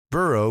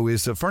Burrow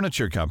is a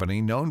furniture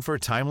company known for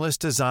timeless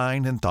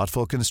design and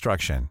thoughtful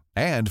construction,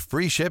 and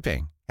free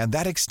shipping, and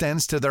that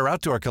extends to their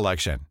outdoor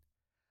collection.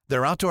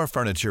 Their outdoor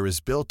furniture is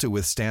built to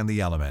withstand the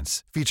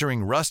elements,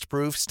 featuring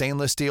rust-proof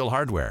stainless steel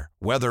hardware,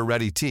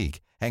 weather-ready teak,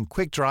 and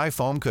quick-dry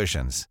foam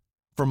cushions.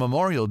 For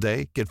Memorial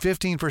Day, get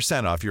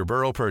 15% off your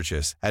Burrow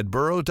purchase at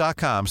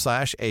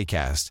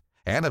burrow.com/acast,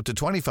 and up to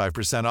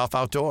 25% off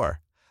outdoor.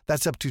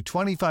 That's up to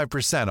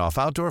 25% off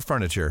outdoor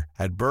furniture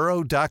at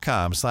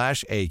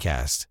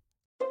burrow.com/acast.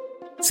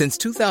 Since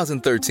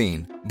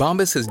 2013,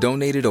 Bombas has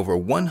donated over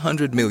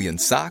 100 million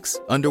socks,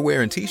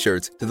 underwear, and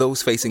T-shirts to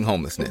those facing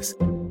homelessness.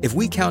 If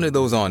we counted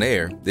those on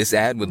air, this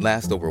ad would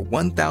last over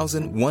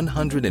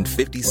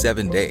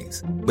 1,157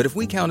 days. But if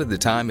we counted the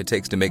time it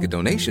takes to make a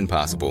donation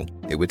possible,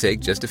 it would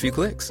take just a few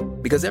clicks.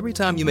 Because every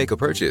time you make a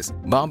purchase,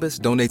 Bombas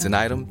donates an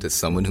item to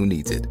someone who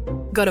needs it.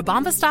 Go to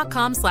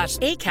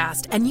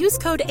bombas.com/ACAST and use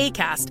code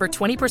ACAST for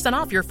 20%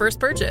 off your first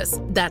purchase.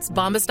 That's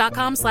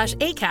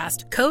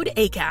bombas.com/ACAST, code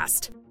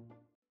ACAST.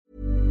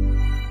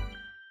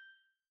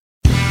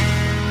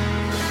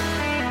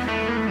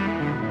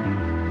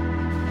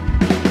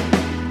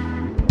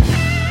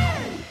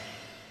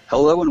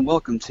 Hello and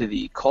welcome to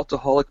the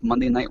Cultaholic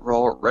Monday Night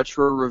Raw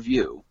Retro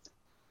Review.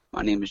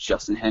 My name is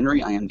Justin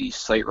Henry. I am the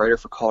site writer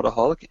for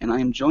Cultaholic, and I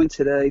am joined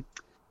today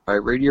by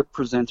radio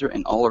presenter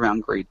and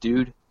all-around great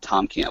dude,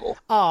 Tom Campbell.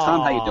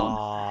 Tom, how you doing?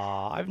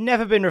 I've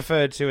never been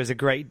referred to as a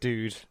great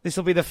dude. This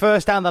will be the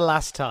first and the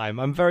last time.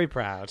 I'm very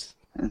proud.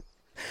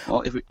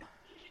 Well, if we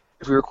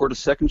record a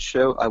second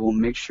show, I will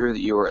make sure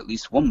that you are at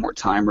least one more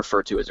time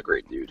referred to as a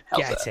great dude.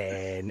 How's Get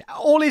that? in.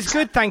 All is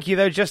good, thank you,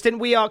 though, Justin.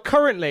 We are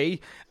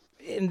currently...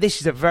 And this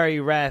is a very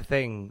rare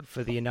thing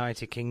for the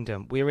United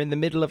Kingdom. We're in the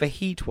middle of a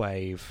heat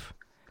wave.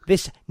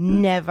 This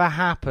never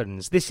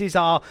happens. This is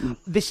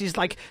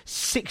like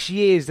 6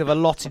 years of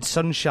allotted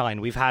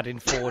sunshine we've had in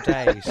 4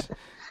 days.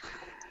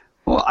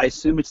 Well, I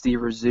assume it's the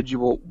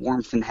residual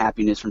warmth and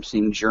happiness from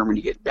seeing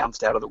Germany get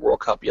bounced out of the World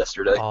Cup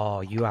yesterday.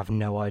 Oh, you have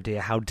no idea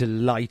how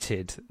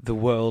delighted the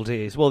world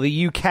is. Well,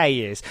 the UK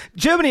is.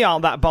 Germany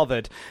aren't that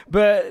bothered,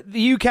 but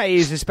the UK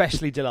is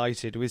especially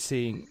delighted with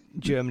seeing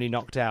Germany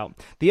knocked out.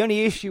 The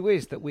only issue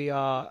is that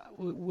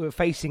we're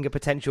facing a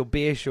potential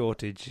beer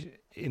shortage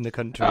in the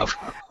country.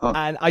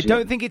 And I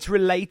don't think it's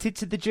related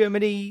to the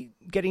Germany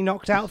getting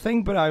knocked out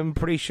thing, but I'm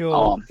pretty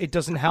sure it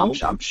doesn't help.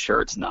 I'm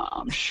sure it's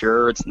not.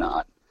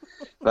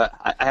 But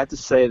I have to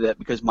say that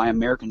because my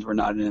Americans were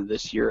not in it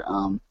this year,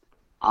 I'm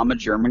a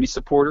Germany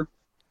supporter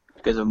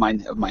because of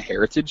my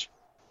heritage.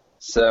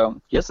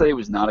 So yesterday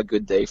was not a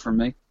good day for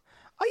me.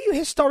 Are you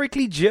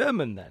historically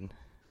German then?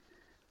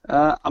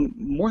 I'm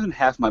more than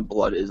half my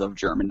blood is of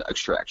German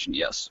extraction,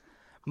 yes.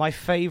 My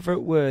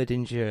favourite word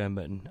in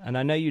German, and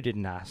I know you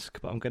didn't ask,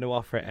 but I'm going to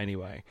offer it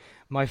anyway.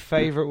 My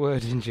favourite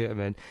word in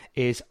German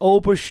is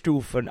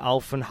Oberstufen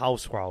auf den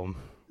Hausraum.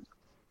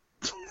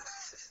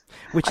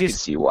 Which I can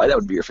see why that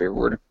would be your favorite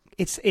word.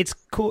 It's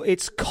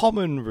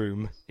common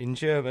room in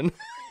German.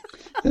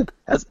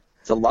 It's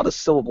a lot of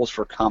syllables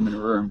for common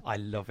room. I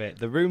love it.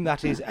 The room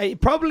that is...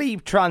 It probably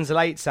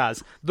translates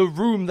as the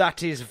room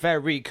that is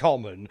very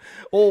common.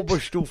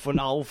 Oberstufen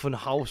auf den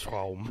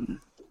Hausraum.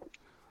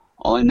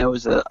 All I know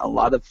is that a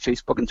lot of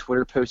Facebook and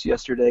Twitter posts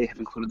yesterday have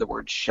included the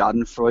word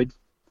Schadenfreude.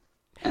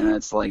 And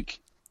it's like,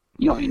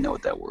 you don't even know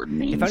what that word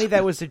means. If only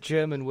there was a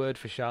German word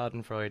for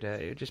Schadenfreude,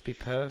 it would just be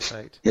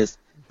perfect. Yes,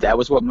 that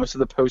was what most of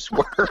the posts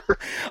were.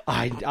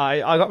 I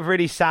got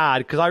really sad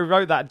because I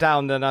wrote that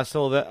down and I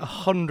saw that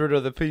 100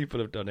 other people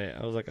have done it.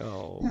 I was like,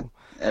 oh.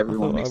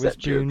 Everyone makes that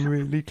joke. I was being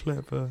really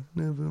clever.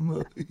 Never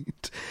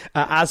mind.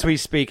 As we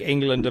speak,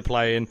 England are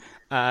playing.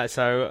 I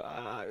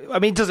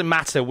mean, it doesn't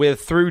matter. We're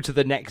through to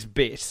the next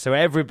bit, so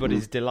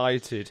everybody's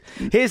delighted.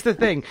 Here's the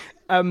thing.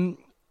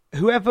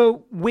 Whoever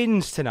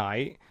wins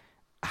tonight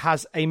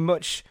has a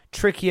much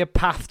trickier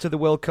path to the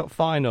World Cup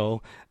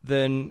final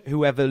than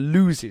whoever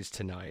loses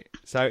tonight.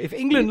 So if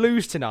England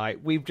lose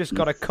tonight, we've just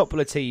got a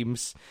couple of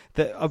teams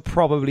that are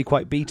probably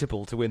quite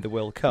beatable to win the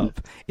World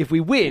Cup. If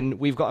we win,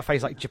 we've got to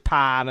face like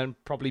Japan and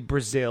probably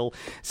Brazil.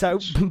 So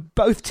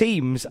both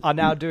teams are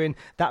now doing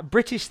that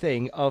British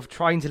thing of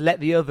trying to let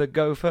the other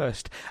go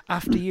first.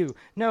 After you.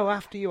 No,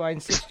 after you. I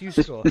insist you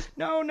score.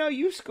 No,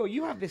 you score.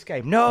 You have this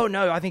game. No,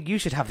 I think you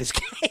should have this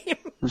game.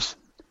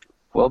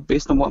 Well,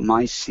 based on what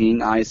my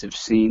seeing eyes have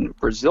seen,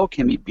 Brazil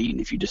can be beaten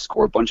if you just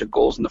score a bunch of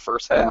goals in the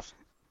first half.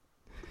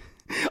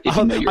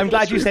 I'm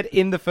glad you said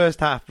in the first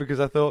half because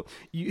I thought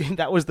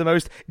that was the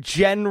most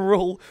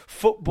general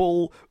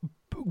football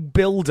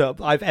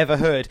build-up I've ever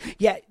heard.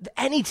 Yeah,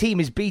 any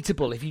team is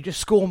beatable if you just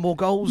score more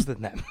goals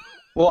than them.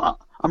 Well,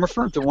 I'm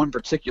referring to one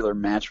particular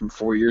match from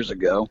 4 years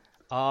ago.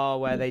 Oh,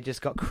 where they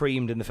just got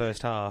creamed in the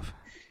first half.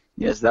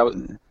 Yes, that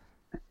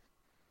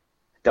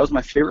was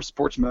my favorite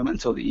sports moment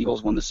until the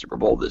Eagles won the Super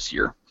Bowl this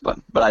year. But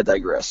I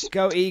digress.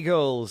 Go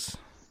Eagles!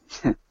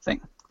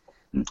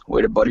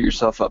 Way to butter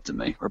yourself up to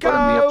me. Or butter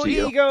me up to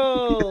you.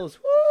 Eagles!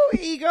 Woo,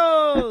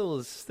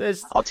 Eagles!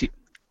 I'll teach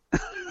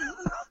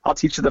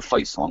you the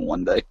fight song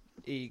one day.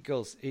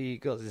 Eagles.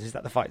 Is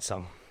that the fight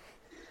song?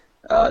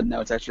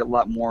 No, it's actually a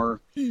lot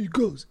more.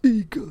 Eagles.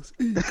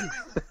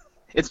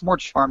 It's more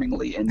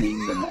charmingly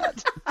inane than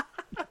that.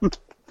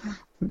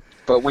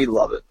 But we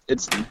love it.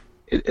 It's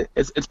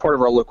part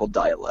of our local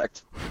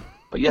dialect.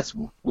 But yes,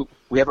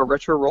 we have a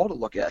retro Raw to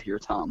look at here,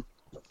 Tom.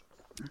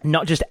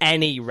 Not just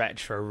any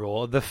retro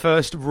Raw, the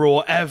first Raw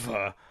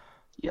ever.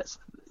 Yes,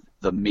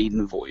 the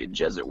maiden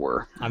voyage, as it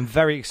were. I'm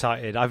very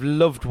excited. I've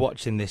loved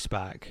watching this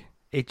back.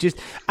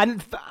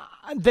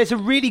 There's a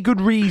really good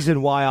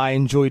reason why I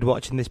enjoyed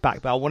watching this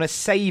back, but I want to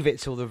save it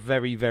till the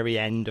very, very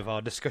end of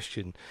our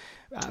discussion.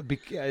 But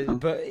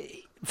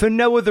for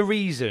no other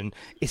reason,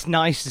 it's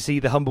nice to see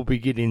the humble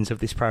beginnings of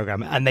this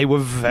program, and they were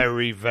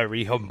very,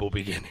 very humble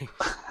beginnings.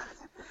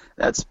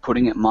 That's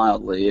putting it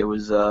mildly. It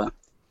was,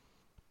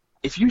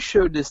 if you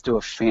showed this to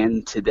a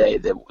fan today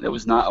that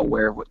was not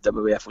aware of what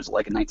WWF was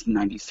like in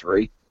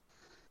 1993,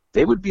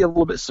 they would be a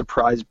little bit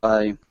surprised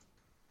by,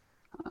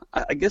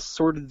 I guess,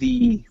 sort of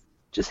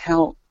just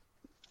how,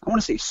 I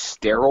want to say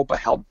sterile, but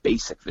how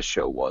basic the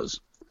show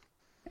was.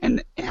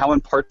 And how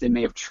in part they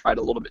may have tried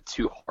a little bit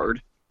too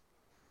hard.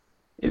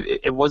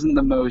 It wasn't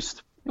the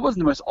most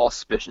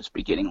auspicious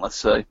beginning, let's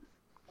say.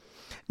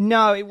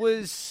 No, it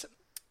was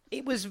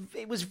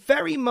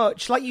very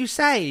much, like you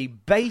say,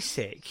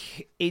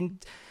 basic.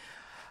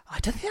 I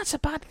don't think that's a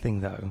bad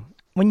thing, though,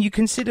 when you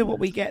consider what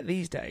we get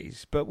these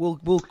days. But we'll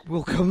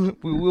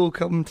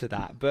come to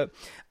that. But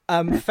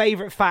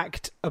favorite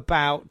fact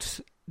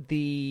about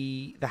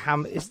the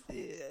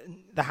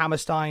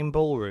Hammerstein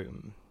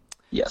Ballroom,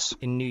 yes,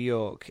 in New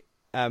York.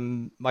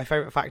 My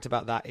favorite fact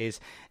about that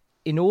is,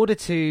 in order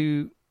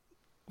to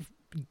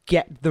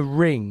get the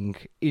ring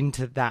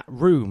into that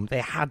room, they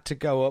had to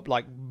go up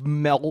like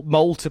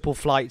multiple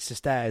flights of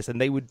stairs, and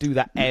they would do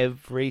that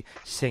every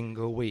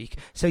single week.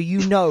 So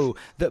you know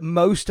that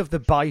most of the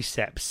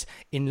biceps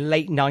in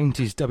late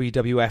 90s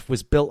WWF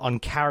was built on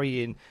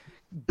carrying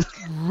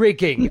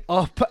rigging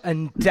up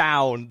and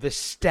down the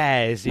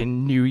stairs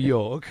in New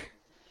York.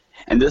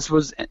 And this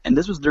was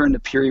during the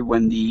period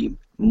when the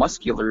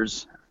muscular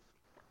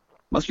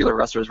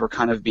wrestlers were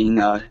kind of being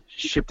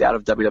shipped out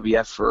of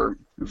WWF for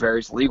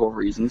various legal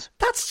reasons.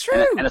 That's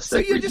true. And so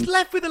you're just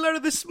left with a load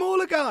of the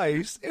smaller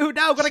guys who are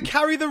now going to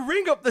carry the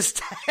ring up the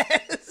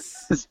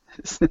stairs.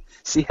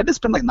 See, had this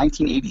been like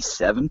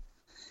 1987,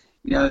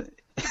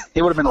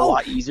 it would have been a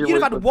lot easier.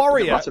 You'd have had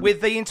Warrior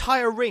with the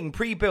entire ring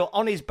pre-built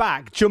on his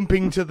back,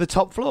 jumping to the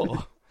top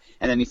floor.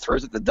 And then he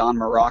throws it to Don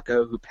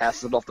Morocco, who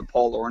passes it off to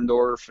Paul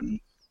Orndorff, and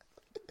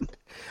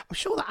I'm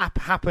sure that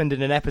happened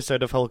in an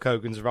episode of Hulk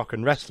Hogan's Rock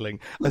and Wrestling.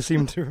 I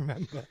seem to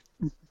remember.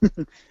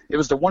 It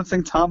was the one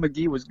thing Tom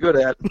McGee was good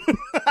at.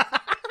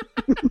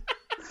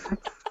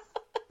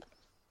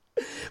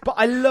 But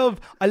I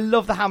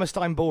love the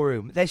Hammerstein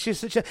Ballroom. There's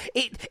just such a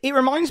it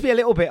reminds me a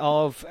little bit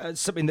of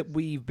something that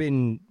we've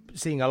been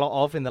seeing a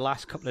lot of in the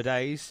last couple of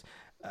days.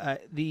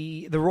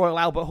 The Royal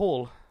Albert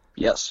Hall.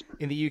 Yes.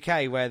 In the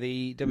UK, where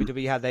the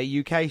WWE had their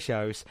UK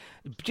shows.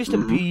 Just a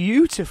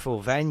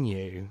beautiful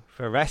venue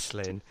for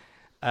wrestling.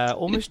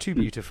 Almost too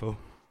beautiful.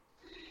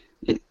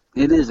 It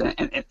is,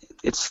 and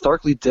it's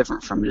starkly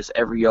different from just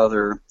every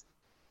other,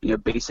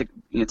 basic,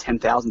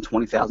 10,000,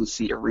 20,000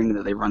 seat arena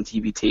that they run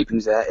TV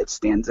tapings at. It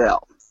stands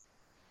out.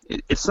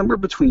 It's somewhere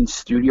between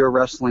studio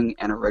wrestling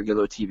and a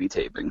regular TV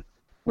taping,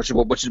 which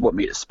is what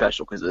made it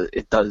special, because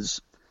it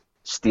does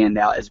stand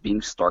out as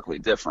being starkly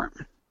different.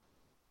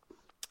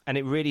 And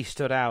it really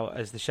stood out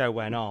as the show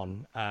went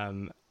on.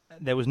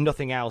 There was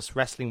nothing else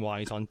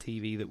wrestling-wise on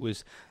TV that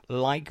was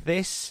like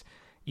this.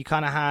 You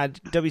kind of had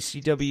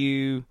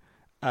WCW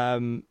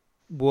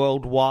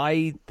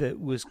Worldwide that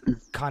was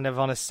kind of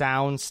on a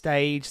sound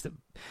stage,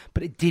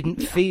 but it didn't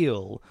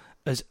feel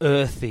as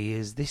earthy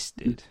as this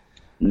did.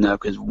 No,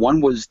 because one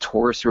was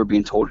tourists who were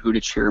being told who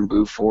to cheer and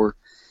boo for,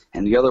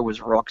 and the other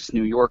was raucous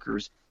New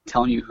Yorkers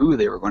telling you who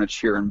they were going to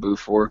cheer and boo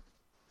for.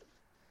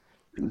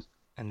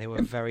 And they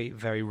were very,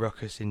 very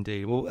ruckus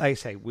indeed. Well, like I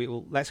say,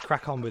 let's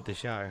crack on with the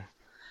show.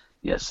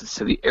 Yes,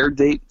 so the air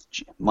date,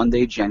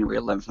 Monday, January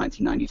 11th,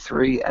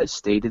 1993, as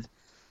stated.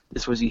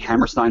 This was the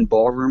Hammerstein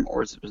Ballroom,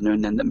 or as it was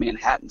known then, the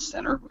Manhattan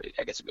Center.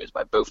 I guess it goes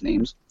by both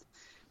names.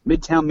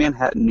 Midtown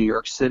Manhattan, New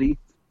York City.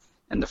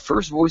 And the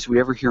first voice we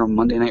ever hear on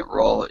Monday Night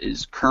Raw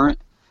is current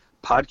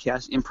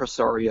podcast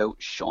impresario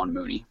Sean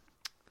Mooney.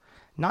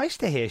 Nice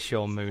to hear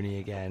Sean Mooney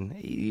again.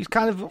 He's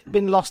kind of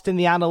been lost in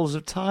the annals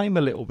of time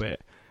a little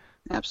bit.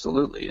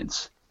 Absolutely.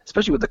 It's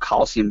especially with the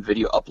Coliseum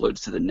video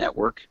uploads to the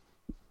network.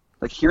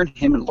 Like hearing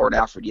him and Lord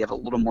Alfred, you have a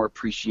little more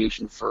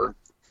appreciation for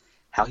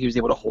how he was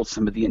able to hold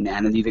some of the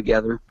inanity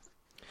together.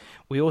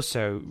 We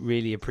also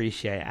really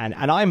appreciate, and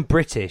I'm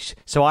British,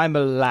 so I'm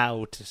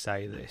allowed to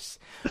say this,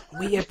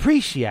 we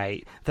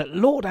appreciate that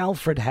Lord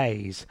Alfred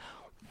Hayes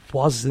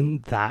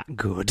wasn't that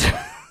good.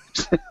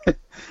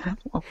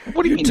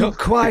 What do you mean? Took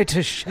quite a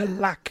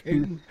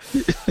shellacking.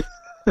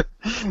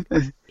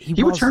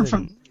 He would turn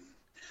from...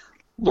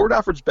 Lord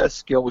Alfred's best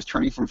skill was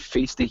turning from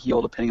face to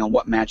heel depending on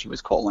what match he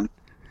was calling.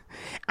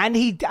 And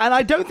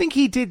I don't think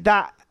he did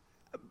that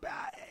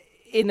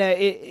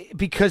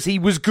because he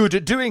was good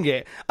at doing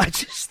it. I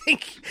just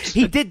think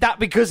he did that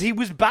because he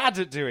was bad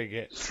at doing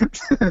it.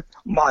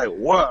 My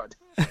word.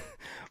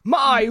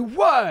 My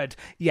word.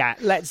 Yeah,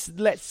 let's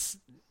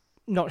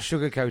not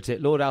sugarcoat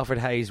it. Lord Alfred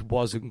Hayes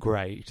wasn't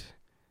great.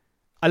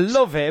 I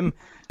love him.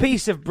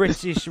 Piece of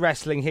British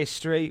wrestling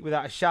history,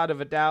 without a shadow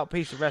of a doubt.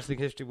 Piece of wrestling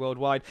history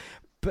worldwide.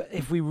 But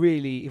if we're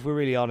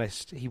really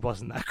honest, he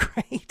wasn't that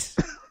great.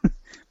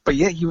 But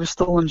yet he was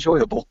still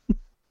enjoyable.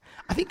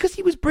 I think because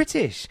he was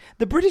British.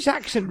 The British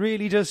accent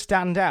really does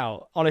stand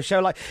out on a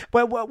show like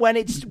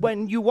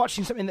when you're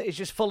watching something that is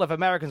just full of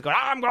Americans going,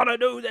 I'm going to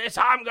do this,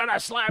 I'm going to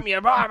slam you,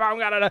 I'm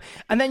going to...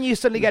 And then you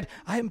suddenly get,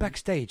 I am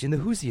backstage in the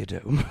Hoosier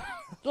Dome.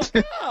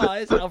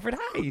 It's Alfred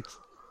Hayes.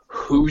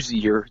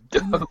 Hoosier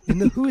Dome. In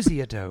the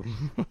Hoosier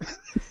Dome.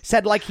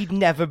 Said like he'd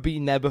never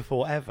been there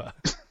before, ever.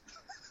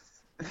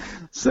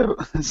 So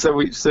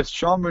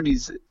Sean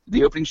Mooney's,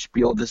 the opening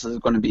spiel, this is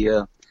going to be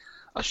a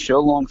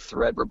show-long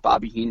thread where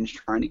Bobby Heenan's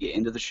trying to get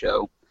into the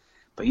show,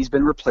 but he's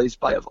been replaced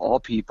by, of all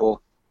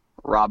people,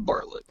 Rob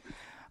Bartlett.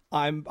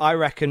 I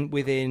reckon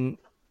within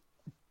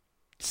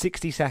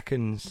 60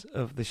 seconds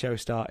of the show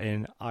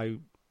starting, I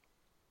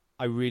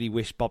really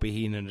wish Bobby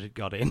Heenan had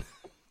got in.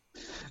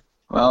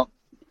 Well,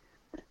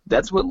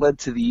 that's what led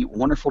to the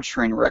wonderful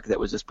train wreck that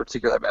was this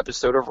particular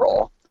episode of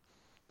Raw,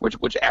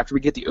 which after we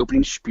get the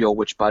opening spiel,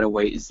 which, by the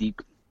way,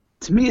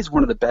 to me is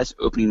one of the best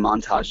opening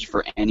montages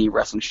for any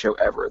wrestling show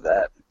ever,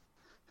 that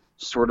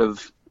sort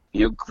of,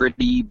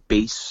 gritty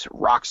bass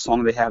rock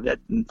song they have, that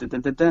it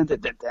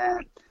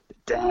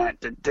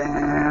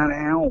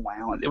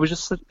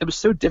was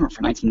so different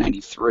for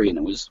 1993, and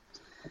it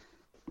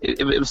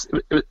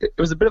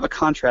was a bit of a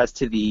contrast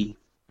to the,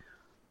 I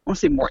want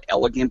to say more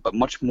elegant, but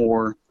much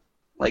more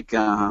like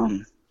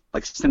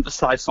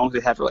synthesized songs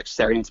they have for like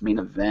Saturday Night's Main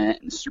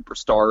Event and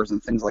Superstars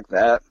and things like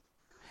that.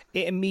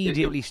 It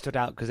immediately stood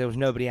out because there was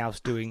nobody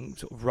else doing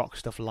sort of rock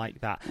stuff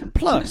like that.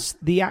 Plus,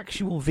 the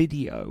actual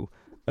video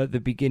at the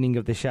beginning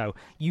of the show,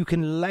 you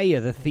can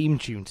layer the theme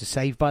tune to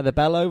Saved by the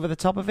Bell over the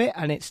top of it,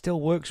 and it still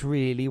works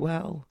really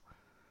well.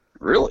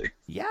 Really?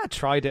 Yeah, I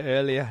tried it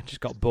earlier, just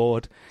got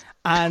bored,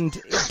 and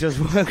it does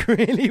work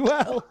really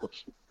well.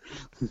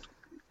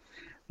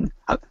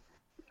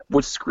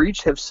 Would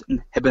Screech have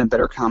been a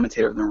better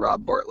commentator than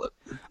Rob Bartlett?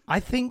 I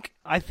think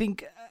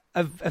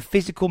a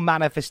physical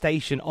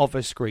manifestation of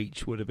a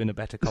Screech would have been a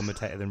better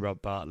commentator than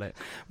Rob Bartlett.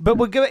 But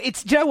we're going.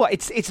 You know what?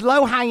 It's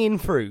low hanging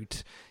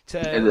fruit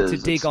to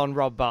dig on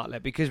Rob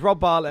Bartlett, because Rob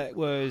Bartlett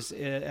was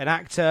an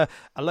actor,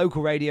 a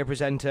local radio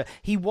presenter.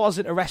 He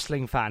wasn't a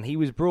wrestling fan. He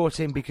was brought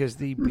in because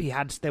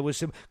there was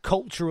some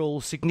cultural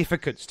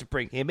significance to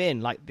bring him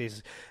in, like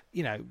this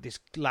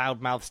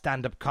loudmouth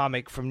stand-up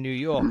comic from New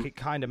York. It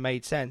kind of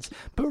made sense.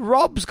 But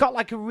Rob's got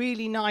like a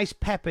really nice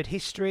peppered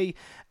history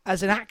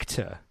as an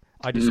actor,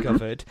 I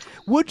discovered.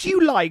 Would you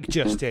like,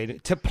 Justin,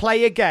 to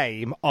play a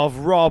game of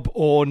Rob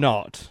or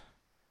not?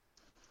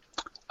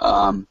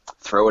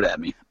 Throw it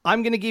at me.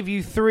 I'm going to give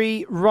you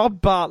 3 Rob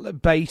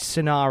Bartlett-based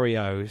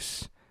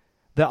scenarios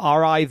that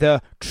are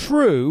either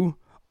true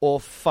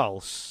or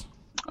false.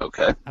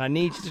 Okay. And I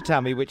need you to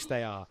tell me which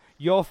they are.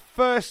 Your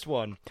first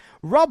one.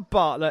 Rob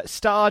Bartlett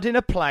starred in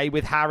a play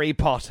with Harry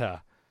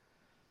Potter.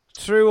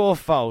 True or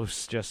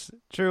false? Just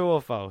true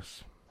or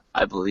false?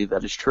 I believe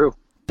that is true.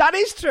 That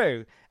is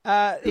true.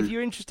 If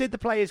you're interested, the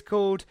play is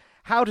called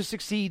How to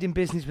Succeed in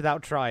Business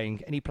Without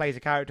Trying, and he plays a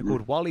character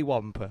called Wally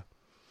Wamper.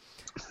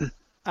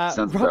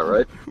 Sounds about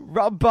right.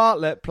 Rob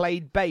Bartlett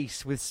played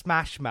bass with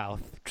Smash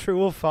Mouth.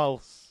 True or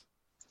false?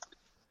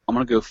 I'm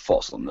going to go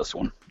false on this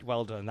one.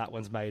 Well done. That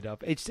one's made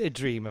up. It's a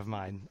dream of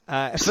mine.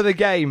 For the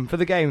game,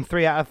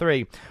 3 out of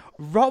 3.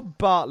 Rob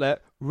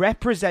Bartlett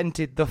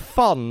represented the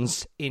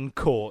Fonz in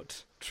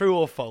court. True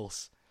or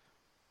false?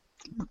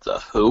 The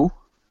who?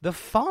 The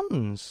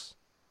Fonz.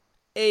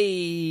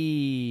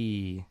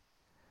 Hey.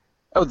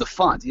 Oh, the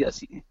Fonz,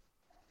 yes.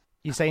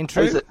 You saying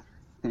true?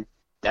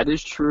 That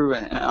is true,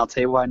 and I'll tell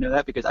you why I know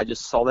that, because I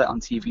just saw that on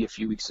TV a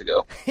few weeks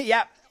ago.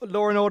 Yep,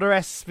 Law and Order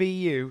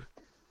SVU.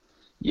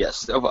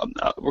 Yes,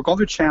 we're going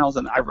through channels,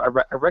 and I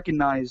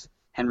recognize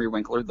Henry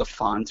Winkler, the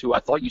Fonz, who I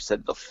thought you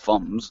said the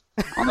Fums.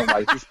 I don't know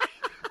why.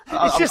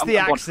 It's just the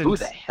accent. Who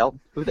the hell?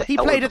 He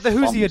played at the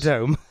Hoosier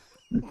Dome.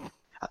 I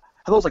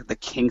thought it was like the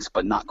Kinks,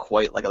 but not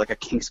quite. Like a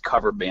Kinks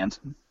cover band.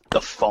 The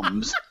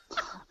Fums.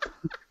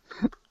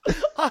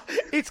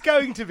 It's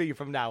going to be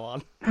from now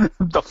on.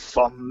 The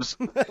Fums.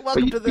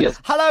 Welcome to the... Yes.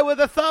 Hello, we're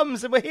the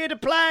Thumbs, and we're here to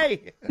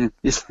play.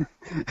 Yes.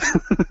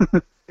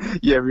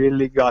 You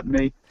really got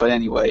me. But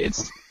anyway,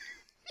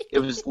 it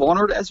was Law &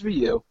 Order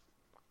SVU,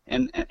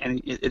 and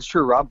it's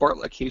true, Rob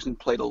Bartlett occasionally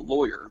played a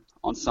lawyer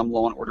on some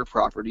Law & Order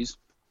properties,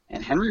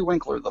 and Henry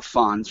Winkler, the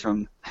Fonz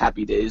from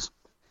Happy Days,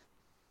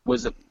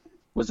 was a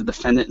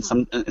defendant in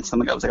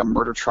something that was like a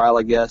murder trial,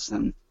 I guess,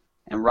 and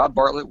Rob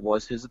Bartlett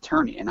was his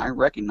attorney, and I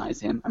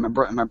recognized him. And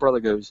my brother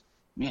goes,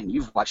 "Man,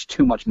 you've watched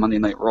too much Monday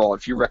Night Raw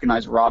if you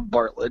recognize Rob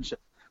Bartlett,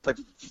 like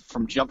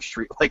from Jump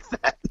Street like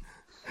that."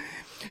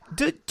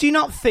 Do you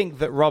not think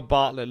that Rob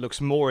Bartlett looks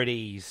more at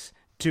ease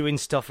doing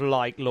stuff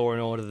like Law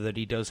and Order than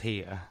he does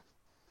here?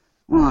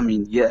 Well, I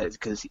mean, yeah,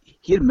 because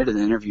he admitted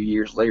in an interview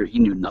years later he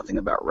knew nothing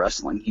about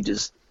wrestling.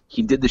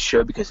 He did the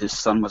show because his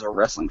son was a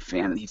wrestling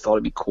fan, and he thought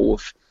it'd be cool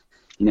if,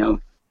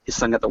 his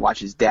son got to watch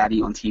his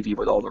daddy on TV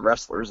with all the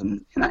wrestlers,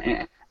 and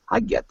I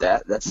get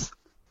that. That's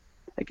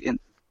like, it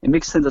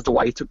makes sense as to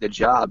why he took the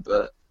job,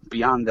 but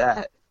beyond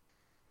that,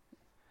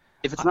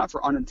 if it's not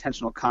for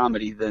unintentional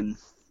comedy, then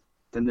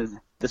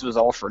this was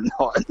all for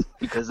naught.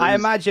 Because I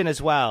imagine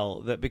as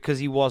well that because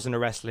he wasn't a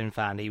wrestling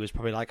fan, he was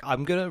probably like,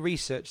 I'm going to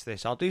research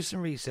this. I'll do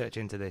some research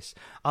into this.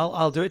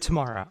 I'll do it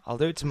tomorrow. I'll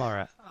do it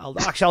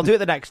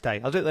the next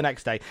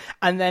day.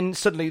 And then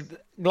suddenly,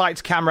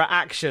 lights, camera,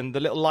 action, the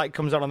little light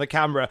comes on the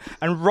camera,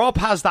 and Rob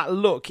has that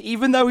look.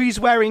 Even though he's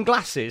wearing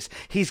glasses,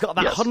 he's got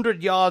that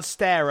 100-yard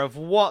stare of,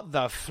 what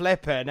the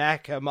flippin'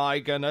 heck am I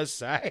going to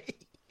say?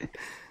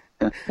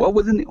 Well,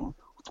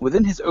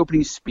 within his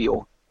opening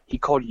spiel, he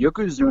called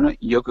Yokozuna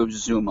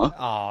Yokozuma.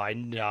 Oh, I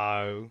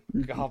know.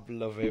 God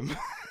love him.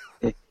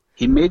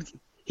 He made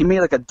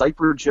like a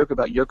diaper joke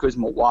about Yoko's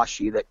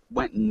Mawashi that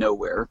went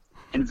nowhere,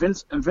 and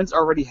Vince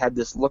already had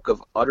this look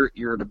of utter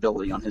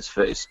irritability on his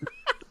face.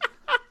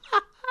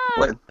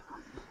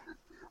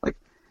 like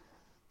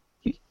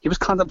he was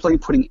contemplating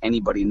putting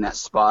anybody in that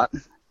spot.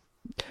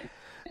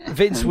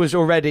 Vince was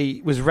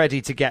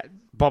ready to get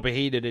Bobby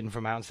Heenan in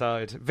from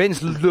outside.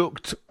 Vince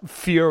looked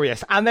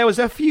furious, and there was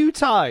a few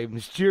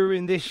times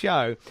during this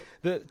show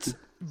that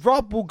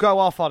Rob will go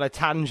off on a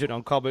tangent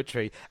on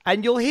commentary,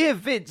 and you'll hear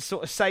Vince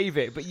sort of save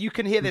it, but you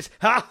can hear this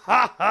ha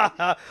ha ha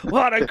ha,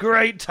 what a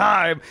great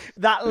time,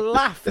 that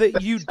laugh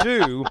that you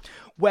do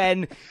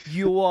when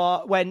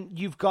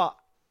you've got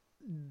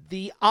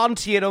the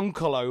auntie and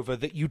uncle over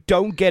that you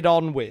don't get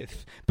on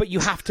with, but you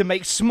have to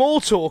make small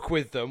talk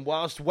with them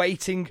whilst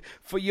waiting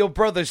for your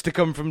brothers to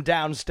come from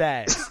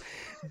downstairs.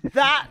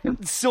 That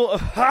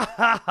sort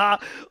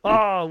of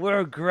oh,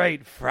 we're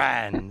great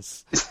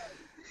friends.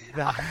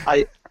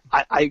 I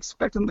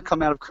expect them to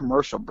come out of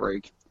commercial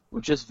break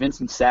with just Vince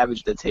and Savage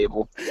at the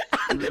table.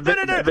 No,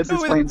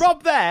 with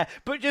Rob there,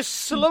 but just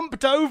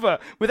slumped over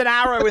with an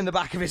arrow in the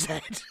back of his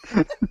head.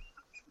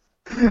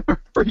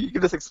 Or you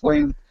can just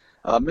explain,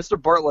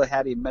 Mr. Bartlett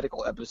had a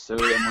medical episode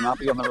and will not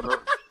be on the road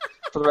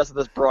for the rest of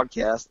this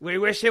broadcast. We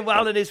wish him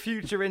well in his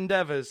future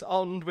endeavours.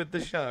 On with the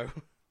show.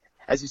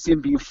 As you see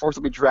him being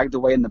forcibly dragged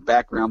away in the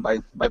background by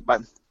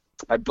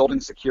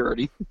building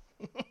security.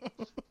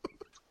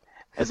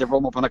 As they roll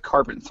him up on a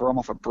carpet and throw him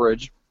off a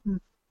bridge.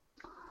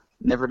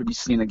 Never to be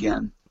seen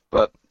again.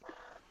 But,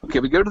 okay,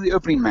 we go to the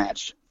opening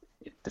match.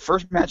 The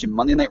first match in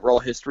Monday Night Raw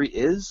history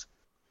is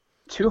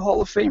two Hall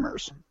of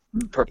Famers.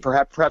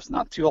 Perhaps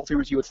not two Hall of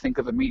Famers you would think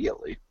of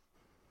immediately.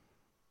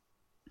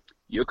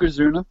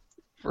 Yokozuna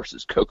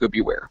versus Koko B.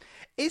 Ware.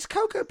 Is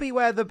Koko B.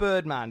 Ware the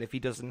Birdman if he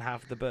doesn't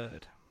have the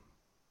bird?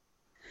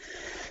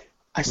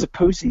 I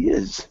suppose he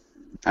is.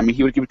 I mean,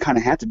 he would kind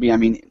of have to be. I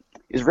mean,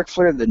 is Ric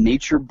Flair the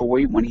Nature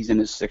Boy when he's in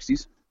his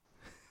 60s?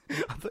 I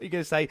thought you were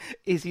going to say,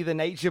 is he the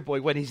Nature Boy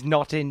when he's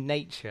not in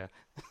nature?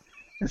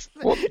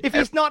 Well, if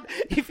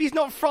he's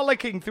not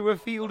frolicking through a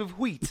field of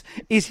wheat,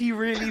 is he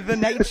really the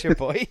Nature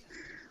Boy?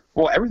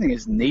 Well, everything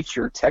is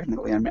nature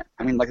technically.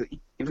 I mean, like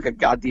a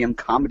goddamn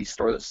comedy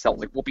store that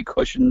sells like whoopee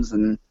cushions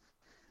and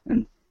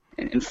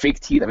fake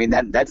teeth. I mean,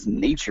 that's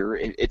nature.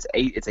 It's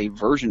a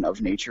version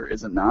of nature,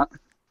 is it not?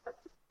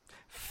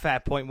 Fair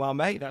point, well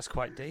made. That's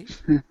quite deep.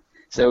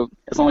 So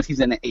as long as he's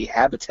in a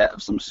habitat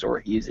of some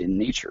sort, he is in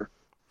nature.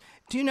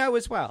 Do you know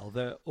as well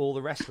that all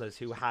the wrestlers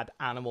who had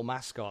animal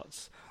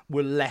mascots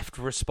were left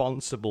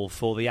responsible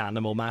for the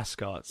animal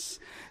mascots?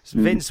 So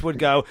Vince would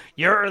go,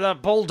 "You're the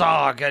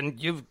bulldog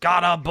and you've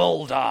got a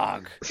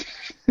bulldog.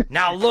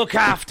 Now look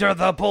after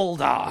the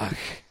bulldog.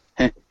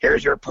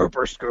 Here's your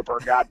pooper scooper,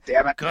 god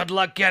damn it. Good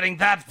luck getting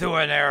that through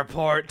an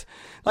airport."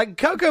 Like,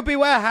 Koko B.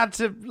 Ware had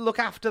to look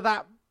after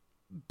that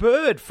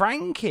bird,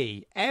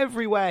 Frankie,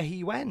 everywhere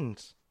he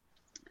went.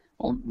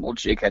 Well,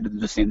 Jake had to do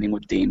the same thing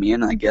with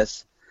Damien. I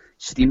guess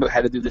Steamboat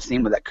had to do the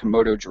same with that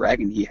Komodo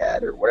dragon he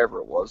had, or whatever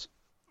it was.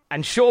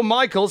 And Shawn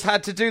Michaels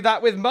had to do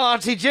that with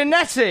Marty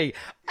Jannetty.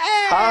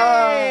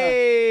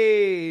 Hey!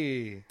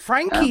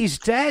 Frankie's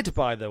dead,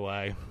 by the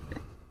way.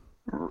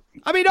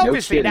 I mean,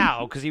 obviously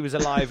now, because he was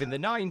alive in the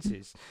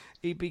 90s,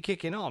 he'd be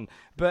kicking on.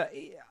 But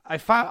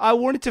I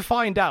wanted to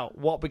find out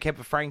what became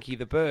of Frankie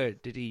the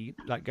Bird. Did he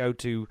go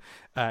to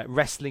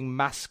wrestling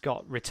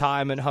mascot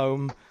retirement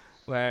home,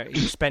 where he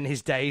spent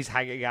his days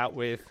hanging out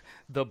with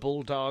the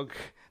Bulldog,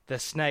 the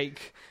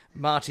Snake,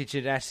 Marty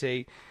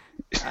Jannetty?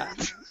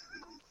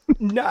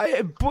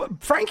 No,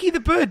 but Frankie the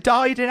Bird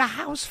died in a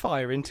house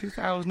fire in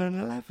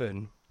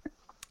 2011.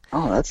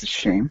 Oh, that's a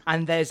shame.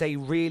 And there's a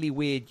really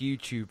weird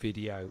YouTube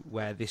video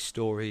where this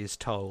story is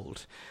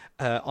told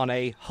on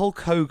a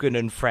Hulk Hogan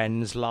and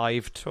Friends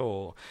live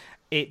tour.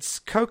 It's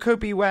Koko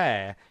B.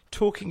 Ware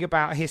talking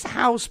about his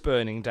house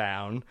burning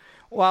down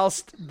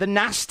whilst the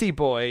Nasty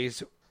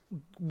Boys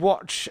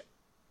watch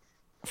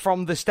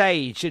from the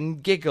stage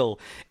and giggle.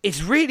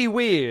 It's really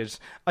weird.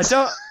 I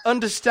don't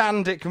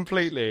understand it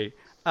completely.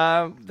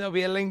 There'll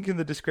be a link in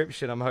the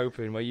description, I'm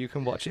hoping, where you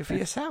can watch it for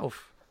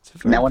yourself.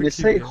 Now, when they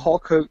say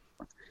Hulk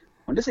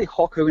when they say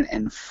Hulk Hogan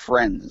and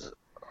friends,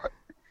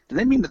 do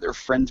they mean that they're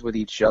friends with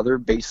each other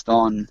based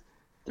on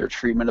their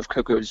treatment of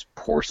Coco's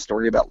poor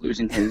story about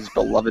losing his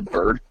beloved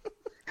bird?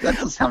 That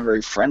doesn't sound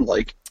very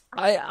friend-like.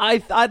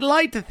 I'd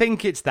like to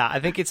think it's that. I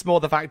think it's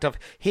more the fact of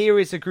here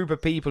is a group of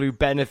people who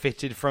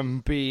benefited from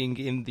being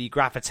in the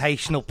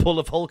gravitational pull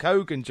of Hulk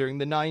Hogan during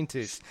the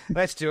 90s.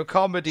 Let's do a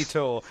comedy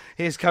tour.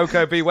 Here's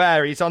Coco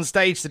Beware. He's on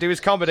stage to do his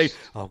comedy.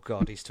 Oh,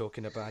 God, he's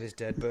talking about his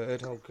dead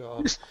bird. Oh,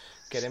 God.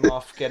 Get him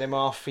off, get him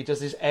off. He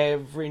does this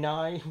every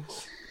night.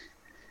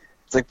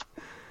 It's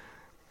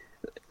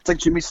like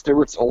Jimmy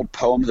Stewart's old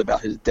poems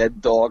about his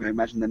dead dog. I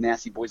imagine the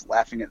Nasty Boys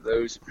laughing at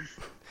those.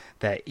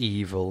 They're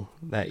evil.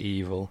 They're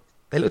evil.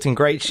 They looked in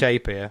great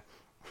shape here.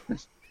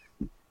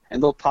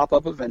 And they'll pop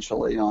up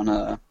eventually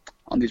on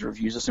these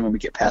reviews, assuming we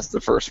get past the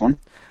first one.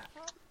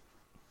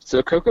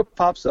 So Coco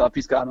pops up.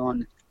 He's got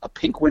on a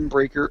pink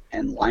windbreaker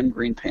and lime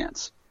green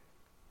pants.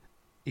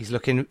 He's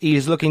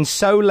looking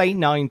so late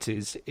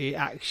 90s, it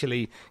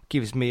actually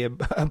gives me a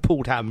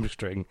pulled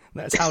hamstring.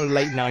 That's how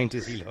late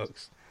 90s he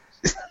looks.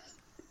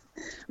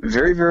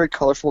 Very, very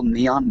colorful.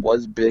 Neon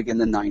was big in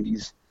the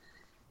 90s.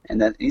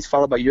 And then he's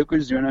followed by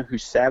Yokozuna, who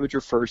Savage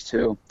refers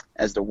to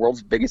as the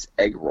world's biggest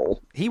egg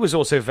roll. He was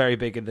also very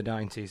big in the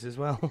 90s as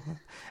well,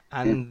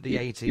 and the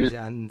 80s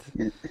and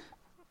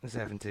the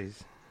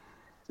 70s.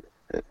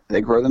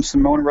 They grow them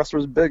Samoan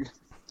wrestlers big.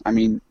 I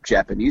mean,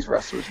 Japanese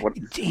wrestlers. What?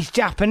 He's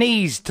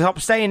Japanese.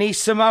 Stop saying he's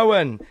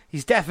Samoan.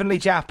 He's definitely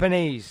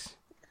Japanese.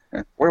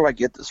 Where do I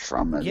get this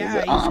from? He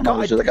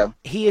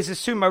is a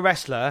sumo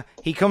wrestler.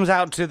 He comes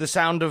out to the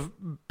sound of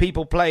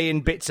people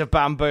playing bits of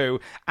bamboo,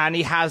 and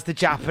he has the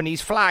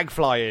Japanese flag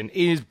flying.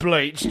 He is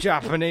bleached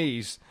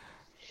Japanese.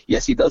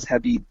 Yes, he does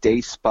have the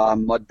day spa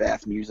mud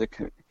bath music,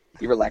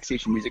 the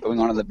relaxation music going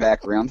on in the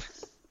background.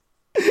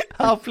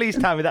 Oh, please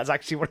tell me that's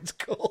actually what it's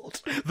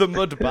called. The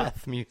mud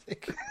bath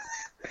music.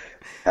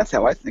 That's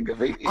how I think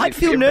of it. I'd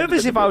feel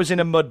nervous if I was in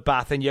a mud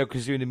bath and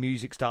Yokozuna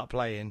music start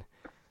playing.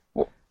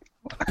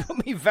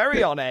 Put me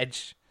very on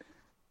edge.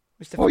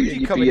 Mr.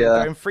 Fuji coming in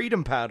throwing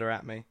freedom powder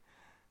at me.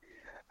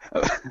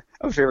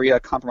 A very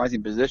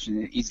compromising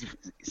position. He's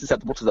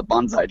susceptible to the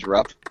bonsai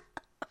drop.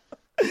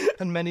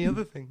 And many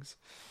other things.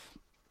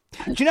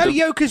 Do you know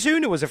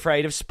Yokozuna was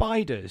afraid of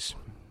spiders?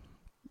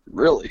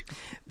 Really?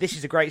 This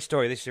is a great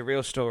story. This is a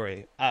real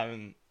story.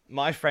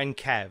 My friend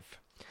Kev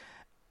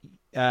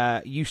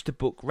used to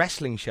book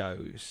wrestling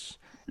shows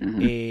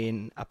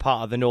in a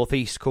part of the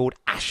Northeast called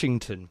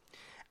Ashington.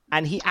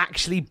 And he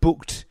actually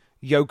booked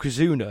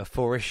Yokozuna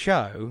for a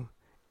show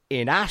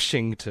in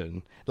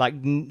Ashington, like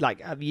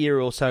a year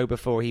or so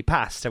before he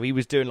passed. So he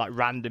was doing like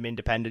random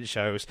independent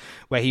shows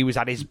where he was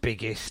at his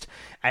biggest,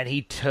 and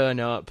he'd turn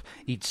up,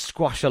 he'd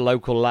squash a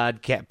local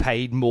lad, get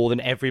paid more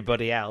than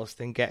everybody else,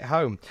 then get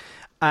home.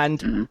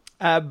 And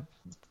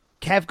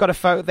Kev got a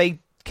photo.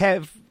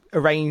 Kev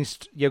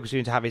arranged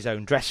Yokozuna to have his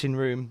own dressing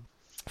room,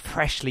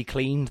 freshly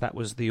cleaned. That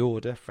was the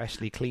order: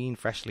 freshly cleaned,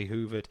 freshly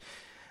hoovered.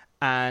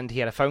 And he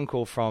had a phone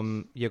call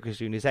from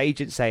Yokozuna's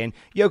agent saying,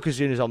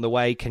 Yokozuna's on the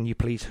way, can you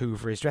please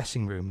hoover his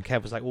dressing room?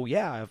 Kev was like, well,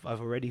 yeah, I've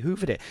already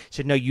hoovered it. He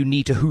said, no, you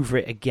need to hoover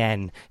it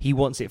again. He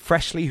wants it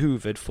freshly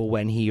hoovered for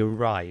when he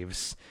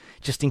arrives,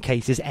 just in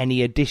case there's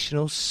any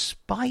additional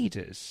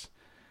spiders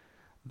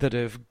that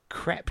have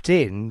crept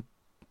in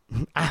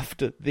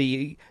after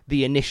the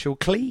initial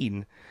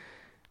clean.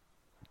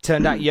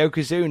 Turned out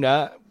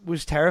Yokozuna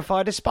was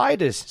terrified of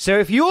spiders. So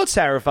if you're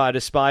terrified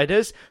of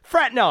spiders,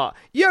 fret not.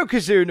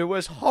 Yokozuna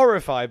was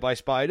horrified by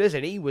spiders,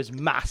 and he was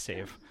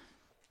massive.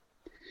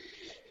 Can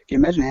you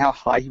imagine how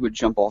high he would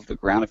jump off the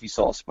ground if he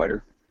saw a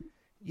spider?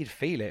 You'd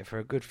feel it for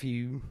a good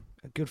few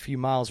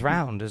miles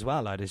round as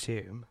well, I'd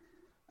assume.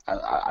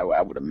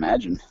 I would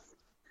imagine.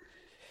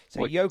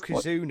 So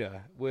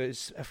Yokozuna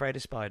was afraid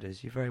of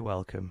spiders. You're very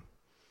welcome.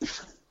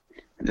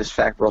 This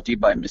fact brought to you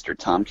by Mr.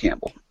 Tom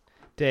Campbell.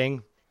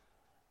 Ding.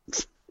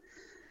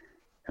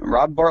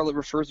 Rob Bartlett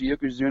refers to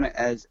Yokozuna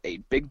as a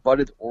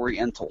big-butted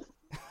Oriental,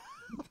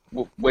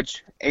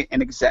 which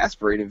an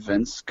exasperated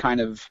Vince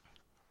kind of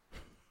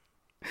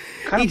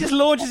he just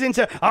launches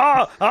into,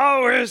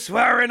 we're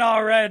swearing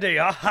already.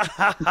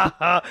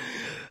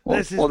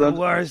 This is the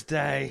worst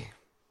day.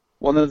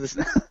 Well, no,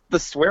 the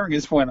swearing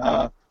is when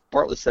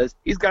Bartlett says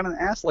he's got an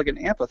ass like an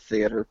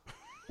amphitheater,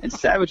 and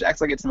Savage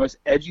acts like it's the most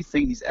edgy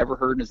thing he's ever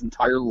heard in his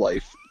entire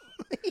life.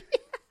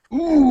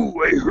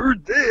 Ooh, I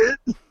heard that.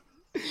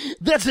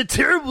 That's a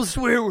terrible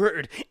swear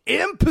word.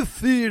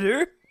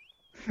 Amphitheater.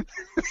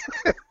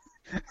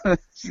 That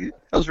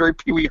was very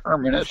Pee Wee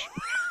Herman-ish.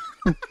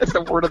 That's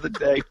the word of the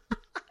day.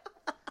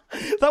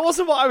 That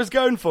wasn't what I was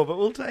going for, but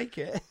we'll take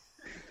it.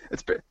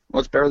 It's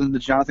better than the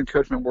Jonathan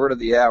Coachman word of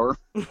the hour.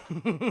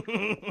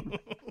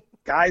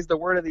 Guys, the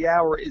word of the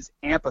hour is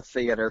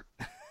amphitheater.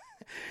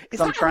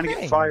 Because I'm trying to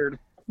get fired.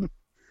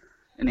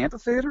 An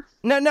amphitheater?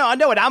 No, I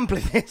know what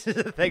amphitheater is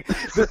the thing.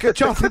 The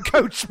Jonathan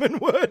Coachman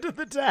word of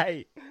the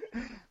day.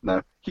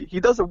 No, he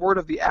does a word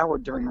of the hour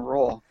during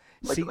Raw.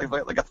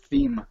 Like a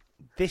theme.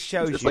 This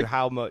shows you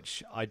how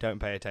much I don't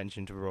pay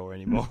attention to Raw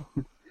anymore.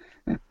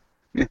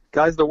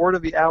 Guys, the word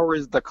of the hour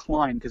is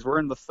decline because we're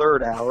in the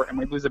third hour and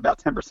we lose about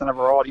 10% of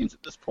our audience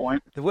at this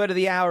point. The word of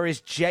the hour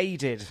is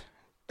jaded.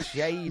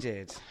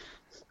 Jaded.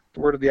 The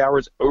word of the hour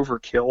is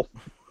overkill.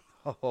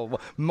 Oh,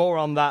 more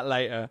on that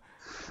later.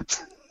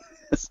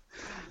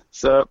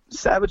 So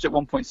Savage at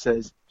one point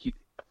says, he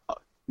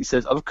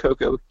says of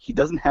Koko, he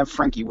doesn't have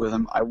Frankie with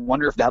him. I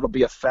wonder if that'll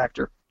be a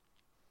factor.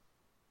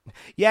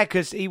 Yeah,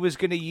 because he was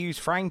going to use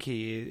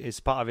Frankie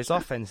as part of his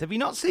offense. Have you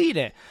not seen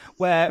it?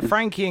 Where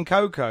Frankie and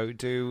Koko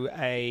do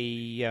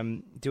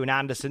an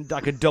Anderson,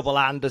 like a double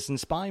Anderson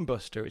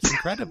spinebuster. It's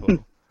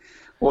incredible.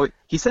 Well,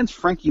 he sends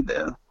Frankie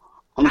there.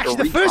 Actually,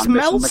 the first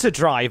Meltzer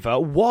driver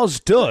was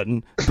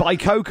done by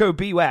Koko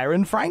Beware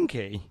and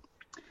Frankie.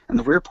 And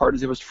the weird part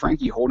is it was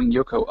Frankie holding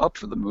Yoko up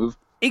for the move.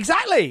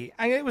 Exactly.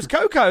 And it was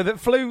Koko that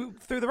flew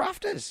through the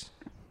rafters.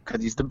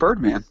 Because he's the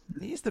Birdman.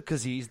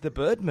 Because he's the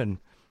Birdman.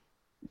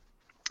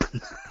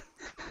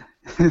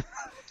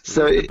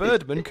 So the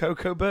Birdman,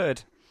 Koko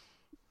Bird.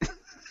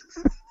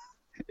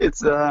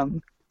 It's a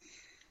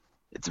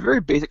very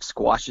basic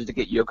squashes to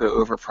get Yoko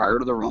over prior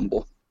to the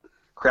Rumble.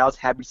 Crowd's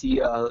happy to see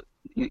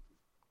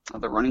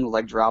the running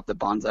leg drop, the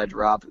bonsai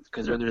drop,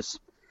 because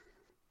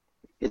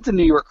it's a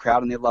New York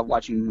crowd and they love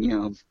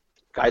watching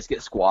guys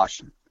get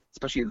squashed,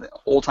 especially the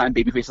old time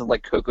baby faces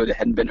like Koko that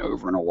hadn't been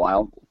over in a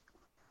while.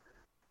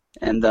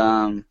 And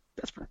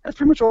that's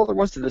pretty much all there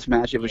was to this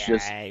match. It was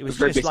just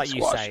like squash.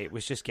 You say, it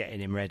was just getting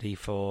him ready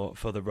for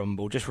the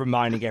Rumble, just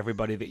reminding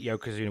everybody that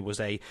Yokozuna was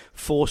a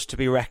force to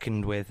be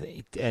reckoned with,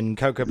 and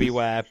Koko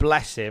Beware,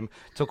 bless him,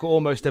 took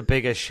almost a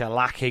bigger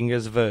shellacking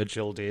as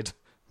Virgil did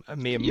a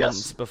mere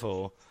months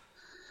before.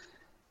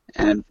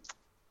 And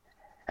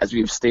as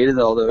we've stated,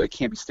 although it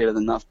can't be stated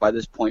enough, by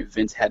this point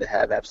Vince had to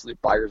have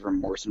absolute buyer's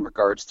remorse in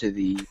regards to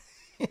the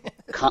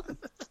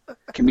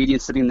comedian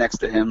sitting next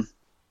to him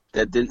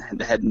that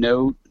had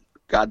no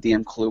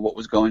goddamn clue what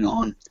was going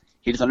on.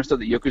 He just understood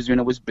that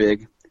Yokozuna was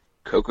big,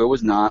 Koko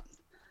was not,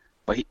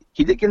 but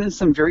he did get in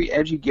some very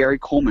edgy Gary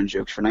Coleman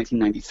jokes for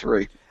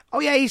 1993. Oh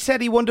yeah, he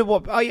said he wondered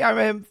what. I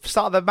remember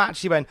start of the match.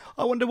 He went,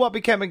 "I wonder what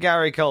became of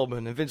Gary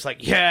Coleman," and Vince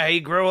like, "Yeah, he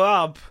grew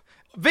up."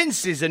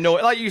 Vince is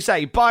annoyed, like you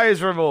say,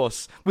 buyer's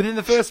remorse. Within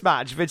the first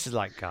match, Vince is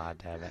like,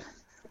 "God damn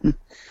it."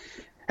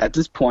 At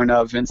this point,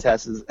 Vince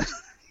has his.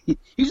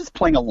 He's just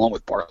playing along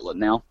with Bartlett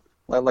now.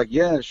 Like,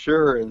 yeah,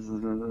 sure.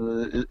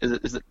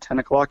 Is it 10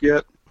 o'clock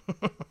yet?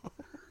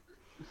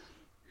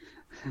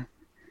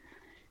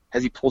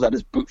 As he pulls out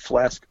his boot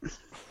flask.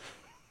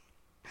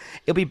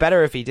 It'll be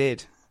better if he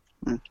did.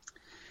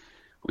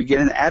 We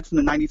get an ad from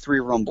the 93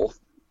 Rumble,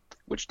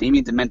 which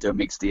Damien Demento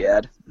makes the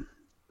ad.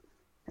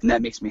 And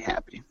that makes me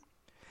happy.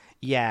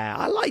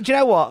 Yeah, do you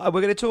know what?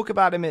 We're going to talk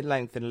about him at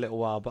length in a little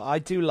while, but I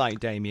do like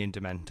Damien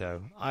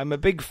Demento. I'm a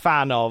big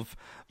fan of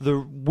the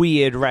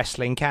weird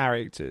wrestling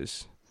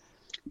characters.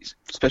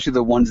 Especially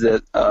the ones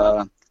that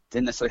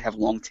didn't necessarily have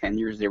long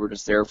tenures. They were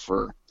just there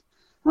for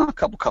a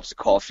couple cups of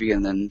coffee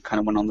and then kind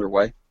of went on their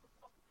way.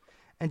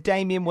 And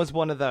Damien was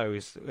one of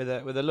those with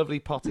a lovely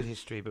potted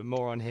history, but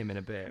more on him in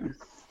a bit.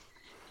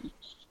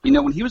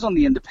 When he was on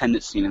the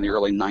independent scene in the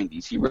early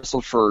 90s, he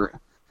wrestled for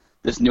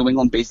this New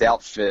England-based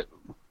outfit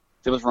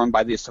that was run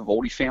by the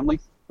Savoldi family,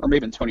 or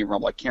maybe Tony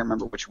Rumble. I can't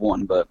remember which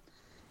one, but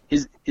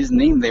his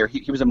name there,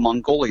 he was a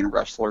Mongolian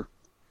wrestler,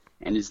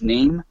 and his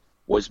name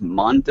was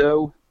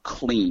Mondo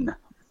Clean.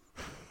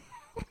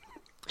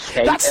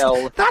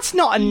 K-L-E-N. That's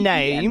not a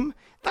name.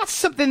 That's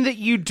something that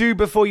you do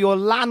before your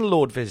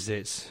landlord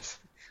visits.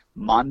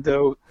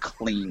 Mondo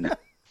Clean.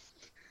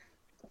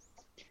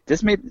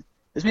 This may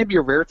be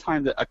a rare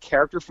time that a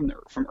character from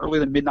early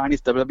to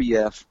mid-90s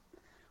WWF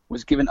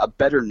was given a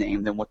better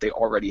name than what they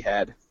already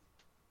had.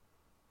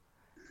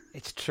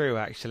 It's true,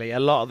 actually. A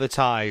lot of the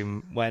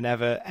time,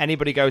 whenever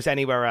anybody goes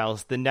anywhere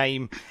else, the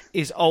name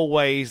is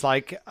always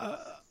like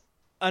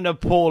an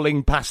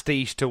appalling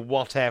pastiche to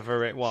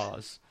whatever it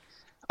was.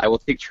 I will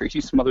take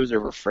Tracy Smothers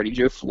over Freddie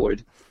Joe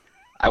Floyd.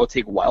 I will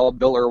take Wild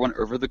Bill Irwin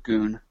over the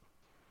Goon.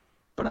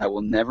 But I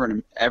will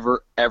never,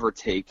 ever, ever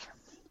take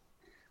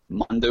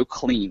Mondo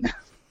Clean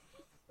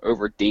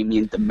over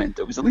Damien Demento.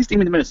 Because at least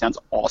Damien Demento sounds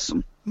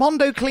awesome.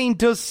 Mondo Clean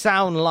does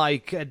sound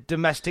like a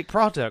domestic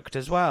product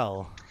as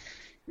well.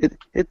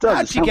 It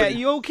does. How'd you get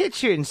your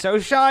kitchen so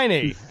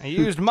shiny? I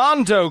used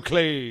Mondo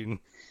Clean.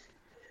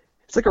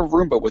 It's like a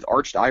Roomba with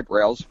arched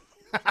eyebrows.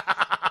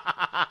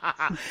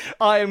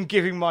 I am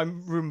giving my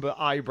Roomba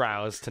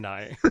eyebrows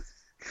tonight.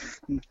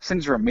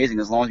 Things are amazing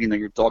as long as you know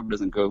your dog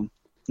doesn't go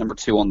number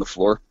 2 on the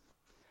floor.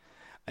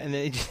 And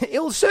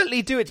it'll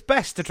certainly do its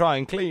best to try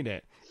and clean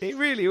it. It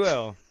really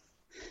will.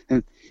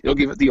 It'll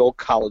give it the old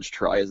college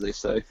try, as they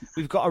say.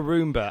 We've got a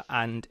Roomba,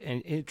 and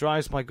it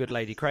drives my good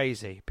lady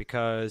crazy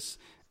because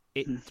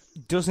it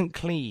doesn't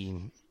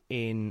clean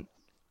in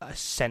a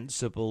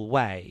sensible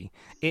way.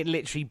 It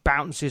literally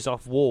bounces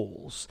off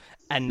walls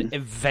and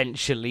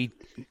eventually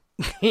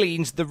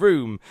cleans the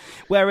room.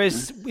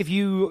 Whereas if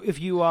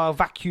you are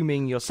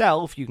vacuuming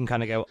yourself, you can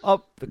kind of go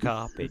up the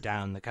carpet,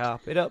 down the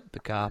carpet, up the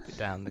carpet,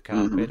 down the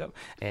carpet, up.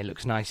 It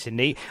looks nice and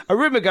neat. A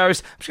Roomba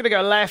goes, I'm just going to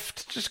go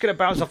left, just going to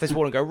bounce off this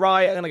wall and go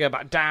right. I'm going to go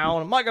back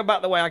down. I might go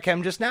back the way I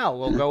came just now.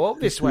 We'll go up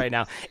this way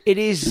now. It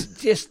is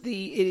just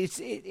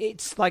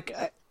it's like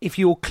if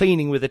you're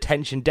cleaning with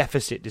attention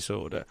deficit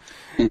disorder.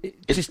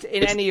 Just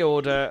in any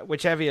order,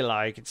 whichever you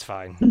like, it's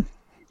fine.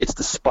 It's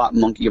the spot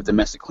monkey of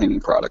domestic cleaning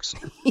products.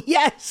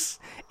 Yes,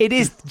 it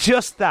is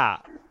just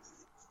that.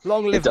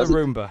 Long live the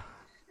Roomba.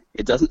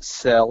 It doesn't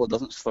sell. It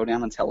doesn't slow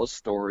down and tell a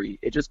story.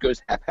 It just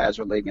goes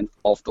haphazardly against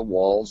off the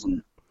walls.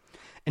 And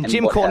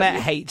Jim Cornette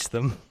hates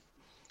them.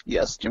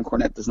 Yes, Jim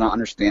Cornette does not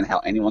understand how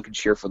anyone can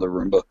cheer for the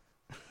Roomba.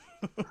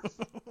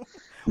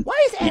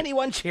 Why is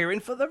anyone cheering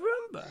for the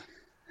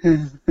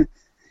Roomba?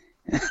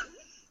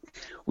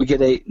 We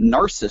get a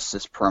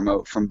Narcissus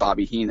promo from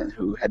Bobby Heenan,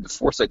 who had the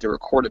foresight to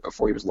record it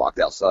before he was locked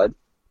outside.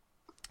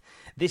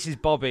 This is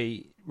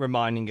Bobby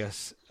reminding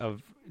us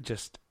of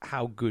just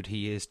how good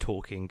he is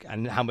talking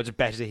and how much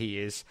better he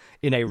is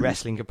in a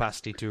wrestling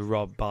capacity to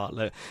Rob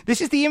Bartlett.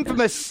 This is the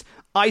infamous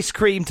ice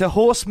cream to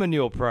horse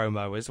manure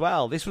promo as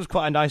well. This was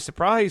quite a nice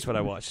surprise when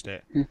I watched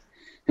it.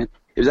 It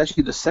was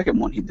actually the second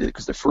one he did,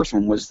 because the first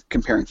one was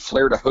comparing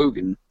Flair to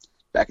Hogan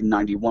back in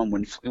 '91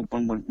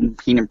 when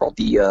Heenan brought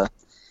the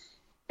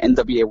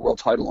NWA World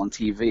Title on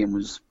TV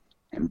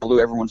and blew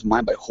everyone's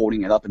mind by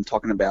holding it up and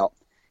talking about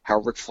how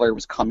Ric Flair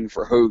was coming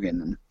for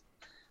Hogan.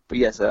 But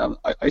yes,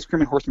 Ice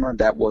Cream and Horse Manure,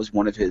 that was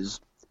one of his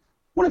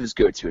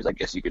go-tos, I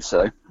guess you could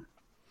say.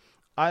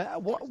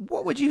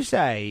 What would you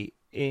say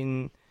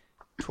in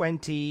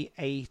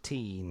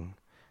 2018,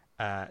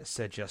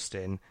 Sir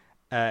Justin,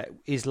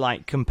 is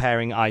like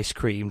comparing ice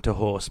cream to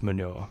horse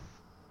manure?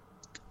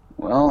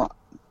 Well,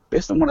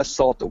 based on what I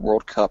saw at the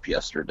World Cup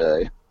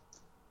yesterday,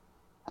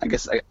 I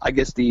guess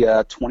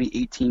the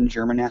 2018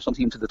 German national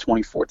team to the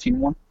 2014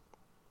 one.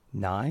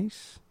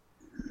 Nice.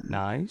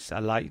 I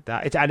like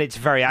that. It's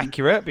very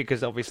accurate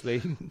because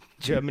obviously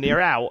Germany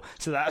are out,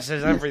 so that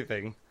says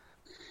everything.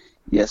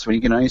 Yes, when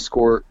you can only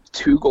score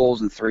 2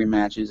 goals in 3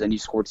 matches and you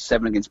scored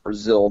 7 against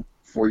Brazil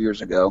 4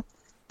 years ago,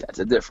 that's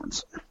a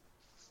difference.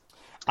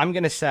 I'm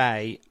going to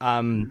say,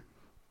 in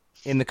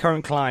the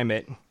current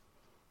climate,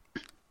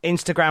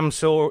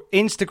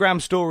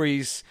 Instagram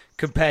stories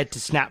compared to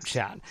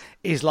Snapchat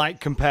is like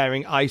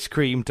comparing ice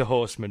cream to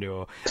horse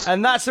manure.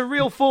 And that's a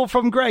real fall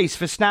from grace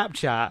for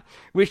Snapchat,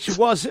 which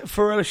was,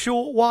 for a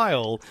short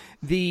while,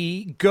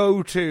 the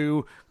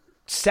go-to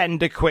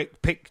send a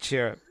quick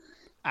picture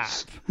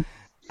app.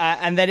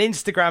 And then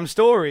Instagram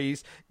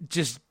stories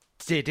just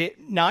did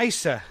it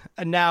nicer.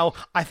 And now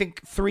I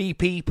think 3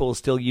 people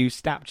still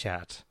use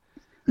Snapchat.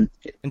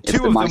 And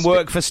 2 of them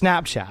work for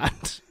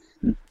Snapchat.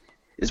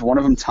 Is one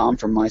of them Tom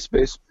from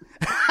MySpace?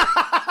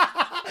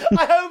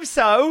 I hope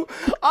so.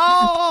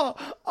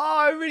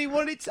 I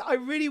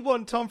really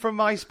want Tom from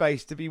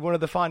MySpace to be one of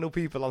the final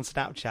people on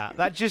Snapchat.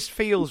 That just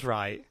feels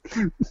right.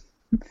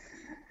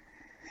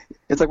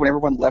 It's like when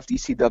everyone left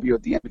ECW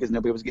at the end because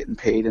nobody was getting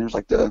paid, and there's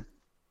like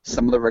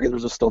some of the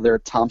regulars are still there.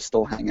 Tom's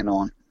still hanging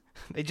on.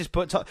 They just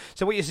put Tom.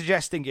 So what you're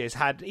suggesting is,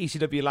 had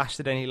ECW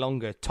lasted any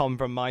longer, Tom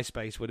from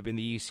MySpace would have been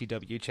the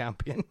ECW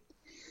champion.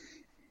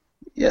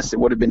 Yes, it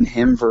would have been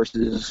him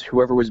versus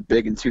whoever was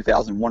big in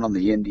 2001 on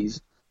the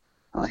Indies.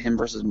 Him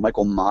versus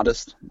Michael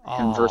Modest.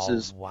 Him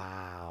versus...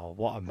 Wow,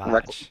 what a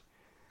match.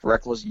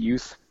 Reckless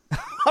Youth.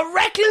 A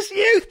Reckless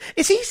Youth?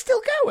 Is he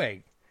still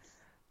going?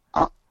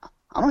 I'm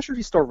not sure if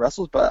he still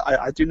wrestles, but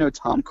I do know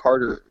Tom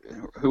Carter,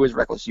 who is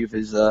Reckless Youth,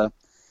 is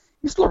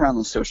he's still around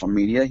on social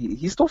media.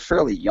 He's still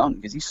fairly young,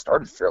 because he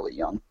started fairly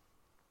young.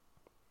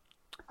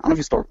 I don't know if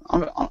he's still...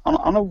 I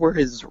don't know where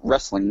his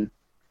wrestling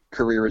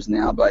career is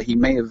now, but he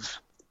may have...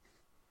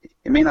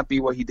 It may not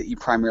be what he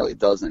primarily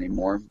does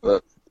anymore,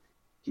 but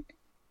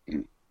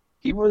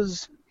he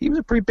was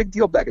a pretty big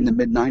deal back in the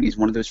mid-'90s,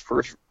 one of those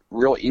first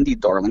real indie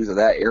darlings of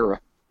that era,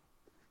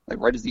 like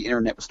right as the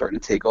internet was starting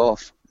to take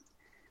off.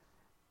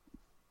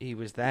 He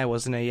was there,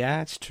 wasn't he?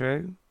 Yeah, it's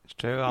true. It's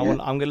true. Yeah. I'm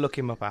going to look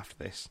him up after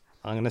this.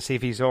 I'm going to see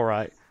if he's all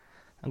right.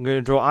 I'm going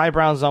to draw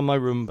eyebrows on my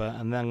Roomba,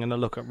 and then I'm going to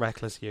look at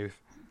Reckless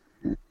Youth.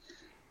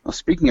 Well,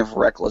 speaking of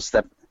Reckless,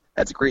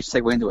 that's a great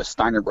segue into a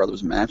Steiner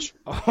Brothers match.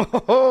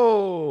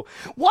 Oh,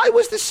 why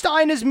was the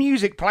Steiner's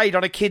music played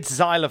on a kid's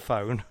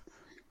xylophone?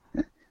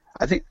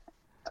 I think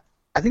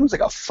it was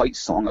like a fight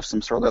song of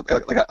some sort,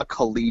 like a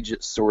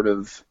collegiate sort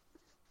of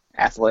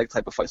athletic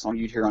type of fight song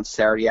you'd hear on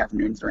Saturday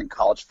afternoons during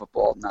college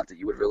football. Not that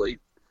you would really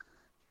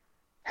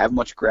have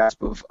much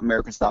grasp of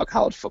American-style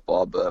college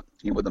football, but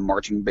with the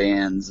marching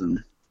bands,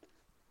 and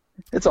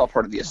it's all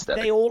part of the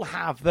aesthetic. They all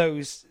have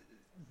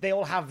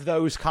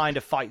those kind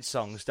of fight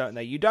songs, don't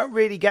they? You don't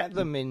really get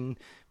them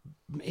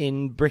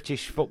in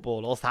British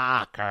football or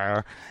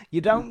soccer. You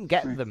don't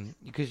get them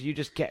because you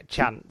just get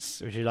chants,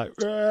 which is like,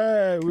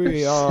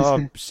 we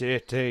are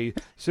City,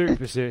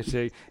 Super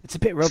City. It's a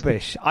bit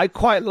rubbish. I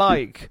quite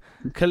like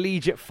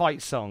collegiate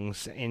fight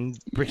songs in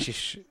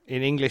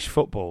English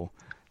football.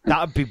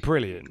 That would be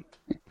brilliant.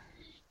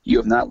 You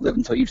have not lived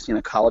until you've seen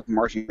a college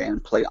marching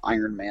band play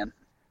Iron Man.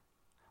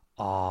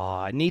 Oh,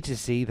 I need to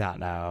see that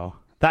now.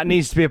 That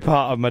needs to be a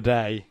part of my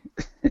day.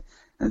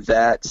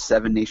 That,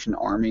 Seven Nation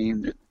Army.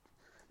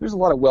 There's a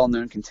lot of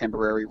well-known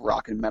contemporary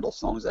rock and metal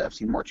songs that I've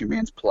seen marching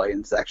bands play,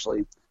 and it's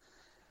actually...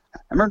 I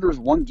remember there was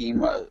one game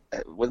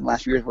within the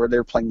last few years where they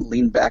were playing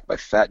Lean Back by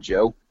Fat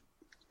Joe,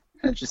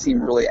 and it just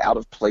seemed really out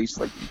of place,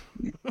 like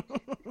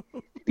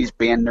these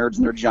band nerds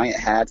in their giant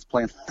hats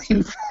playing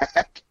Lean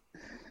Back.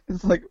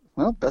 It's like,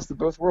 well, best of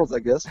both worlds, I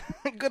guess.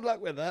 Good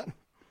luck with that.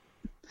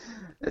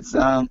 It's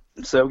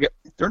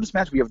during this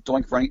match we have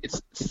Doink running.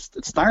 It's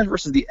Steiners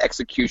versus the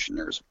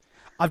Executioners.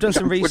 I've done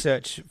some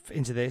research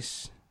into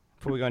this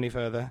before we go any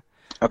further.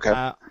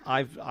 Okay.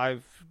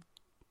 I've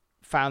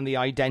found the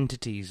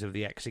identities of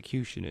the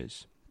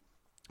Executioners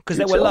because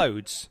there were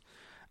loads,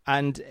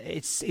 and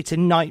it's a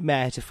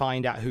nightmare to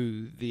find out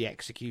who the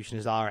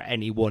Executioners are at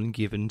any one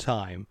given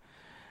time.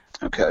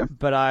 Okay.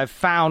 But I've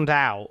found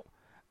out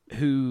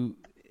who,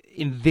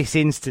 in this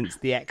instance,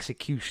 the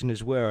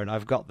Executioners were, and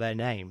I've got their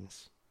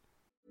names.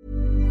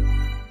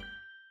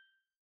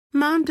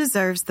 Mom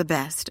deserves the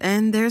best,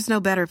 and there's no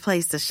better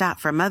place to shop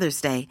for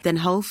Mother's Day than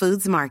Whole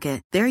Foods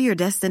Market. They're your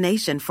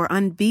destination for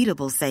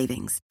unbeatable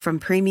savings, from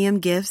premium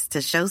gifts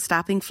to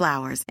show-stopping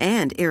flowers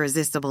and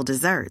irresistible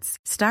desserts.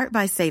 Start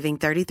by saving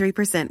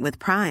 33% with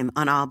Prime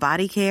on all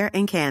body care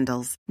and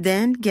candles.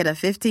 Then get a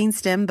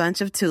 15-stem bunch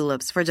of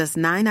tulips for just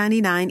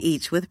 $9.99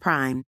 each with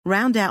Prime.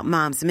 Round out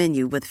Mom's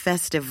menu with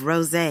festive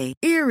rosé,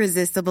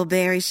 irresistible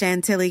berry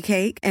chantilly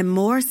cake, and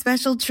more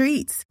special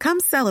treats. Come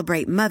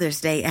celebrate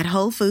Mother's Day at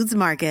Whole Foods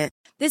Market.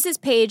 This is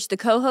Paige, the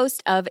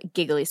co-host of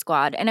Giggly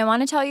Squad, and I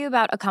want to tell you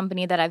about a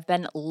company that I've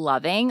been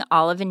loving,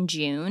 Olive &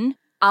 June.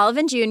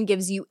 Olive & June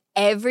gives you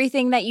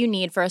everything that you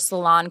need for a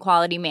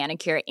salon-quality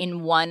manicure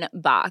in one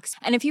box.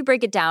 And if you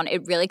break it down,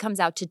 it really comes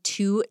out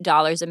to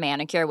 $2 a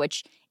manicure,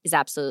 which is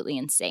absolutely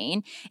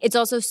insane. It's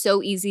also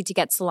so easy to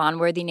get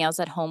salon-worthy nails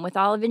at home with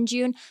Olive &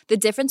 June. The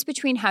difference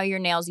between how your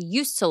nails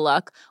used to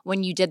look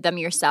when you did them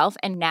yourself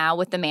and now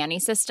with the Mani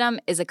system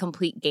is a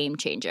complete game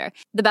changer.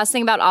 The best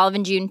thing about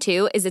Olive & June,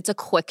 too, is it's a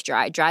quick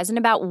dry. Dries in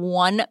about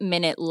 1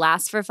 minute,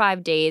 lasts for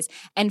 5 days,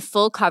 and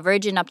full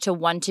coverage in up to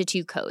 1 to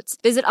 2 coats.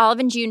 Visit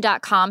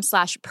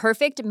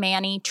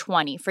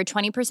oliveandjune.com/perfectmani20 for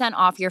 20%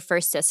 off your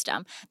first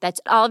system.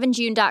 That's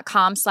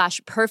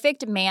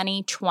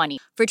oliveandjune.com/perfectmani20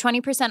 for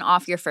 20%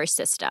 off your first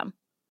system.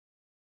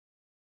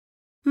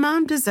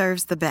 Mom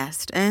deserves the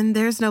best, and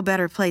there's no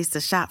better place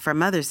to shop for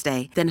Mother's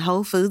Day than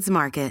Whole Foods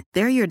Market.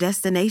 They're your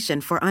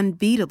destination for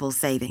unbeatable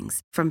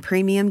savings, from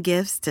premium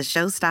gifts to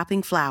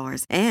show-stopping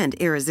flowers and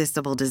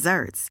irresistible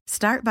desserts.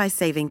 Start by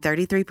saving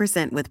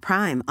 33% with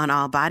Prime on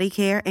all body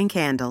care and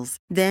candles.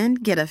 Then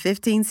get a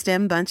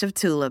 15-stem bunch of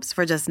tulips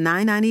for just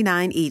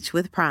 $9.99 each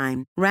with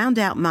Prime. Round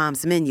out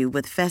Mom's menu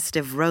with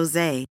festive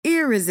rosé,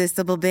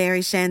 irresistible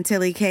berry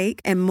chantilly cake,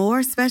 and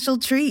more special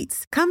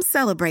treats. Come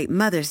celebrate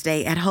Mother's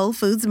Day at Whole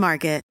Foods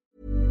Market.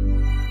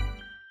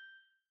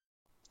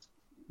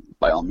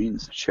 By all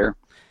means, sure.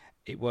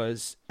 It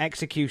was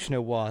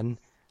Executioner 1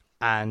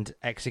 and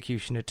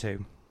Executioner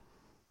 2.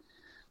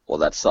 Well,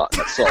 that solved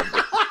it.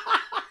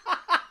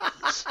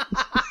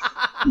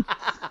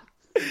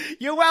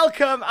 You're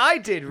welcome. I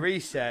did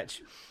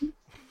research.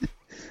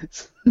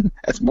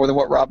 That's more than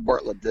what Rob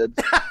Bartlett did.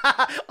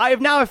 I have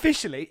now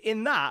officially,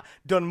 in that,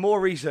 done more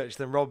research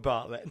than Rob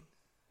Bartlett.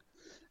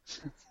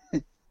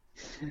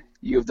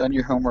 You have done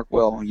your homework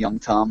well, young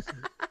Tom.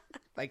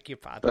 Thank you,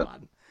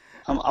 Padawan.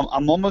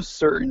 I'm almost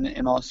certain,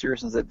 in all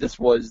seriousness, that this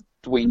was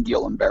Dwayne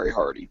Gill and Barry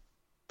Hardy,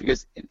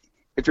 because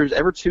if there's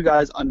ever two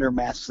guys under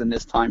masks in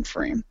this time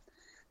frame,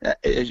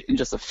 in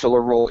just a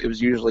filler role, it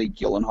was usually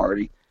Gill and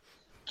Hardy.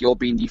 Gill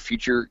being the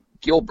future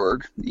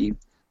Gillberg, the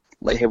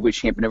light heavyweight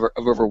champion of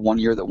over 1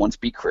 year that once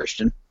beat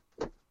Christian,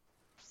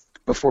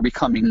 before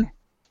becoming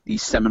the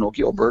seminal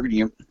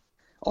Gillberg,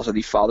 also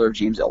the father of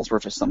James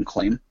Ellsworth, as some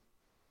claim.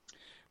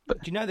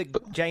 But do you know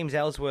that James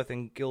Ellsworth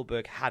and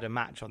Gillberg had a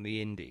match on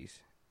the Indies?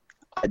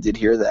 I did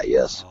hear that,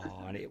 yes.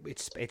 Oh, and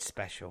it's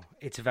special.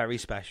 It's very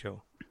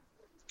special.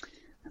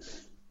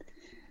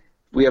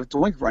 We have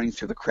Doink running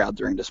through the crowd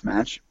during this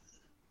match,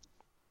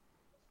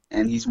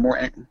 and he's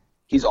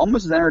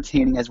almost as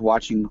entertaining as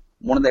watching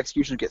one of the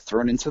Executioners get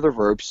thrown into the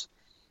ropes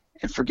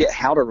and forget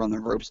how to run the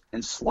ropes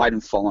and slide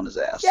and fall on his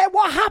ass. Yeah,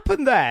 what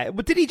happened there?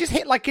 Did he just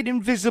hit like an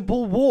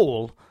invisible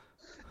wall?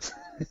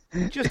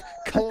 Just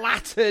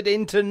clattered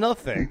into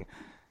nothing.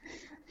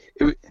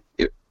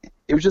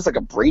 It was just like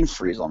a brain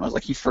freeze almost.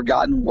 Like he'd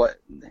forgotten what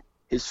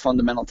his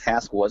fundamental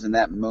task was in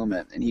that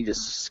moment, and he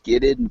just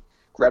skidded and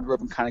grabbed the rope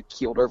and kind of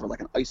keeled over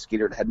like an ice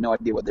skater that had no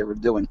idea what they were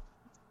doing.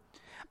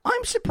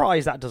 I'm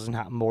surprised that doesn't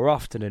happen more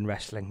often in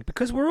wrestling,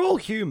 because we're all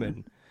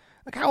human.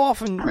 Like how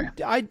often?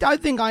 I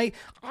think I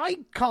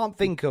can't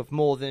think of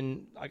more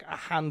than like a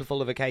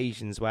handful of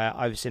occasions where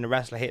I've seen a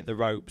wrestler hit the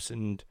ropes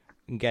and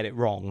get it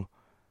wrong.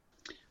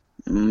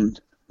 There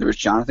was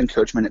Jonathan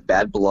Coachman at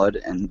Bad Blood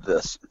and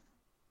this.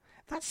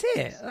 That's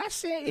it.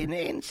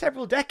 In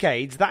several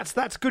decades,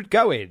 that's good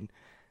going.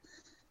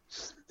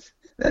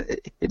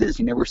 It is.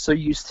 We're so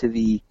used to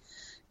the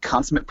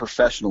consummate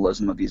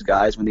professionalism of these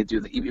guys when they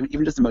do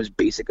even just the most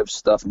basic of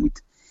stuff, and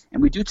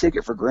we do take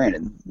it for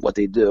granted what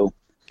they do.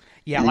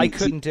 Yeah, I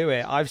couldn't do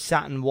it. I've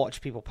sat and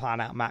watched people plan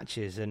out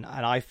matches, and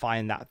I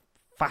find that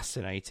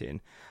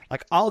fascinating.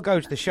 Like, I'll go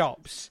to the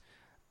shops,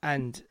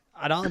 and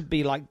I'll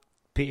be like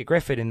Peter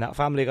Griffin in that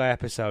Family Guy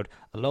episode: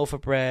 a loaf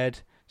of bread,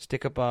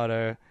 stick of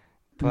butter,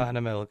 pint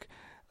of milk,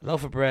 a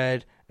loaf of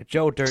bread, a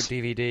Joe Dirt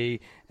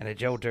DVD, and a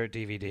Joe Dirt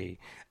DVD.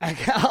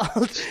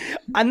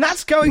 And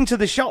that's going to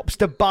the shops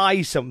to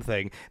buy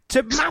something,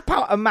 to map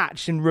out a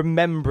match and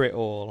remember it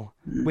all,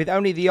 with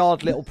only the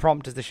odd little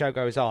prompt as the show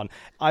goes on.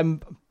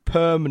 I'm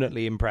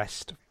permanently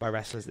impressed by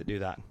wrestlers that do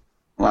that.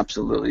 Well,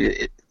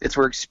 absolutely. It's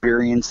where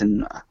experience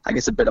and, I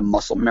guess, a bit of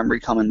muscle memory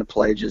come into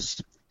play,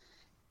 just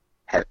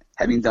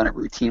having done it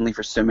routinely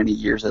for so many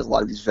years, as a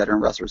lot of these veteran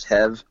wrestlers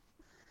have.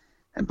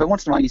 But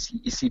once in a while, you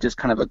see just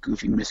kind of a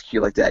goofy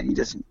miscue like that,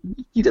 and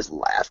you just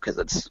laugh because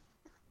it's,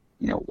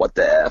 what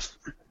the F.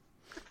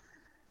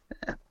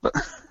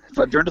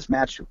 But during this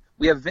match,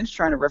 we have Vince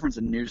trying to reference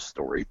a news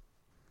story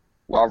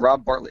while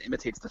Rob Bartlett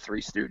imitates the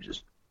Three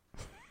Stooges.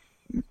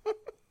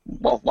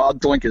 While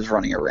Doink is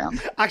running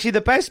around. Actually,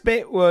 the best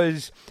bit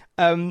was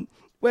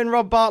when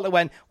Rob Bartlett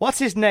went, "What's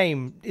his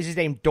name? Is his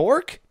name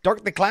Dork?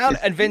 Dork the Clown?"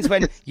 And Vince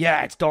went,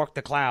 "Yeah, it's Dork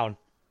the Clown."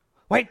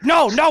 Wait,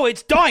 no,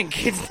 it's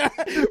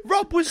Doink.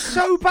 Rob was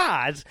so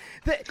bad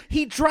that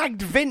he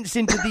dragged Vince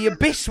into the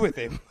abyss with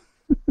him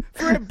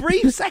for a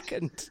brief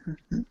second.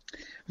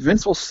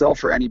 Vince will sell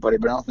for anybody,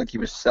 but I don't think he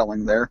was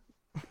selling there.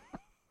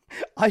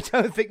 I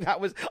don't think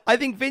that was... I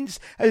think Vince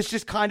has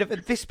just kind of,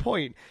 at this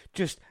point,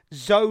 just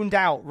zoned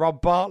out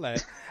Rob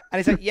Bartlett. And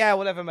he's like, yeah,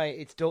 whatever, mate,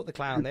 it's Dork the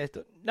Clown.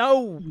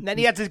 No! And then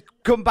he had to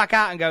come back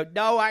out and go,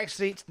 no,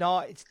 actually, it's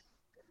not. It's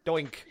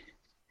Doink.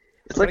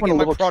 It's like when a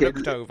little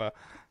kid... over.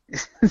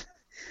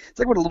 It's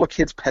like when a little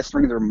kid's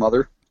pestering their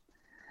mother.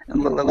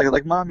 And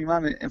like, mommy,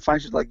 and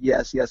finally she's like,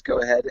 yes, go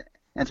ahead.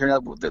 And it turned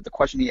out the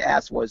question he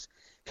asked was,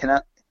 can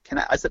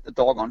I set the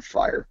dog on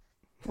fire?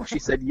 Well, she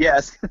said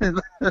yes.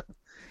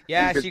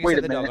 Yeah, she can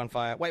set the dog on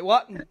fire. Wait,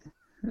 what? And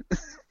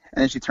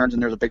then she turns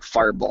and there's a big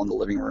fireball in the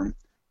living room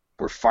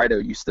where Fido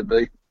used to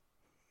be.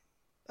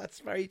 That's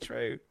very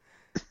true.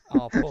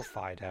 Oh, poor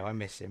Fido. I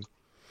miss him.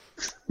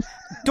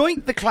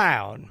 Doink the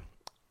Clown,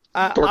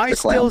 I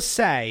still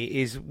say,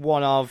 is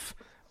one of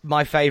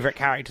my favourite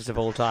characters of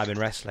all time in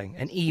wrestling.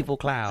 An evil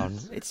clown.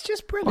 It's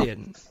just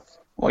brilliant.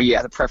 Well,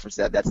 yeah, to preface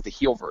that's the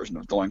heel version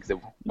of Doink that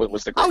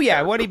was the great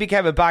character. When he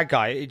became a bad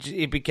guy,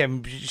 it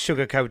became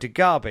sugar-coated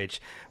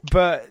garbage.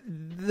 But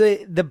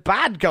the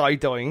bad guy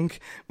Doink,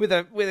 with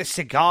a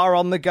cigar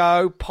on the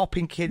go,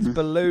 popping kids'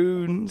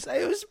 balloons,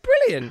 it was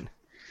brilliant.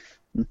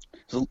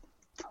 So,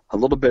 a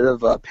little bit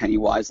of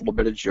Pennywise, a little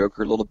bit of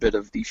Joker, a little bit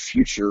of the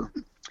future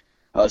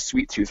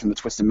Sweet Tooth from the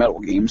Twisted Metal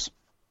games.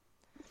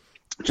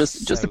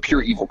 Just a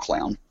pure evil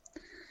clown.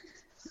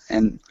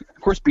 And,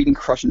 of course, beating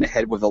Crush in the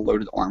head with a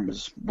loaded arm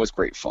was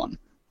great fun.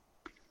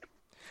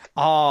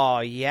 Oh,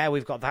 yeah,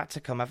 we've got that to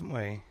come, haven't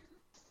we?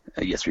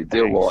 Yes, we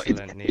do. Well, it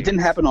didn't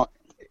happen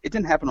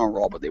on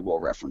Raw, but they will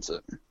reference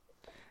it.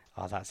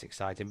 Oh, that's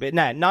exciting. But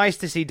no, nice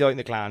to see Doink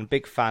the Clown.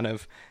 Big fan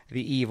of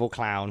the evil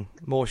clown.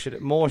 More should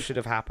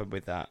have happened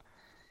with that.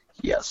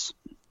 Yes.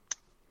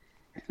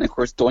 And, of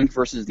course, Doink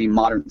versus the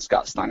modern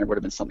Scott Steiner would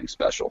have been something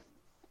special.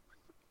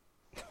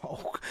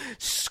 Oh,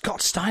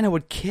 Scott Steiner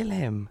would kill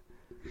him.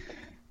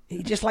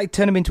 He'd just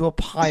turn him into a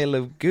pile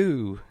of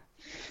goo.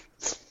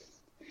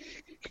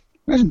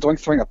 Imagine Doink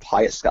throwing a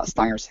pie at Scott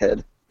Steiner's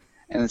head,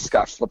 and then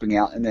Scott flipping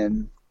out, and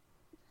then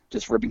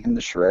just ripping him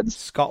to shreds.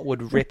 Scott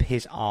would rip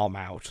his arm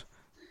out.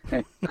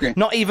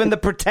 Not even the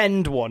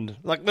pretend one,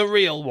 like the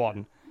real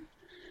one.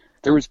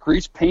 There was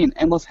grease paint,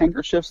 endless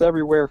handkerchiefs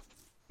everywhere.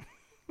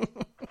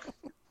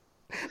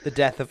 The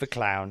death of a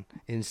clown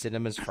in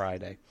cinemas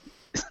Friday.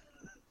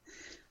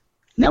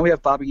 Now we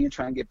have Bobby Heenan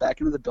trying to get back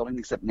into the building,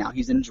 except now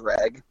he's in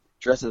drag,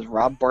 dressed as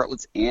Rob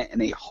Bartlett's aunt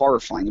in a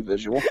horrifying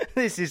visual.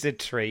 This is a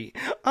treat.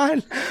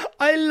 I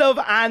love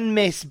and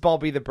miss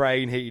Bobby the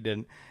Brain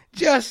Heenan.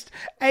 Just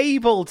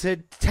able to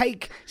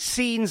take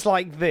scenes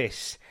like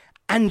this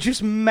and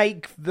just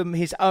make them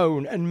his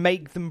own and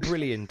make them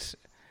brilliant.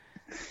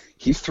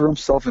 He threw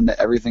himself into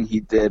everything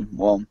he did,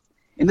 well,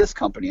 in this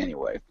company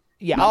anyway.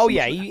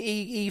 Yeah,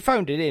 he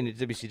phoned it in at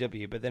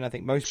WCW, but then I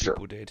think most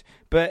people did.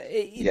 But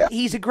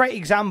he's a great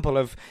example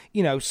of,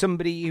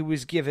 somebody who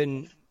was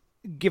given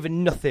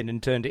nothing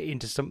and turned it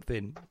into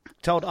something.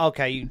 Told,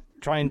 okay, you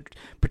try and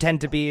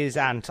pretend to be his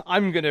aunt.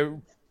 I'm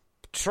going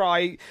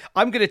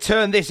to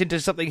turn this into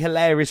something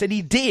hilarious. And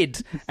he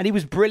did. And he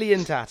was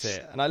brilliant at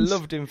it. And I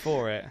loved him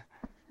for it.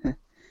 But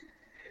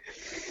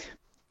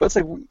it's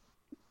like,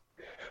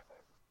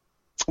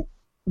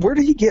 where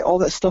did he get all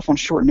that stuff on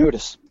short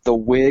notice? The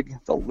wig,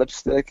 the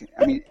lipstick.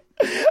 I mean,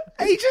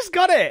 he just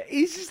got it.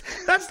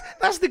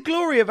 That's the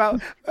glory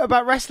about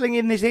wrestling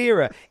in this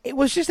era. It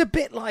was just a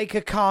bit like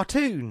a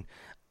cartoon.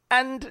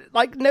 And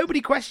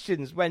nobody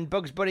questions when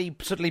Bugs Bunny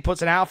suddenly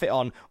puts an outfit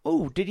on.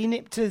 Oh, did he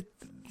nip to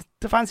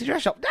the fancy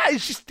dress shop? No,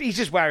 he's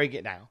just wearing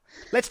it now.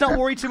 Let's not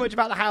worry too much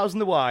about the hows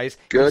and the whys.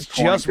 Good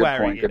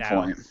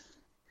point.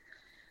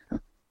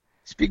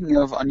 speaking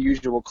of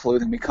unusual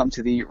clothing, we come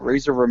to the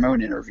Razor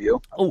Ramon interview.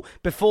 Oh,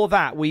 before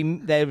that,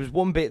 there was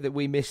one bit that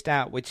we missed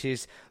out, which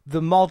is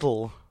the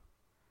model,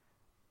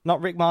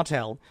 not Rick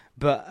Martel,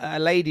 but a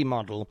lady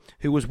model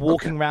who was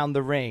walking around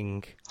the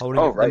ring holding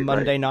up the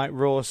Monday Night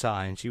Raw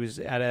sign. She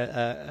had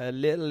a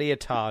little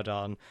leotard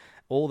on.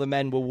 All the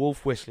men were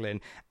wolf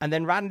whistling. And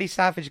then Randy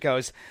Savage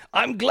goes,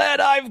 "I'm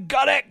glad I've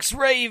got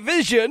X-ray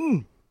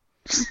vision."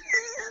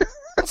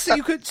 so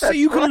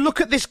you can look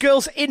at this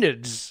girl's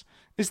innards.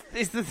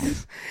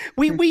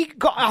 We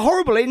got a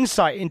horrible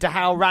insight into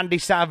how Randy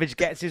Savage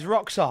gets his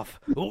rocks off.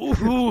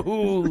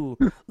 Ooh,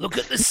 look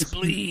at the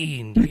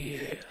spleen.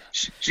 Yeah.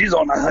 She's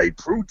on a high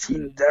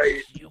protein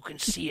diet. You can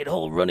see it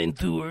all running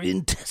through her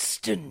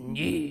intestine.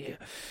 Yeah.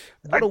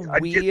 What a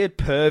weird,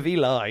 pervy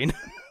line.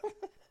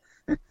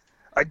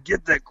 I'd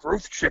get that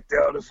growth checked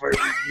out if I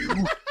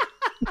were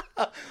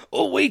you.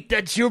 Oh, wait,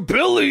 that's your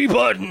belly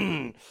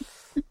button.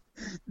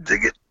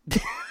 Dig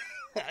it.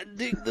 I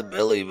dig the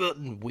belly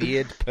button.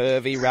 Weird,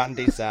 pervy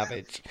Randy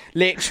Savage.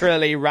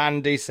 Literally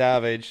Randy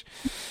Savage.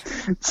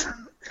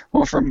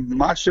 Well, from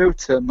macho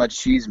to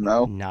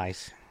machismo.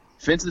 Nice.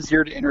 Vince is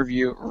here to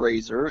interview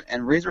Razor,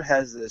 and Razor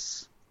has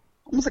this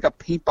almost like a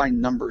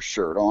paint-by-number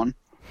shirt on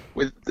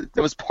that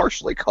was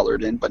partially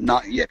colored in, but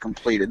not yet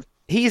completed.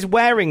 He's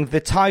wearing the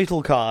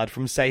title card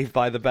from Saved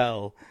by the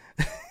Bell.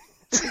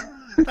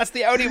 That's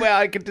the only way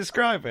I can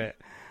describe it.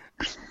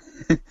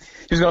 He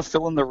was going to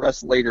fill in the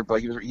rest later,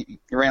 but he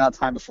ran out of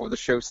time before the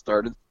show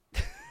started.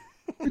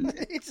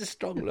 It's a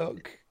strong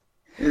look.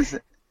 As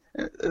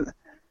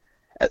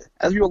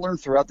we will learn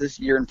throughout this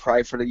year and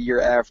probably for the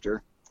year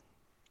after,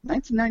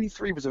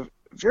 1993 was a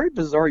very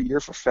bizarre year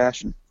for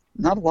fashion.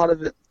 Not a lot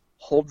of it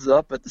holds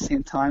up at the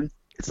same time.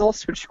 It's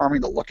also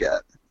charming to look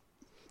at.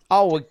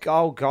 Oh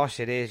gosh,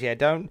 it is. Yeah,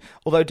 don't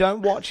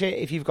watch it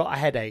if you've got a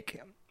headache.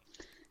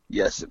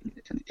 Yes,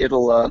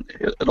 it'll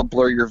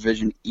blur your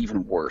vision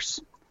even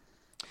worse.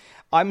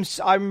 I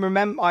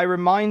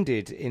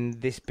reminded in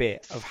this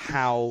bit of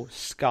how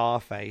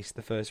Scarface,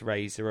 the first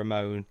Razor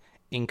Ramon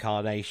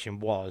incarnation,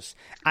 was,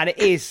 and it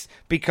is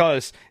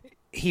because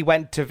he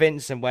went to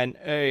Vince and went,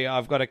 "Hey,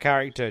 I've got a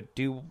character.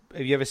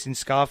 Have you ever seen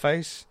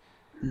Scarface?"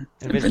 And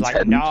Vince was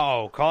like,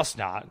 "No, of course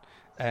not."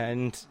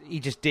 And he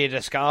just did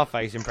a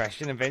Scarface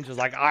impression, and Vince was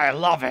like, "I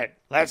love it.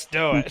 Let's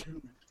do it."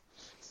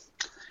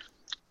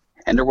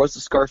 And there was the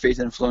Scarface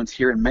influence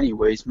here in many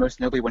ways, most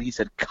notably when he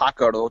said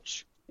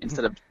cockroach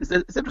instead of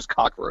just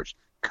cockroach.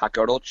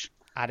 Cockroach.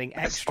 Adding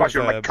extra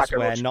verbs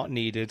where not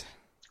needed.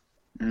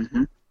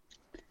 Mm-hmm.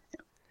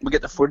 We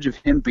get the footage of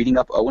him beating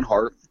up Owen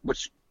Hart,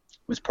 which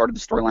was part of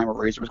the storyline where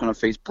Razor was going to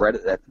face Bret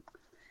at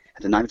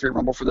the 93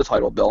 Rumble for the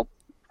title belt.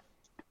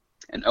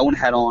 And Owen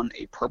had on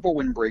a purple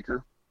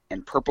windbreaker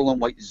and purple and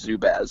white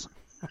Zubaz.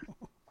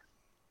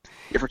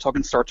 If we're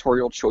talking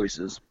sartorial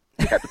choices,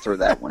 we have to throw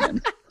that one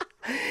in.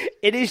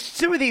 It is.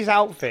 Some of these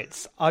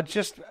outfits are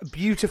just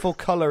beautiful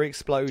colour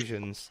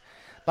explosions.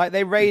 Like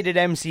they raided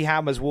MC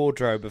Hammer's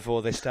wardrobe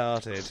before they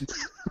started.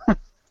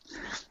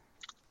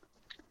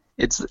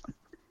 It's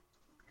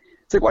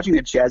like watching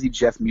a Jazzy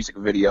Jeff music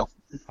video.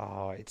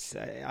 Oh, it's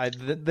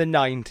the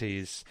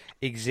 90s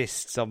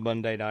exists on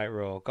Monday Night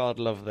Raw. God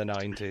love the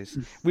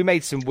 90s. We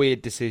made some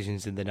weird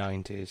decisions in the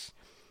 90s.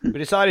 We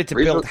decided to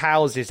build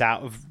houses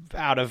out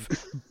of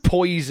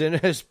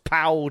poisonous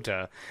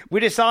powder. We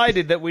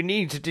decided that we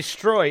need to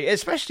destroy,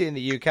 especially in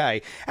the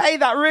UK. Hey,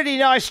 that really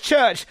nice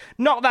church,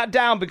 knock that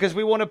down because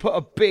we want to put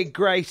a big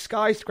grey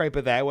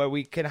skyscraper there where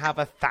we can have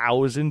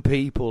 1,000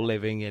 people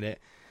living in it.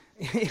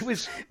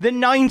 The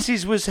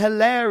 90s was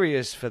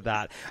hilarious for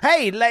that.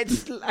 Hey,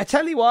 I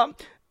tell you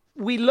what,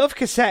 we love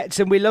cassettes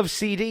and we love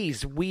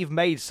CDs. We've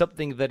made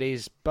something that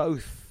is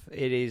both.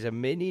 It is a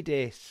mini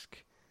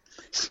disc.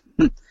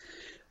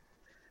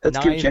 Let's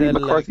give Jenny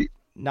McCarthy.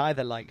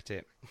 Neither liked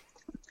it.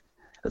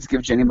 Let's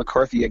give Jenny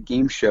McCarthy a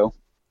game show.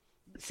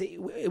 See,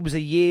 it was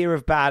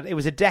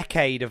a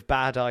decade of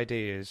bad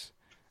ideas.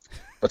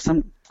 But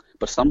some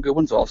good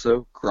ones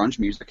also. Grunge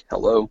music.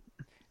 Hello.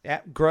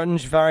 Yeah,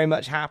 grunge very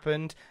much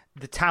happened.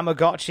 The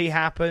Tamagotchi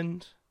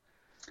happened.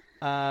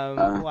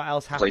 What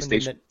else happened?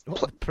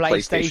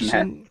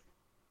 PlayStation.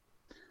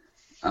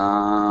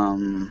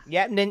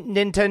 Yeah,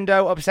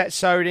 Nintendo upset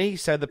Sony,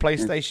 so the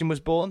PlayStation was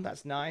born.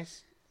 That's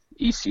nice.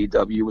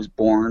 ECW was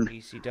born.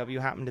 ECW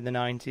happened in the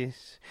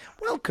 90s.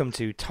 Welcome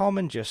to Tom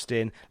and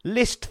Justin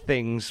List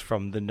Things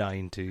from the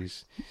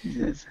 90s.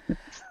 Yes.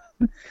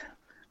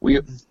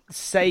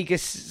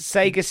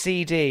 Sega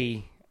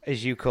CD,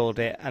 as you called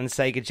it, and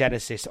Sega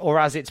Genesis, or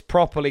as it's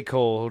properly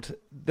called,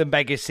 the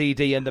Mega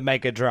CD and the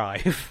Mega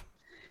Drive.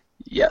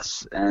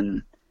 Yes,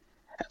 and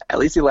at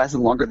least it lasted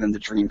longer than the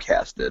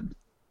Dreamcast did,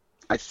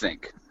 I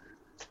think.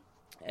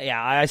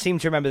 Yeah, I seem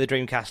to remember the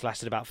Dreamcast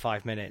lasted about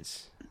 5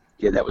 minutes.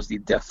 Yeah, that was the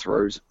Death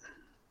Throes.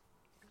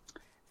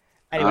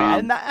 Anyway,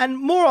 and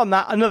more on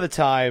that another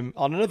time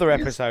on another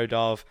episode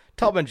of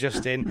Tom and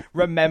Justin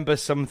Remember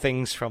Some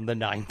Things from the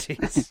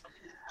 90s.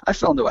 I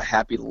fell into a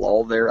happy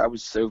lull there. I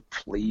was so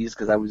pleased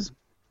because I was...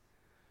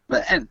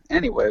 But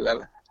anyway, I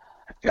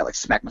got to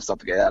smack myself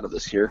to get out of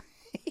this here.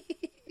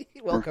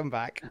 Welcome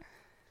back.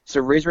 So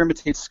Razor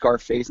imitates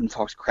Scarface and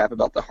talks crap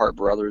about the Hart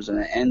brothers, and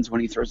it ends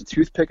when he throws a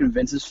toothpick in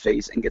Vince's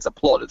face and gets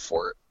applauded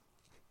for it.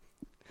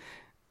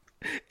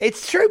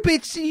 It's true,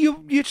 but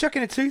you're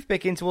chucking a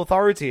toothpick into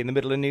authority in the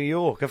middle of New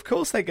York. Of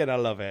course they're going to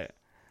love it.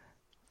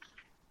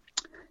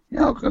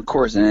 Yeah, of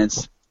course, and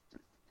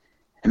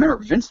I remember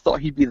Vince thought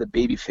he'd be the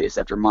babyface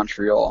after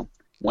Montreal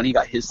when he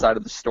got his side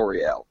of the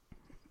story out.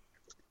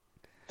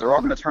 They're all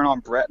going to turn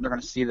on Brett, and they're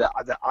going to see that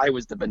I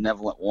was the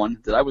benevolent one,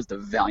 that I was the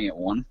valiant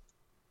one.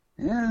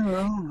 Yeah,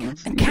 well,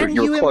 can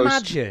you close.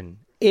 imagine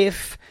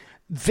if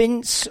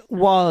Vince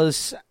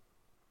was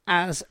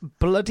as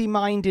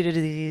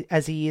bloody-minded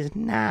as he is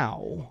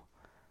now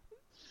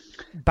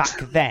back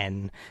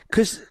then?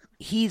 Because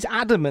he's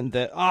adamant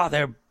that,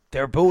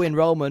 they're booing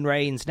Roman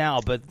Reigns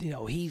now, but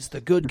he's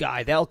the good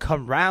guy. They'll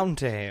come round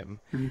to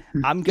him.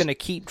 I'm going to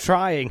keep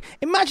trying.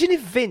 Imagine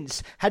if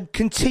Vince had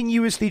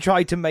continuously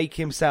tried to make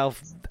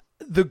himself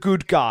the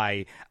good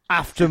guy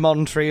after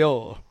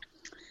Montreal.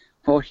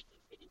 Well,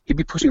 he'd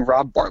be pushing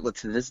Rob Bartlett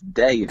to this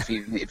day if he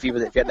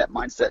had that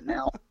mindset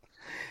now.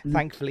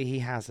 Thankfully, he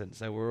hasn't,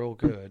 so we're all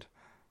good.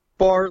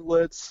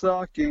 Bartlett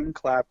sucking.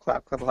 Clap,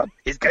 clap, clap, clap.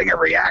 He's getting a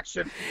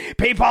reaction.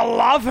 People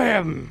love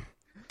him.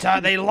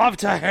 They love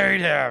to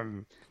hate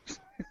him.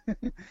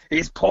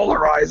 He's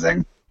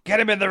polarizing. Get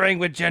him in the ring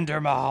with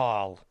Jinder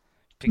Mahal.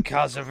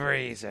 Because of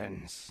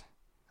reasons.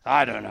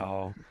 I don't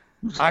know.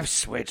 I've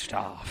switched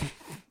off.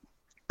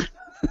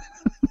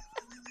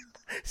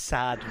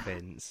 Sad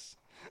Vince.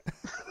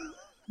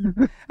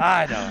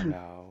 I don't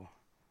know.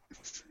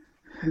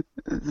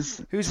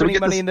 Who's winning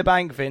Money in the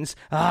Bank, Vince?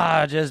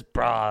 Just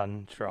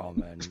Braun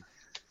Strowman.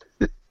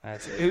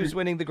 Who's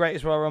winning the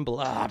Greatest Royal Rumble?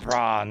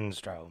 Braun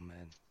Strowman.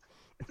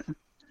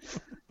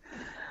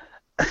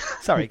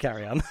 Sorry,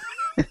 carry on.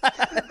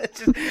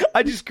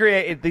 I just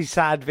created the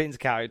sad Vince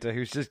character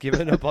who's just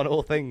given up on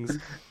all things.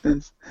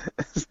 It's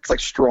like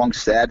Strong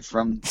Sad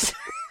from...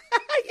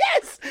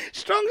 Yes!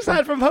 Strong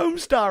Sad from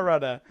Homestar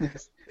Runner.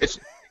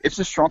 It's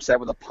just Strong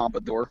Sad with a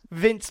pompadour.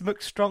 Vince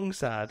McStrong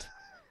Sad.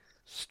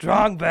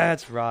 Strong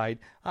Bad's right.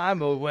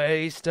 I'm a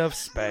waste of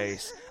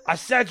space. I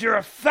said you're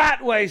a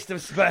fat waste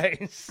of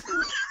space.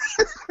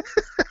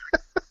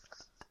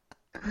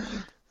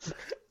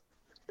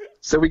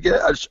 So we get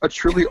a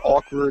truly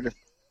awkward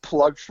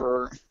plug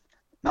for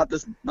not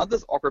this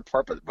awkward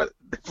part, but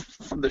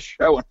from the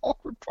show, an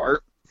awkward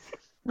part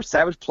where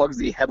Savage plugs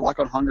the Headlock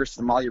on Hunger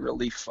Somalia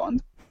Relief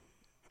Fund,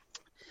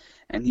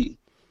 and he's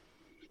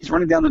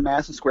running down the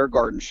Madison Square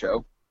Garden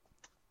show,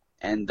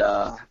 and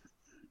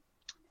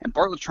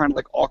Bartlett's trying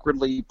to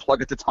awkwardly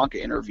plug a Tatanka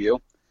interview,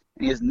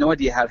 and he has no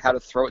idea how to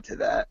throw it to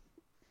that,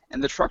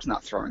 and the truck's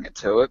not throwing it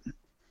to it,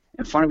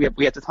 and finally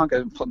we have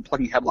Tatanka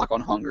plugging Headlock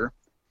on Hunger,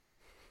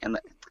 and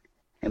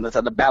let's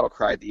have the battle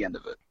cry at the end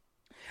of it.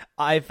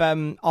 I've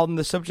on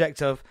the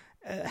subject of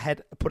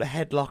put a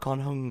headlock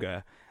on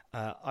Hunger.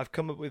 I've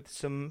come up with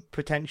some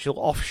potential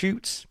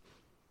offshoots.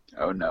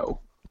 Oh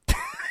no!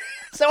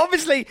 So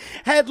obviously,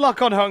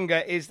 Headlock on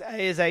Hunger is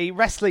a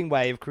wrestling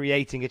way of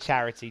creating a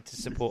charity to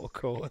support a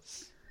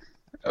cause.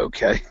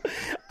 Okay.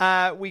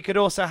 We could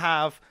also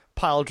have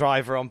Pile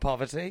Driver on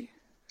poverty.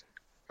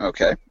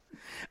 Okay.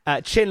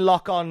 Chin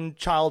lock on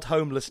child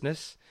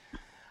homelessness.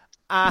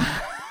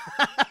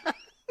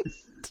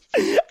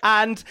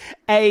 And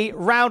a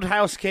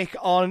roundhouse kick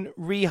on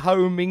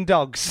rehoming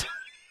dogs.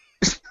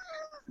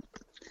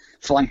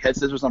 Flying head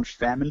scissors on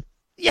famine.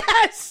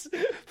 Yes!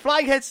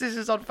 Flying head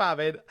scissors on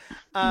famine.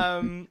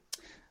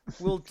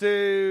 We'll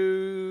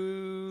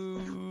do...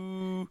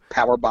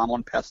 Powerbomb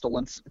on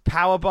pestilence.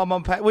 Powerbomb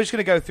on We're just going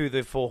to go through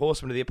the 4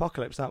 horsemen of the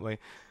apocalypse, aren't we?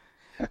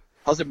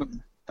 How's it?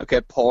 Okay,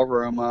 Paul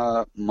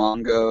Roma,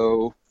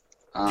 Mongo.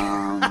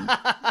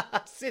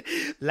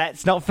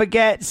 Let's not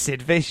forget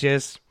Sid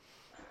Vicious.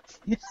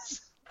 Yes.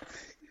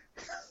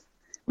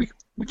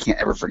 We can't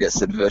ever forget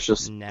Sid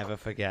Vicious. Never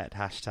forget.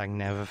 #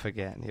 never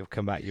forget. He'll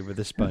come at you with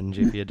a sponge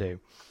if you do.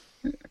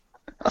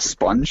 A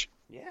sponge?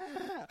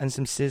 Yeah. And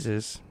some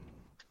scissors.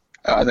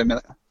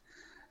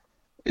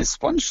 Is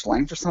sponge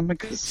slang for something?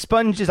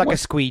 Sponge is like a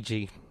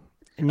squeegee.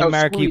 In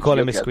America, you call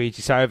him a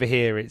squeegee. So over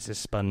here, it's a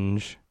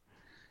sponge.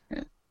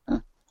 Yeah.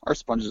 Our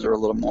sponges are a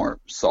little more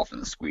soft than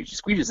the squeegee.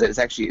 Squeegee is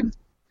actually...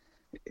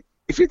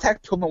 If you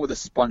attack Pillman with a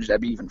sponge,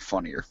 that'd be even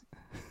funnier.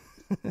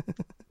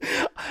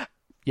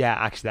 Yeah,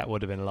 actually, that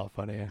would have been a lot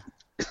funnier.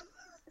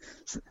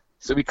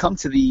 So we come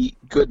to the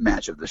good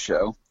match of the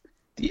show.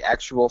 The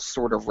actual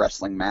sort of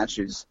wrestling match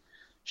is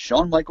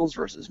Shawn Michaels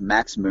versus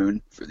Max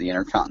Moon for the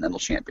Intercontinental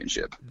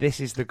Championship.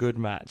 This is the good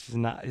match.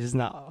 Isn't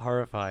that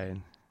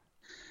horrifying?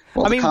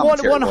 Well, I mean,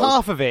 one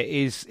half of it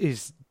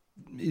is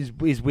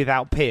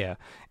without peer.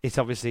 It's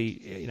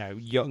obviously,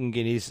 young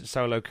in his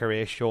solo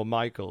career, Shawn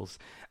Michaels.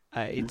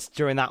 It's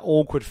during that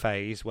awkward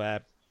phase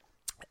where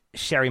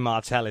Sherry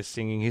Martel is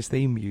singing his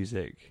theme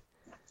music.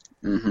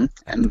 Mm-hmm.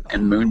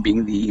 And Moon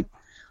being the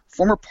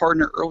former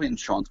partner early in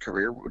Shawn's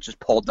career, which is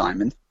Paul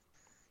Diamond.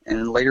 And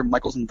then later,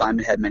 Michaels and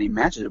Diamond had many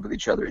matches with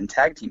each other in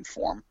tag team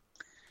form.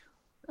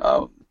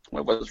 When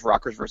it was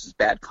Rockers versus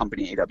Bad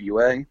Company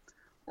AWA,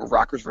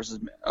 Rockers versus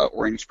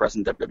Orient Express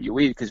in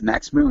WWE, because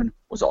Max Moon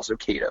was also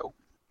Kato.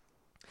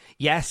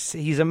 Yes,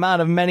 he's a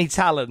man of many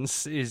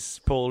talents, is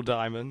Paul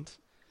Diamond.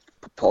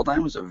 Paul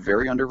Diamond was a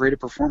very underrated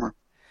performer.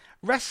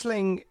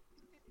 Wrestling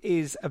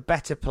is a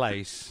better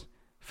place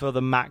for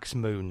the Max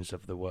Moons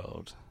of the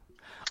world.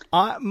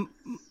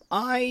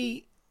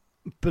 I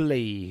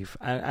believe,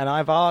 and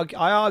I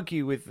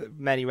argue with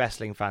many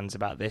wrestling fans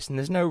about this, and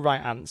there's no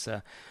right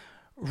answer.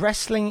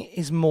 Wrestling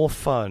is more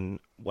fun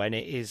when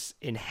it is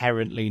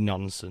inherently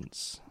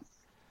nonsense.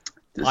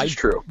 This is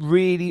true.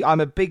 I'm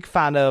a big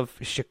fan of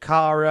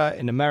Shakara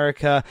in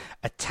America,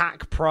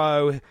 Attack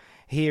Pro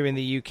here in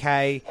the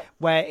UK,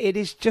 where it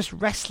is just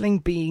wrestling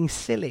being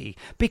silly.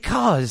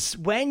 Because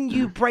when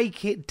you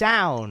break it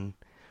down,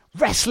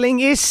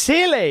 wrestling is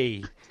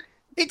silly.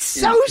 It's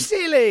so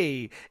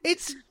silly.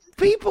 It's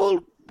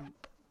people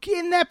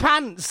in their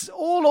pants,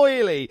 all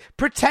oily,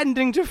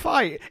 pretending to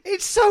fight.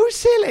 It's so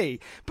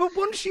silly. But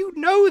once you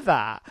know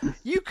that,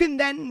 you can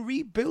then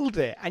rebuild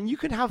it and you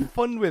can have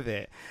fun with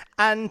it.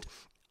 And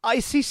I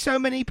see so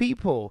many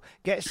people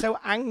get so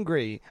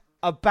angry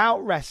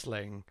about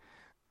wrestling,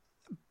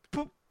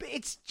 but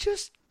it's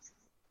just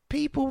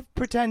people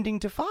pretending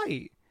to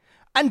fight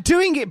and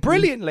doing it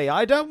brilliantly.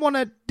 I don't want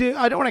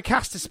to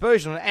cast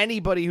aspersion on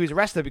anybody who's a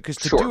wrestler, because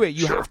to do it,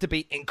 you have to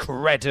be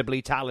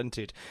incredibly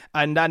talented.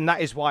 And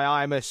that is why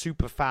I'm a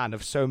super fan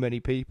of so many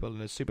people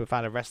and a super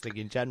fan of wrestling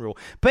in general.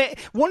 But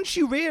once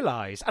you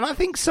realize, and I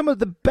think some of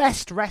the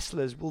best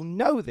wrestlers will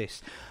know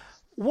this,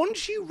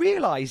 once you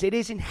realize it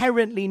is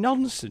inherently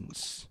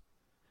nonsense,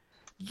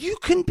 you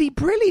can be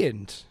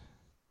brilliant.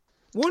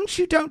 Once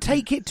you don't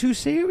take it too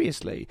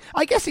seriously.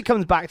 I guess it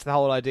comes back to the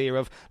whole idea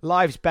of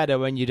life's better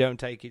when you don't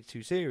take it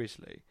too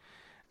seriously.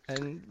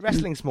 And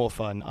wrestling's more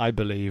fun, I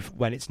believe,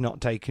 when it's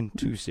not taken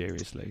too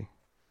seriously.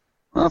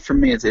 Well, for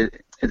me, it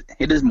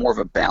is more of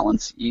a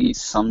balance. You need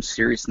some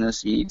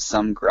seriousness, you need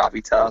some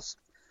gravitas,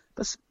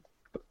 but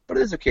it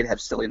is okay to have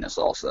silliness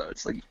also.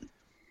 It's like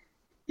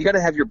you got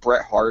to have your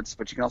Bret Harts,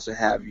 but you can also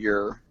have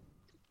your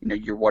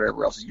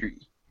whatever else,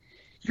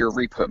 your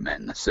repo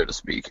men, so to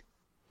speak.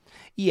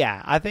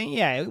 Yeah, I think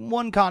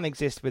one can't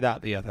exist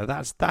without the other.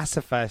 That's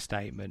a fair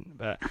statement.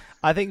 But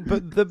I think,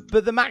 but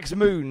the Max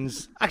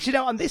Moons, actually,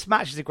 no, and this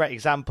match is a great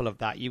example of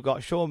that. You've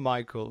got Shawn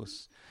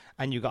Michaels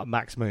and you've got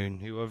Max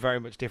Moon, who are very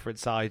much different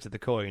sides of the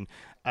coin,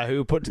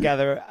 who put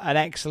together an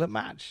excellent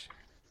match,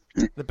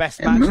 the best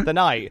match of the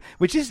night,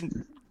 which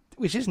isn't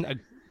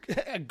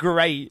a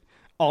great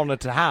honor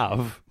to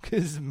have,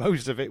 because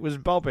most of it was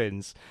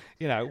bobbins.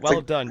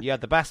 Well done. You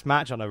had the best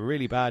match on a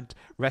really bad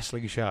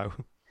wrestling show.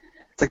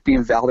 It's like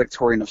being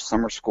valedictorian of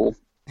summer school.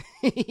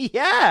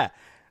 Yeah,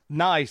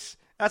 nice.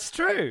 That's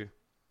true.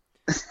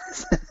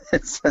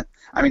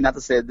 I mean, not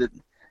to say that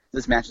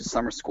this match is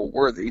summer school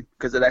worthy,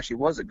 because it actually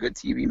was a good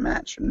TV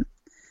match, and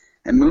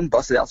Moon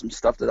busted out some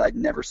stuff that I'd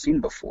never seen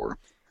before.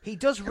 He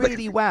does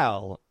really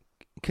well,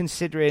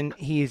 considering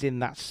he is in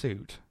that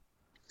suit.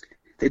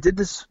 They did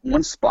this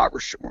one spot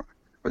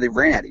where they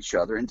ran at each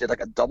other and did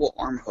like a double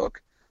arm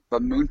hook,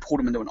 but Moon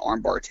pulled him into an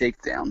armbar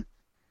takedown.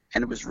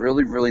 And it was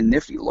really, really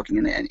nifty looking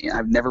in it. And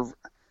I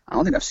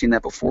don't think I've seen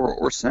that before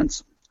or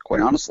since,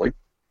 quite honestly.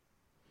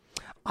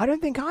 I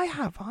don't think I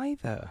have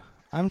either.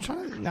 I'm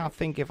trying to now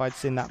think if I'd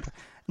seen that.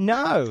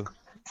 No,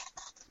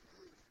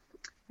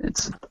 I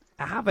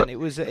haven't. It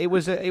was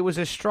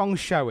a strong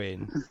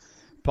showing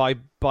by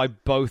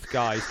both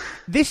guys.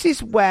 This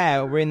is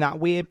where we're in that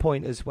weird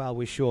point as well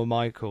with Shawn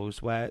Michaels,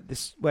 where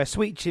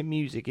sweet chin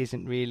music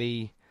isn't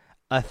really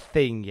a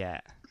thing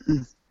yet.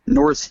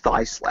 Nor is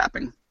thigh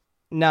slapping.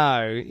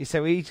 No,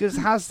 so he just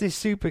has this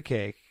super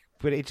kick,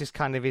 but it just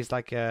kind of is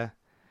like a...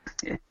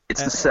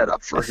 It's the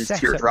setup for his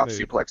teardrop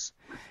suplex.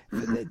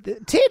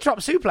 The teardrop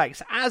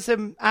suplex,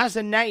 as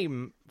a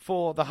name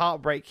for the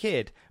Heartbreak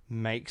Kid,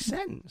 makes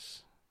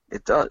sense.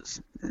 It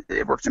does.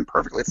 It works in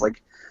perfectly. It's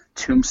like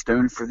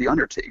Tombstone for The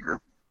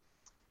Undertaker.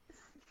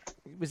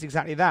 It was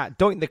exactly that.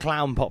 Doink the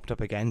Clown popped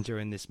up again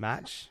during this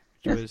match,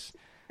 which was...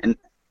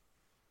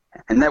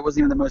 And that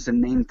wasn't even the most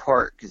inane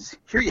part, because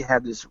here you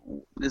have this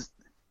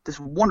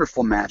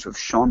wonderful match with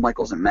Shawn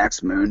Michaels and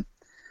Max Moon,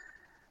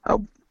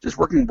 just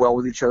working well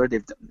with each other.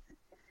 They've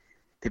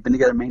been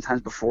together many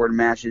times before in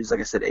matches, like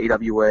I said,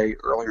 AWA,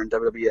 earlier in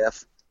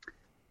WWF.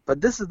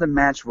 But this is the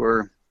match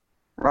where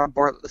Rob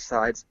Bartlett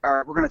decides, all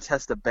right, we're going to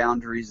test the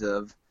boundaries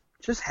of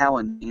just how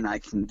inane I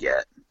can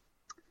get.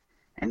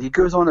 And he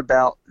goes on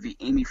about the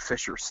Amy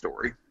Fisher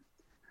story,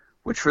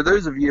 which for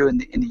those of you in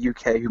the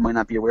UK who might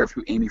not be aware of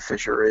who Amy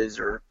Fisher is,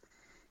 or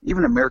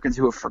even Americans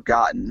who have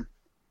forgotten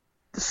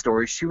the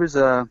story, she was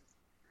the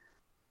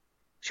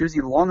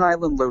Long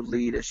Island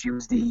Lolita. She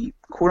was the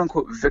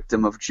quote-unquote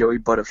victim of Joey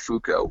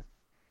Buttafuoco,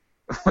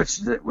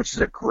 which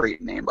is a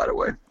great name, by the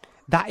way.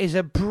 That is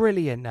a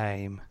brilliant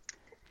name.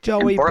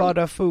 Joey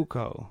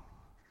Buttafuoco.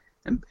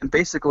 And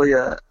basically,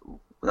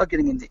 without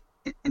getting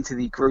into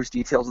the gross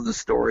details of the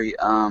story,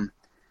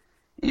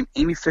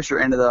 Amy Fisher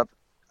ended up,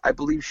 I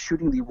believe,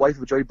 shooting the wife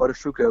of Joey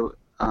Buttafuoco,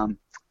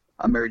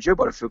 Mary Jo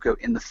Buttafuoco,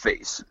 in the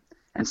face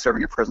and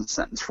serving a prison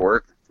sentence for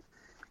it.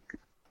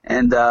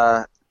 And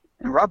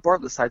And Rob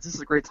Bartlett decides this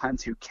is a great time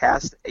to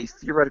cast a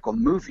theoretical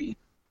movie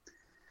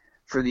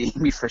for the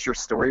Amy Fisher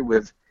story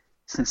with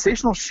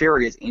sensational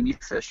Sherry as Amy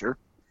Fisher,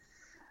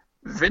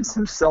 Vince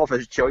himself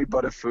as Joey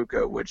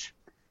Buttafuoco, which,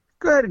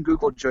 go ahead and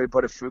Google Joey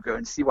Buttafuoco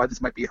and see why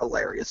this might be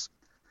hilarious.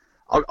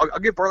 I'll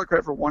give Bartlett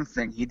credit for one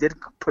thing. He did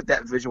put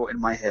that visual in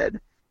my head,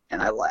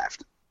 and I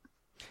laughed.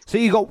 So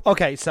you got,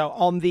 okay, so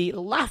on the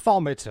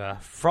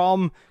laughometer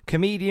from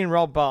comedian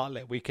Rob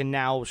Bartlett, we can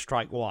now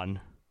strike 1.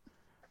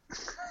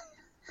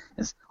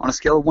 On a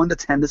scale of 1 to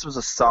 10, this was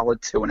a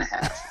solid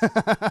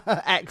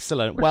 2.5.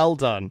 Excellent. Well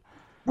done.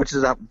 Which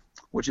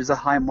is a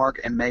high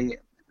mark and may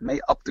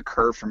up the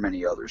curve for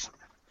many others.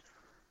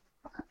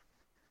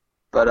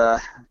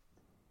 But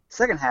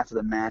second half of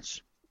the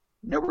match,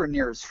 nowhere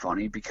near as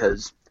funny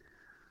because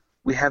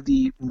we have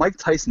the Mike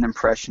Tyson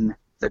impression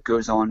that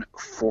goes on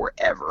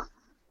forever.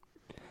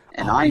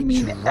 And I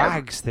mean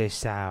drags ever.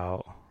 This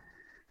out.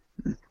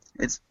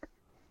 It's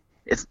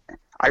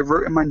I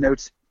wrote in my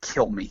notes,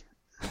 kill me.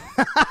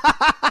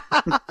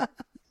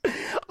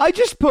 I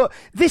just put,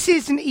 this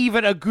isn't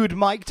even a good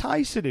Mike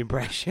Tyson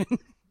impression.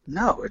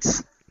 No,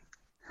 it's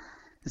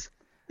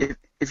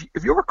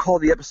if you recall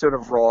the episode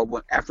of Raw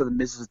after the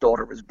Miz's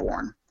daughter was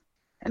born,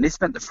 and they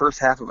spent the first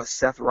half of a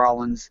Seth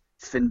Rollins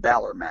Finn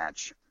Balor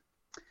match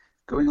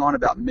going on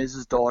about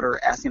Miz's daughter,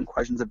 asking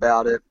questions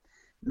about it.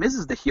 Miz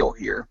is the heel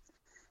here,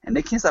 and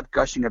they can't stop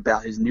gushing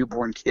about his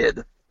newborn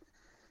kid.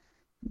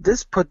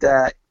 This put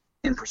that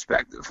in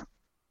perspective.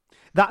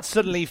 That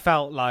suddenly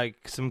felt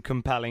like some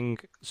compelling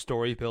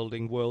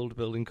story-building,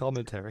 world-building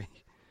commentary.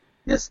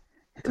 Yes,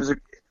 it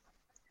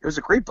was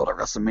a great build at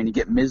WrestleMania. You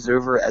get Miz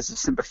over as a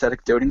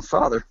sympathetic, doting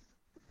father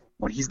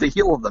when he's the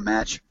heel of the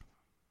match.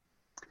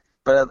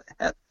 But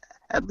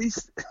at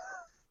least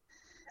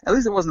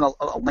it wasn't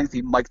a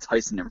lengthy Mike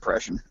Tyson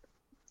impression.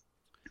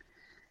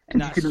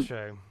 And that's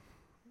true.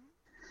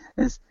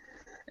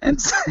 And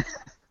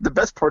the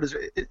best part is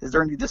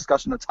during the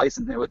discussion of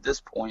Tyson, who at this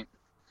point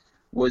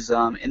was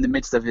in the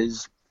midst of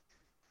his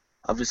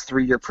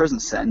 3-year prison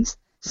sentence.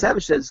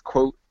 Savage says,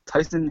 quote,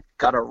 Tyson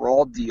got a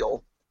raw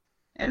deal,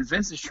 and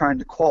Vince is trying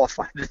to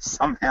qualify this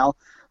somehow,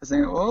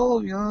 saying,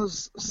 well, you know,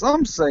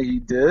 some say he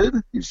did.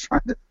 He's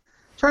trying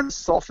to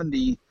soften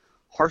the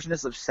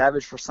harshness of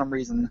Savage for some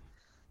reason,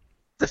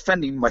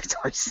 defending Mike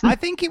Tyson. I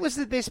think it was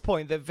at this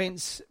point that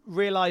Vince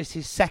realised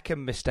his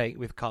second mistake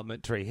with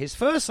commentary. His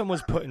first one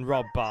was putting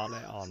Rob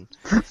Bartlett on.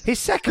 His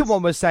second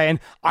one was saying,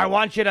 I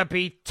want you to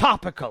be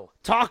topical.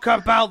 Talk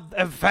about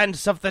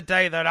events of the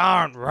day that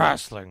aren't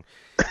wrestling.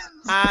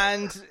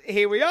 And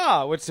here we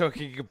are. We're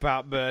talking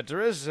about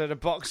murderers and a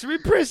boxer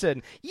in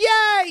prison.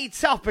 Yay,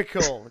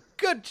 topical.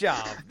 Good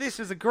job. This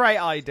is a great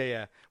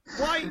idea.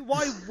 Why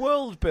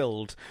world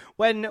build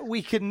when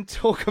we can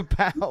talk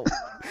about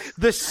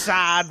the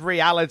sad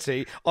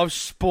reality of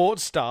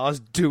sports stars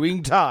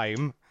doing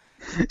time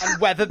and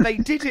whether they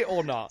did it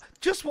or not?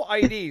 Just what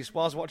I need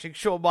whilst watching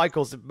Shawn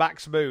Michaels and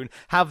Max Moon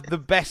have the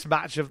best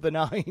match of the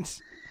night.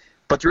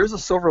 But there is a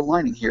silver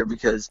lining here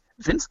because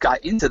Vince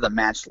got into the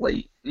match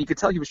late, and you could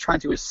tell he was trying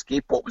to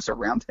escape what was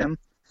around him.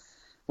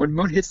 When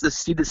Moon hits the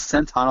seated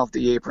senton off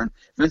the apron,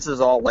 Vince is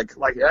all like,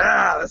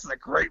 this is a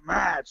great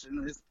match,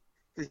 and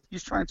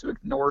he's trying to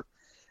ignore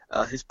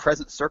his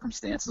present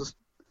circumstances.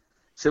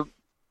 So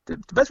the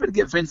best way to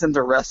get Vince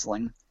into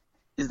wrestling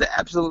is to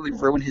absolutely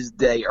ruin his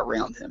day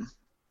around him,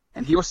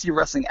 and he will see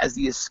wrestling as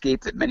the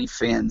escape that many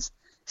fans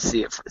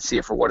see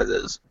it for what it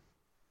is.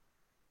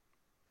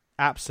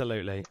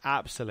 Absolutely.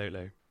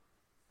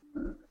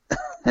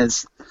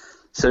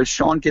 So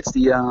Shawn gets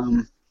he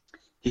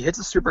hits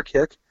a super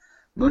kick.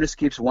 Moon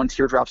escapes one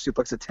teardrop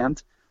suplex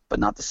attempt, but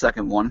not the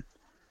second one.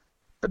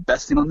 The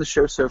best thing on the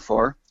show so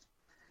far,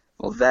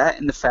 well, that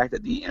and the fact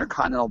that the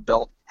Intercontinental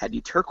belt had the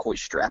turquoise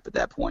strap at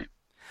that point.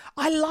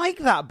 I like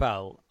that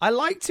belt. I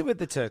liked it with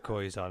the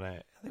turquoise on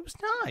it. It was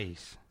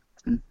nice.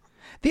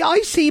 The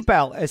IC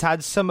belt has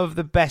had some of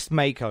the best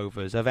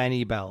makeovers of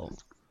any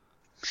belt.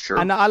 Sure.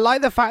 And I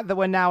like the fact that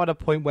we're now at a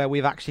point where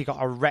we've actually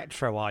got a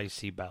retro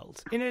IC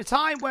belt. In a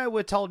time where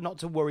we're told not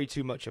to worry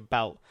too much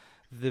about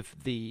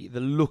the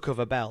look of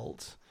a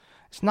belt,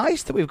 it's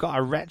nice that we've got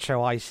a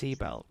retro IC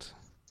belt.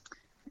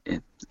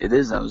 It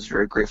is. I was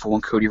very grateful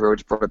when Cody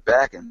Rhodes brought it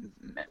back, and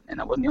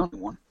I wasn't the only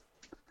one.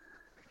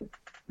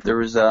 There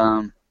was,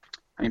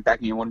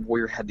 back when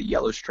Warrior had the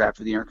yellow strap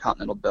for the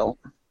Intercontinental belt,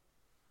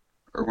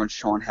 or when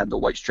Shawn had the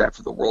white strap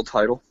for the world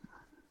title.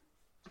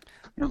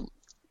 You know,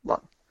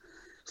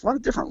 a lot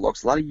of different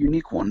looks, a lot of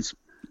unique ones.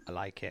 I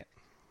like it.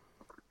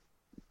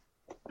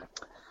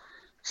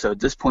 So at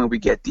this point, we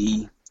get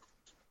the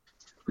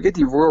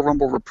Royal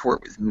Rumble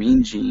report with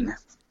Mean Gene.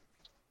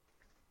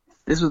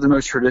 This was the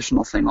most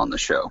traditional thing on the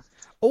show.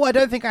 Oh, I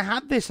don't think I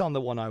had this on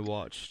the one I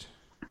watched.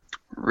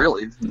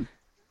 Really?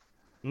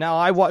 No,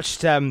 I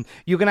watched.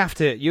 You're gonna have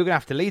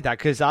to lead that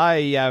because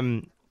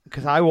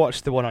I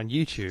watched the one on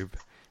YouTube,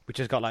 which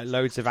has got like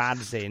loads of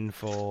ads in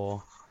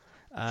for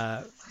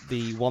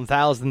the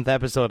 1000th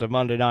episode of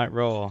Monday Night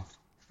Raw.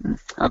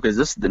 Okay,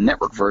 this is the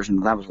network version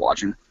that I was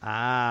watching.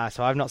 Ah,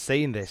 so I've not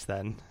seen this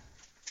then.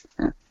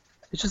 Yeah.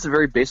 It's just a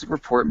very basic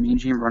report, Mean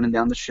Gene running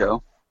down the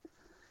show.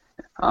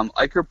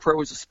 Iker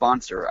Pro is a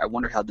sponsor. I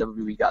wonder how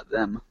WWE got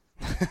them.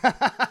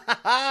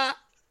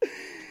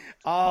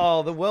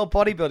 Oh, the World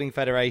Bodybuilding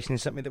Federation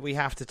is something that we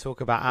have to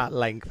talk about at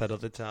length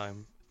another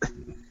time.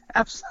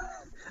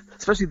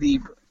 Especially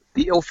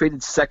the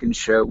ill-fated second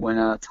show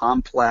when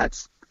Tom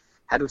Platz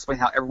had to explain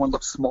how everyone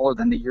looked smaller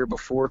than the year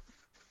before.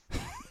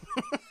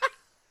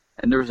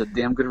 And there was a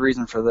damn good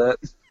reason for that.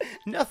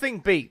 Nothing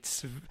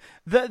beats.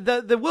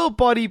 The World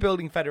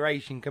Bodybuilding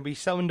Federation can be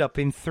summed up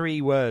in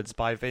 3 words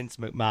by Vince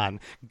McMahon.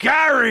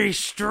 Gary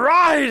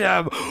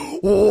Stridham!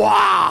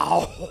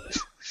 Wow!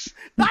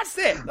 That's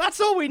it.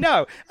 That's all we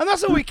know. And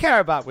that's all we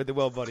care about with the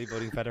World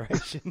Bodybuilding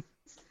Federation.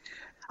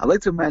 I like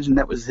to imagine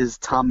that was his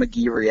Tom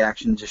McGee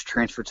reaction just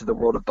transferred to the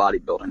world of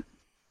bodybuilding.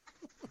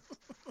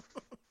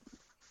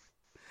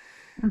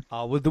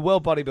 With the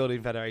World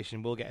Bodybuilding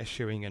Federation, we'll get a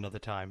shoeing another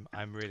time.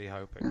 I'm really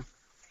hoping.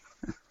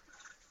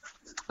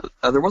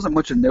 There wasn't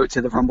much of note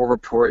to the Rumble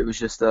report. It was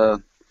just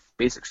a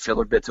basic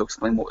filler bit to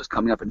explain what was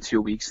coming up in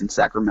 2 weeks in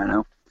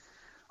Sacramento.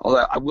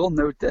 Although I will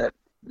note that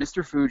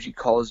Mr. Fuji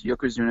calls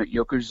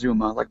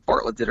Yokozuna like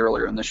Bartlett did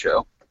earlier in the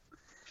show.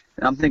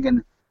 And I'm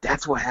thinking,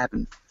 that's what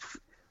happened.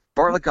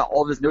 Bartlett got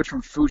all of his notes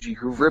from Fuji,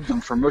 who ribbed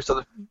him for most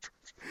of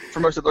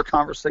their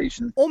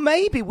conversation. Or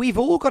maybe we've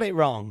all got it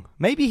wrong.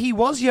 Maybe he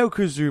was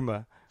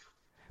Yokozuna.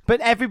 But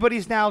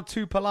everybody's now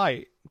too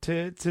polite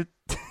to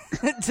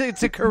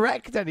to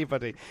correct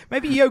anybody.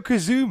 Maybe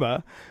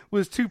Yokozuna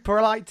was too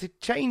polite to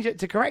change it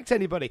to correct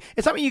anybody.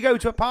 It's like when you go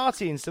to a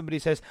party and somebody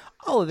says,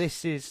 "Oh,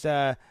 this is."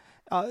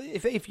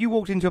 If you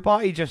walked into a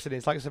party, Justin,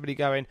 it's like somebody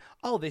going,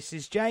 "Oh, this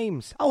is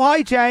James. Oh,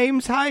 hi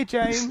James. Hi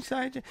James.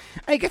 Hi James."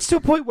 And it gets to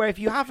a point where if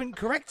you haven't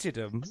corrected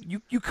them,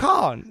 you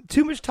can't.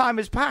 Too much time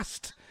has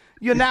passed.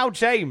 You're now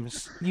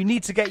James. You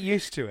need to get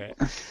used to it.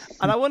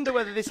 And I wonder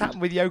whether this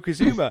happened with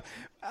Yokozuna.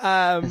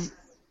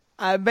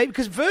 Maybe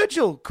because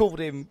Virgil called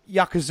him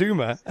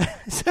Yokozuna.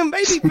 So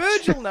maybe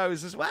Virgil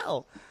knows as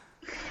well.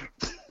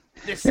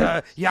 This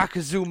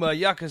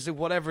Yokozuna,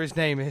 whatever his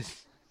name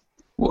is.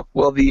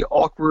 Well, the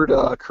awkward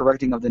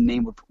correcting of the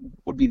name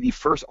would be the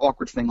first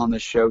awkward thing on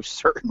this show,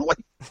 certainly.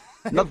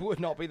 It would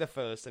not be the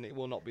first, and it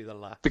will not be the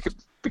last.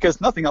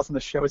 Because nothing else on the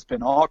show has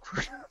been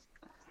awkward.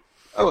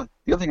 Oh,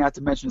 the other thing I have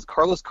to mention is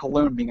Carlos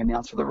Colon being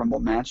announced for the Rumble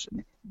match.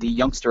 The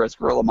youngster, as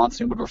Gorilla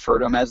Monsoon would refer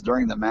to him as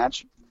during the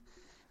match.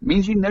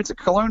 Mean Gene notes that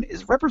Colon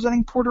is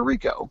representing Puerto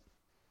Rico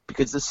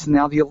because this is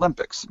now the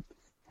Olympics.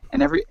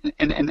 And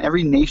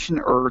every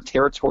nation or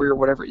territory or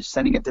whatever is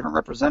sending a different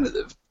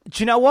representative.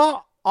 Do you know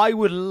what? I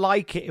would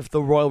like it if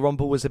the Royal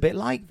Rumble was a bit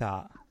like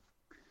that.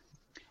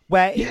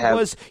 Where it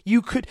was,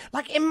 you could,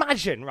 like,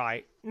 imagine,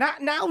 right? Now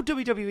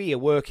WWE are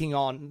working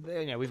on,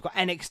 we've got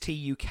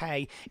NXT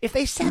UK. If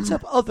they set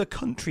up other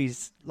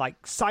countries,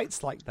 like,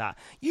 sites like that,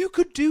 you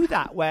could do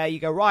that where you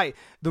go, right,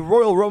 the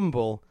Royal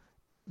Rumble,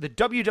 the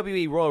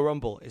WWE Royal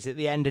Rumble is at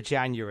the end of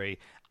January,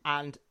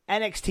 and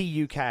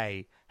NXT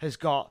UK has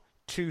got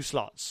 2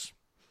 slots.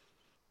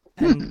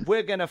 And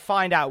we're going to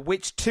find out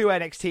which 2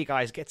 NXT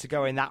guys get to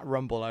go in that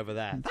Rumble over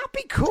there. That'd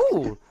be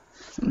cool.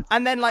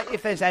 And then, like,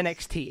 if there's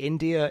NXT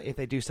India, if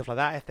they do stuff like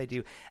that, if they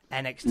do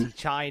NXT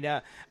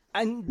China,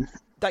 and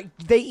like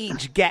they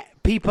each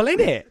get people in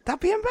it, that'd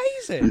be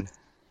amazing.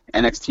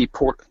 NXT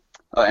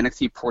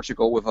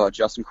Portugal with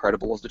Justin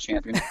Credible as the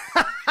champion.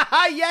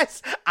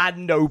 Yes,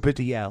 and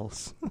nobody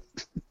else.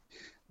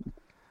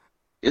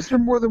 Is there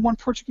more than one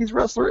Portuguese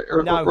wrestler?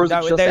 No, or is it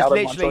just there's Aldo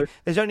literally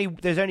Montoya?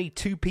 there's only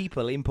 2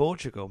 people in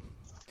Portugal,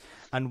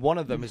 and one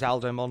of them is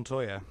Aldo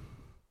Montoya.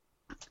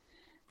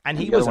 And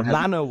he was a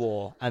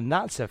Man-O-War, and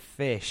that's a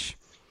fish.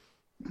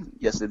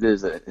 Yes, it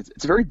is.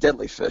 It's a very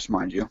deadly fish,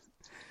 mind you.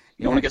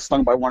 You don't want to get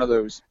stung by one of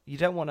those. You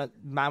don't want a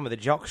man with a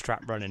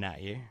jockstrap running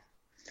at you.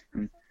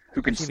 Who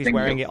can if sting he's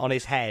wearing you. it on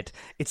his head.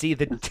 It's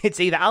either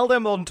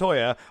Aldo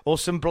Montoya or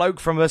some bloke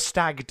from a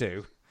stag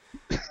do.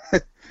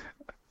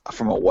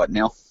 From a what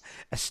now?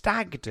 A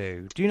stag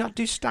do. Do you not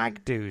do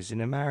stag do's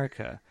in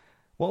America?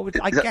 What would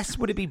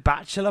would it be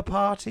bachelor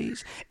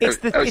parties?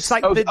 Stag parties. It's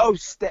like when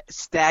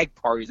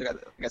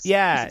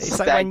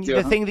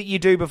the thing that you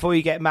do before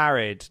you get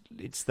married.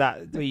 It's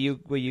that where you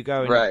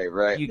go and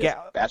right. You get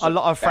a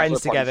lot of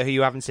friends together who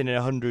you haven't seen in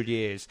 100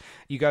 years.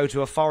 You go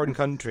to a foreign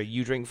country.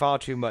 You drink far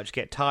too much,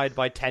 get tired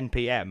by 10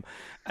 p.m.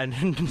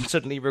 and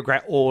suddenly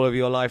regret all of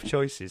your life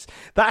choices.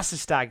 That's a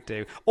stag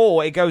do.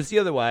 Or it goes the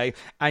other way,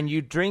 and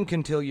you drink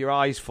until your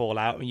eyes fall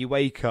out, and you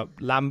wake up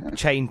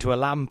chained to a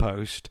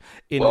lamppost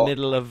in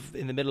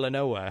the middle of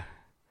nowhere.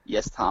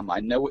 Yes, Tom,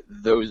 I know what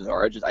those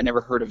are. I never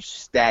heard of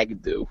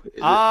stag do.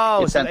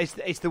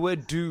 It's the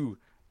word do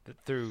that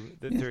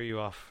threw you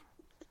off.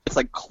 It's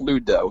like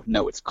Cluedo.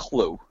 No, it's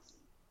Clue.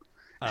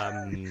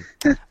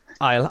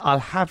 I'll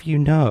have you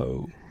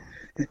know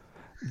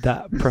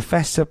that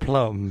Professor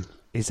Plum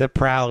is a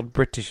proud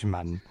British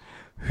man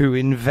who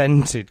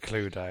invented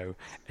Cluedo.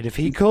 And if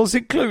he calls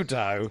it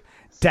Cluedo,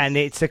 then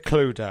it's a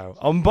Cluedo.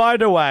 And by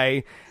the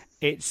way,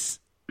 it's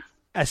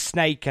a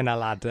snake and a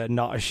ladder,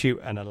 not a shoot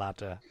and a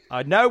ladder.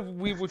 I know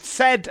we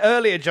said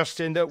earlier,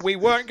 Justin, that we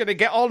weren't going to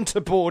get onto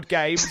board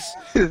games.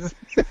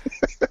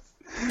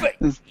 But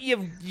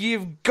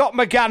you've got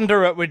my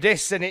gander up with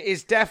this, and it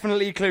is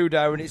definitely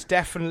Cluedo, and it's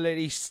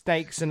definitely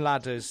snakes and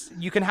ladders.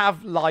 You can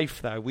have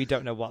Life, though. We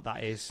don't know what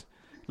that is.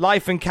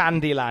 Life and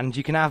Candyland.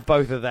 You can have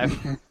both of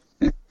them.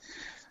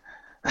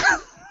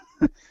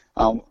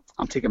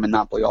 I'm taking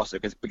Monopoly also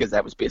because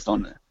that was based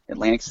on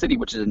Atlantic City,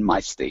 which is in my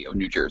state of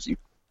New Jersey.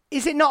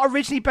 Is it not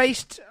originally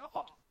based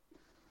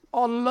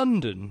on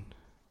London?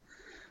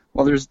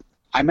 Well,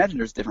 I imagine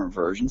there's different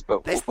versions,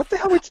 but what the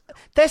hell?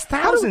 There's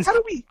thousands. How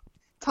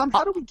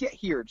do we get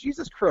here?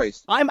 Jesus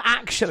Christ! I'm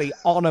actually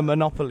on a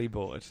Monopoly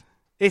board.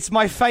 It's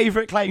my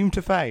favourite claim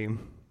to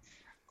fame.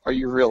 Are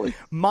you really?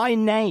 My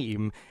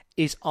name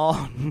is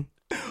on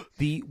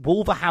the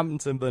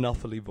Wolverhampton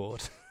Monopoly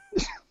board.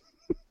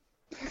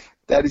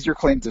 That is your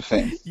claim to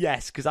fame?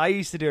 Yes, because I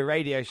used to do a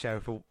radio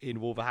show in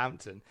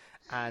Wolverhampton,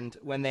 and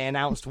when they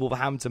announced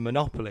Wolverhampton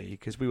Monopoly,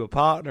 because we were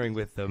partnering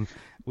with them,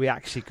 we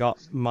actually got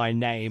my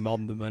name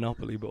on the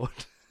Monopoly board.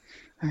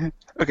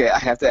 Okay, I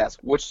have to ask,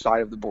 which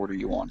side of the board are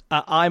you on?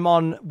 I'm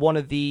on one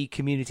of the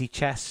community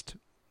chest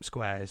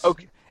squares.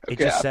 Okay. It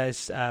just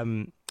says,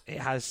 it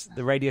has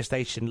the radio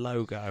station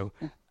logo,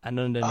 and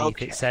underneath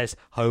it says,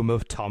 Home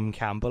of Tom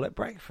Campbell at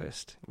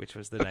Breakfast, which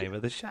was the name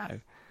of the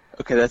show.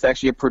 Okay, that's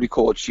actually a pretty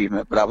cool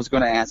achievement, but I was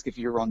going to ask if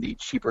you were on the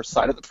cheaper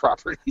side of the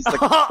property. Like,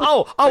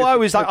 I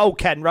was like,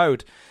 Kent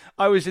Road.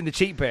 I was in the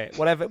cheap bit,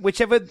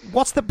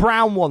 what's the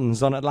brown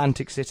ones on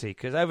Atlantic City?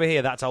 Because over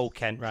here, that's Old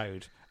Kent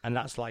Road. And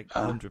that's like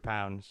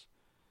 £100.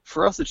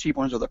 For us, the cheap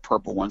ones are the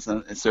purple ones.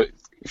 And so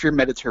if you're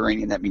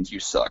Mediterranean, that means you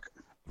suck.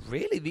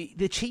 Really?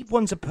 The cheap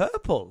ones are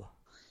purple?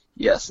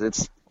 Yes,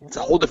 it's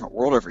a whole different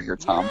world over here,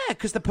 Tom. Yeah,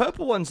 because the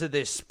purple ones are the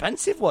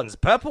expensive ones.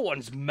 Purple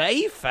one's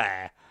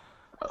Mayfair.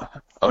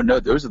 Oh, no,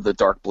 those are the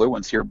dark blue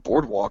ones here.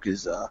 Boardwalk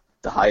is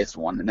the highest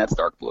one, and that's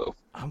dark blue.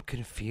 I'm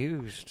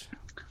confused.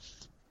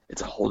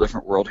 It's a whole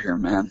different world here,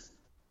 man.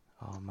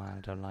 Oh, man,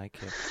 I don't like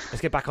it.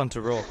 Let's get back onto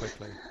Raw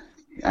quickly.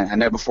 I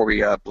know before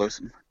we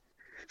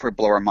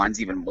blow our minds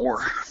even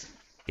more.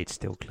 It's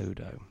still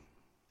Cluedo.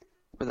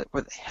 Where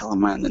the hell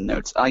am I on the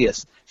notes? Ah,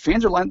 yes.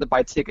 Fans are lined up to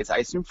buy tickets, I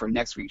assume, for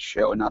next week's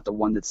show and not the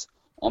one that's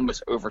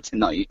almost over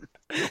tonight.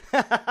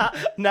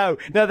 No,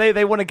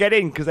 they want to get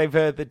in because they've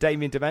heard that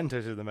Damien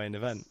Dementos is the main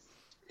event.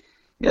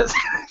 Yes.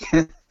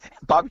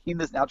 Bobby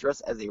Heenan is now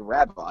dressed as a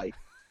rabbi.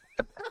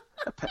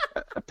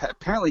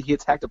 Apparently he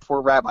attacked a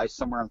poor rabbi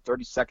somewhere on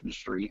 32nd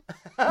Street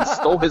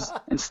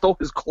and stole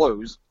his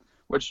clothes,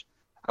 which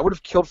I would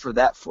have killed for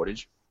that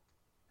footage.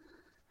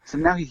 So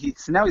now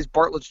he's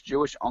Bartlett's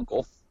Jewish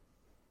uncle,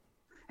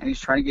 and he's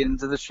trying to get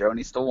into the show, and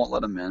he still won't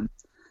let him in.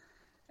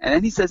 And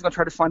then he says he's going to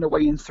try to find a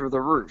way in through the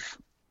roof.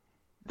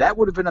 That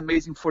would have been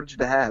amazing footage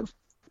to have.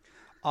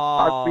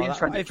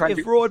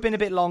 If Raw had been a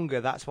bit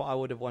longer, that's what I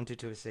would have wanted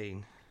to have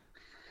seen.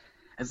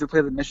 As they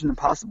play the Mission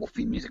Impossible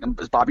theme music,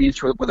 as Bobby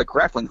Inch with a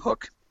grappling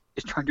hook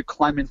is trying to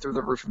climb in through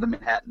the roof of the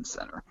Manhattan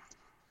Center.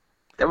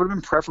 That would have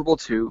been preferable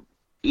to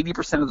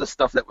 80% of the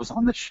stuff that was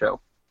on the show.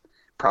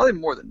 Probably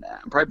more than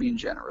that. I'm probably being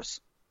generous.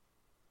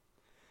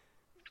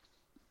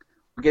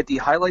 We get the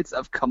highlights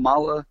of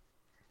Kamala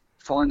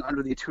falling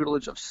under the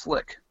tutelage of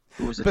Slick,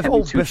 who was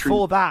attempting to...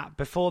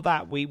 Before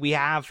that, we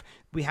have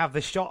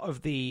the shot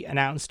of the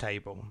announce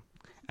table,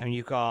 and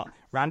you've got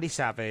Randy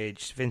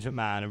Savage, Vince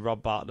McMahon, and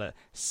Rob Bartlett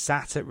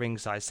sat at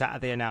ringside, sat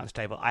at the announce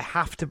table. I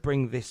have to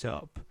bring this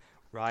up,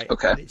 right?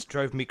 Okay. It's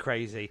drove me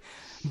crazy.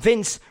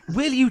 Vince,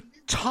 will you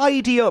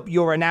tidy up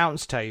your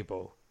announce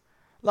table?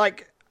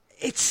 Like,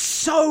 it's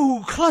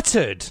so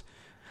cluttered.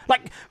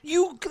 Like,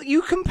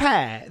 you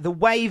compare the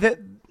way that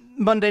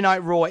Monday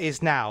Night Raw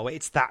is now.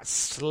 It's that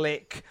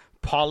slick,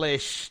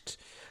 polished,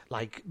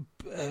 like,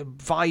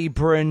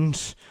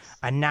 vibrant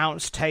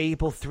announce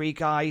table, 3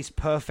 guys,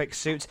 perfect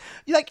suits.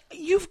 Like,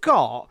 you've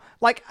got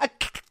a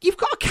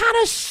can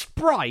of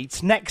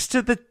Sprite next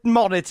to the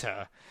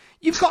monitor.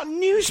 You've got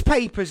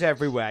newspapers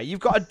everywhere. You've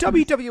got a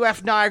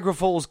WWF Niagara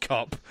Falls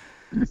Cup.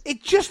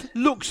 It just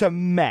looks a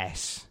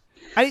mess.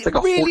 And it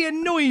really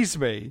annoys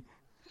me.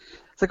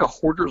 It's like a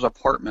hoarder's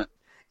apartment.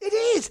 It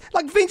is.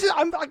 Like, Vince,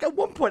 I'm like, at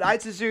one point I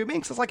had to zoom in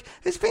because I was like,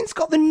 has Vince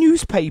got the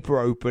newspaper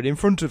open in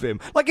front of him?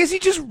 Like, is he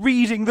just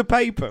reading the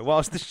paper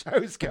whilst the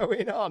show's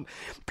going on?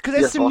 Because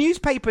there's some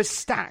newspapers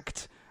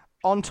stacked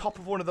on top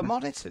of one of the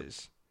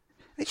monitors.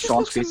 It just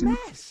looks a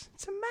mess.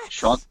 It's a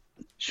mess.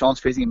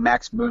 Sean's facing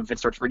Max Moon. Vince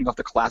starts reading off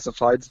the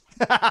classifieds.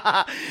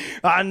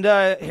 And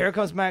here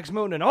comes Max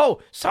Moon. And,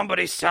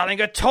 somebody's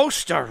selling a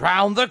toaster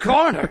round the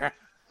corner.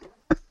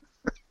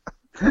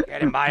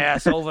 Getting my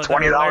ass over there.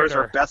 $20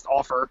 our best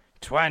offer.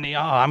 20.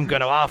 I'm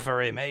going to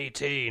offer him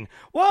 18.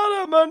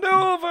 What a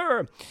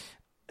maneuver!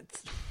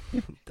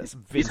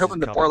 He's hoping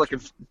that Bartlett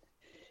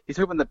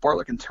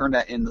can turn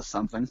that into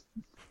something.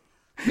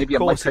 Maybe a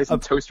Mike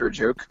Tyson toaster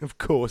joke. Of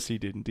course he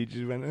didn't. He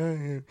just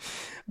went,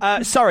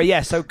 sorry,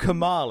 yeah, so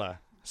Kamala.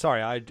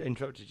 Sorry, I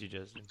interrupted you,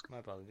 Justin. My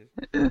apologies.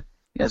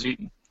 Yes,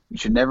 you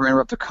should never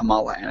interrupt a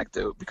Kamala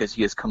anecdote because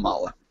he is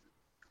Kamala.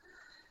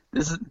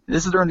 This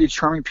is during the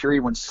charming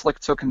period when Slick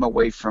took him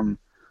away from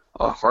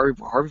Harvey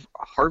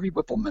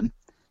Whippleman,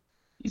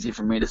 easy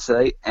for me to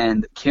say,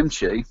 and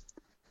Kimchi,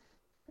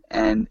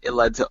 and it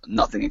led to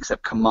nothing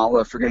except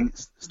Kamala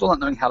still not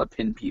knowing how to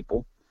pin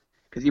people,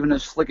 because even though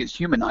Slick is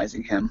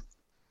humanizing him,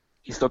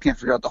 he still can't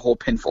figure out the whole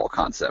pinfall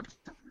concept.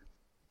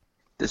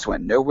 This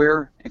went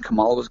nowhere, and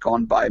Kamala was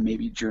gone by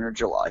maybe June or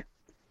July.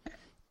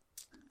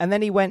 And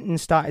then he went and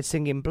started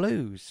singing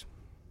blues.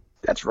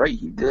 That's right,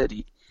 he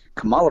did.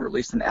 Kamala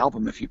released an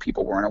album, if you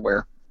people weren't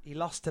aware. He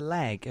lost a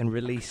leg and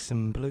released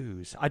some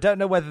blues. I don't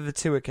know whether the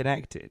two are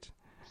connected.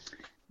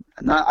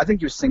 No, I think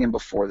he was singing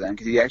before then,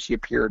 because he actually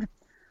appeared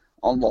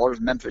on Lawler's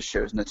Memphis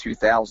shows in the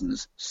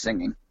 2000s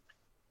singing.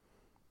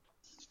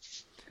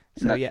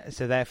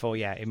 So therefore,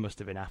 it must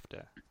have been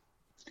after.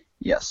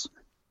 Yes.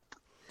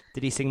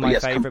 Did he sing my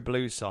favourite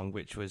blues song,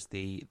 which was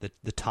the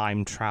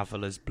Time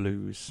Traveler's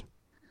Blues?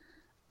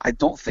 I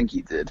don't think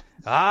he did.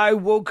 I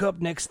woke up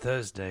next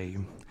Thursday.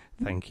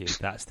 Thank you.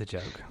 That's the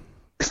joke.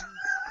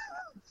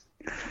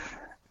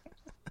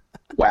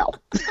 Wow.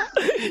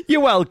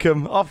 You're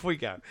welcome. Off we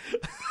go.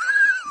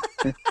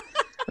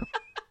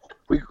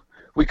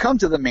 We come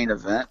to the main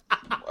event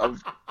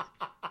of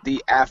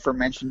the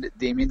aforementioned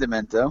Damien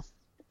Demento,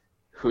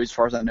 who, as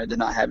far as I know, did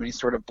not have any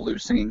sort of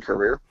blues singing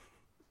career.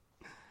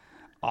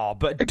 Oh,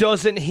 but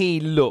doesn't he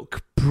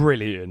look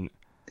brilliant?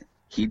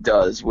 He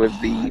does, with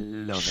I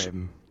love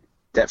him.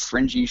 That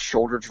fringy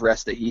shoulder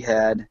dress that he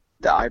had,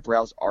 the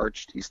eyebrows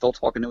arched. He's still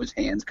talking to his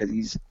hands because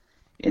he's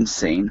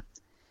insane.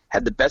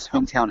 Had the best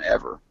hometown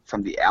ever,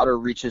 from the outer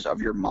reaches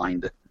of your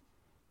mind.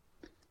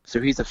 So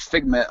he's a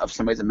figment of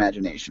somebody's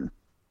imagination.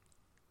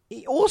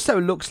 He also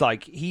looks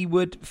like he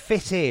would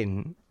fit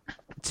in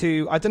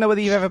to... I don't know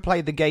whether you've ever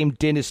played the game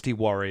Dynasty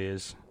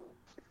Warriors.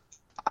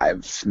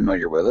 I'm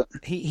familiar with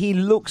it. He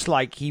looks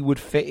like he would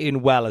fit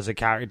in well as a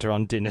character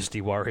on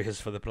Dynasty Warriors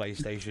for the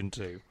PlayStation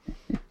 2.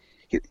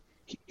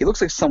 He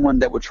looks like someone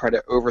that would try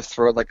to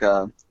overthrow like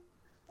a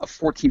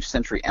 14th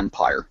century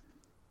empire.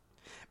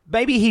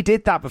 Maybe he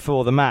did that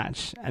before the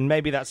match, and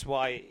maybe that's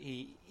why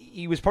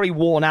he was probably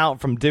worn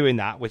out from doing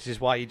that, which is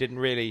why he didn't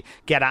really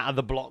get out of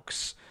the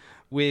blocks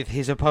with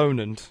his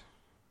opponent.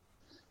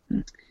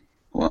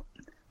 Well,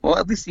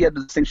 at least he had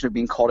the distinction of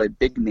being called a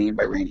big name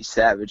by Randy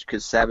Savage,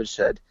 because Savage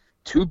said,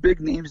 2 big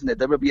names in the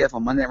WWF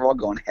on Monday Night Raw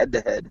going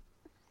head-to-head.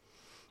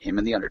 Him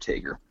and The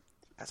Undertaker.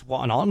 That's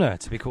what an honor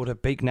to be called a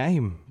big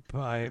name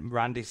by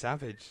Randy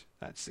Savage.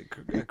 That's a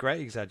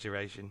great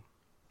exaggeration.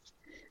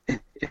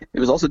 It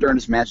was also during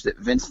this match that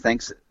Vince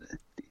thanks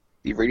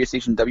the radio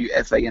station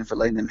WFAN for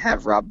letting them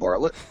have Rob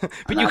Bartlett.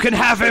 But you can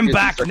have him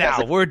back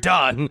now. We're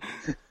done.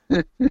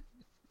 It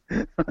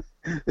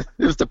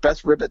was the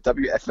best rib that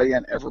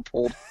WFAN ever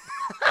pulled.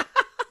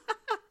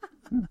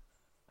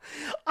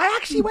 I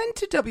actually went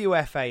to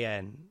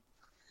WFAN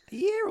a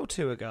year or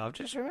two ago. I've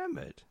just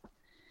remembered.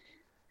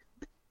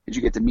 Did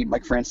you get to meet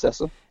Mike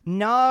Francesa?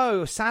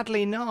 No,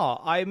 sadly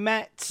not. I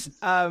met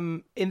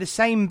in the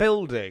same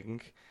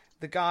building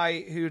the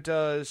guy who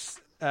does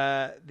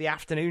the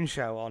afternoon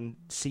show on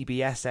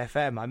CBS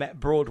FM. I met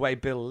Broadway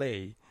Bill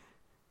Lee.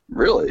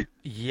 Really?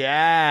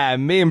 Yeah,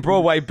 me and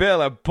Broadway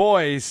Bill are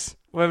boys.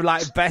 We're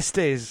like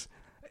besties.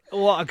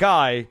 What a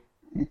guy.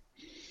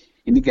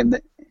 And again,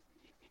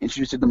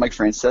 introduced you to Mike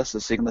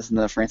Francesa so you can listen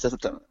to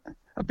Francesa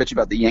a bitch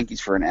about the Yankees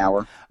for an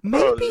hour.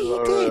 Maybe he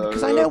did,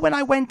 because I know when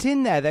I went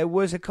in there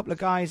was a couple of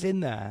guys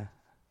in there.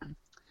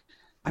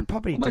 I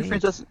probably Mike did.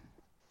 Francesa,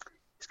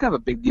 he's kind of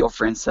a big deal,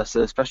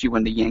 Francesa, especially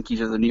when the Yankees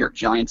or the New York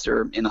Giants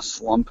are in a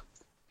slump,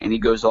 and he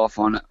goes off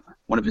on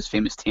one of his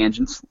famous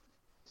tangents.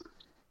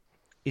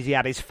 Is he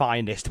at his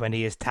finest when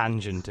he is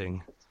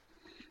tangenting?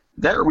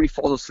 That or when he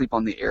falls asleep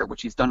on the air,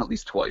 which he's done at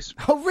least twice.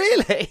 Oh,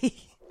 really?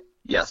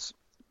 Yes.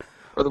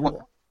 Or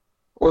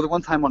the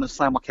one time on a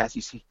simulcast,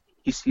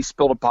 he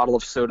spilled a bottle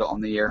of soda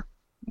on the air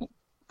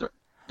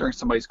during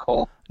somebody's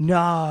call.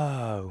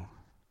 No.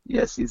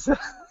 Yes, he's a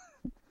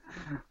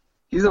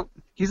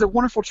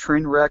wonderful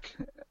train wreck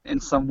in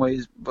some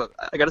ways, but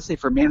I got to say,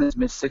 for a man in his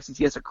mid-60s,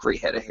 he has a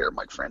great head of hair,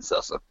 Mike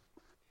Francesa.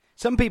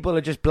 Some people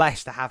are just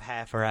blessed to have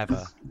hair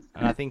forever,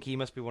 and I think he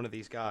must be one of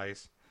these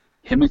guys.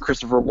 Him and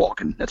Christopher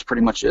Walken, that's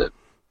pretty much it.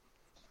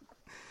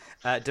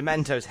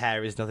 Demento's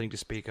hair is nothing to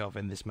speak of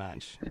in this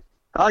match.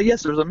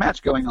 Yes, there's a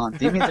match going on.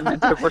 Damien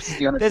Demento versus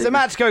The Undertaker. There's a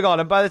match going on,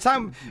 and by the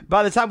time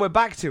we're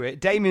back to it,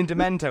 Damien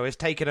Demento has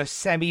taken a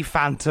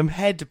semi-phantom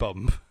head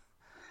bump.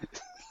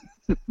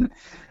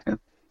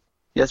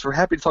 Yes, we're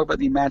happy to talk about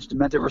the match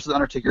Demento versus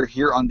Undertaker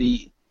here on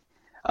the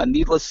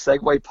Needless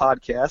Segue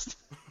podcast.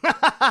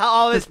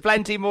 Oh, there's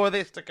plenty more of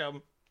this to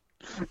come.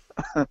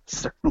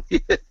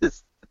 Certainly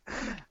is.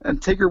 And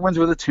Taker wins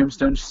with a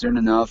tombstone soon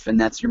enough, and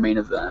that's your main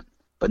event.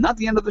 But not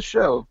the end of the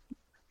show.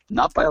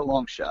 Not by a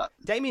long shot.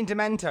 Damien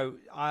Demento,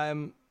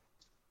 I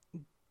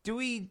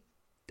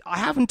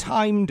haven't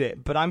timed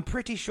it, but I'm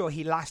pretty sure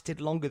he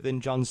lasted longer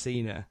than John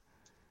Cena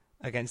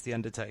against The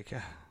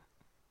Undertaker.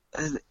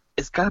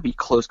 It's got to be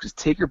close, because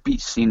Taker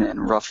beat Cena in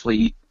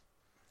roughly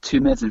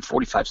 2 minutes and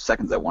 45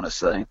 seconds, I want to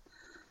say.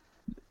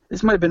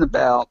 This might have been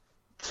about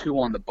 2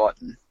 on the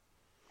button.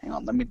 Hang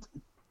on,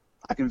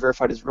 I can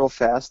verify this real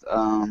fast.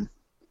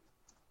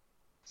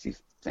 See,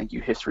 thank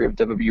you,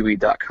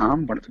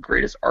 historyofwwe.com, one of the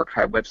greatest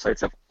archive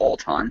websites of all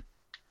time.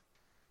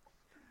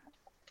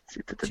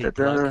 Cheap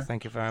plug.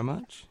 Thank you very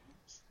much.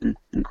 And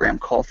Graham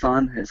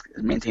Cawthon has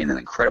maintained an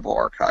incredible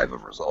archive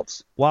of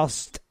results.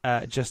 Whilst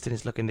Justin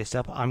is looking this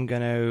up, I'm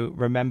going to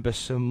remember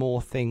some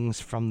more things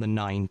from the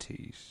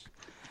 90s.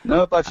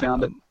 Nope, I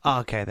found it.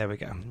 Okay, there we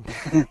go.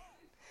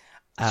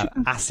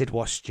 Acid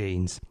wash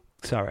jeans.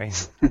 Sorry.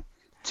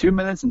 2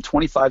 minutes and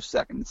 25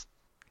 seconds.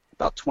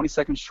 About 20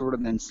 seconds shorter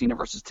than Cena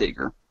versus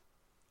Taker.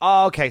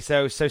 Oh, okay,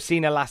 so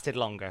Cena lasted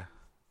longer.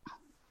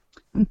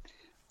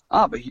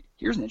 But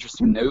here's an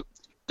interesting note.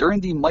 During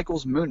the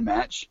Michaels Moon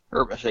match,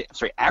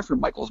 after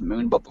Michaels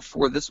Moon, but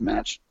before this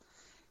match,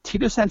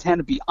 Tito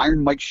Santana beat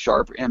Iron Mike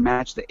Sharp in a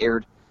match that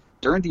aired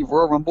during the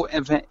Royal Rumble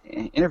event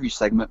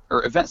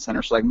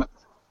center segment.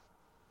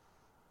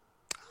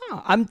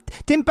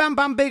 Didn't Bam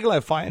Bam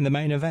Bigelow fight in the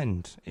main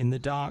event? In the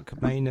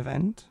dark main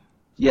event?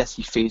 Yes,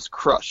 he faced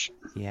Crush.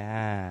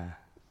 Yeah.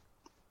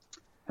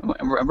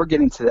 And we're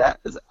getting to that.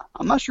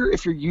 I'm not sure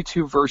if your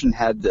YouTube version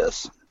had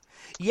this.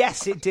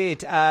 Yes, it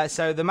did.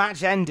 So the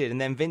match ended,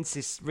 and then Vince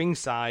is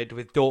ringside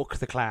with Dork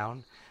the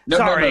Clown. No,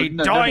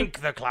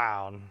 Doink the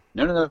Clown.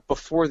 No.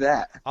 Before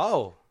that.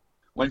 Oh.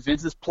 When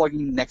Vince is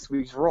plugging next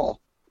week's Raw.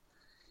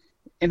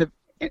 In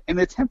an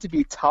attempt to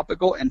be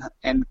topical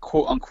and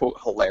quote-unquote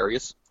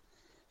hilarious,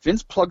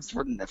 Vince plugs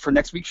for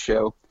next week's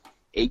show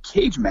a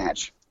cage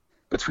match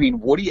between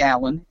Woody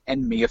Allen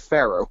and Mia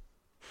Farrow.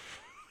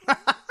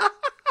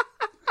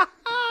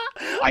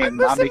 I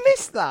must have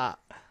missed that.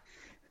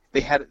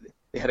 They had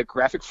a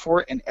graphic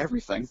for it and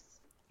everything.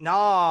 No,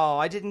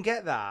 I didn't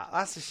get that.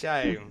 That's a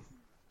shame.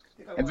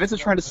 And Vince is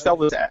trying to sell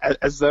this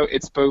as though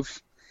it's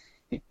both.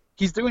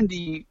 He's doing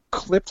the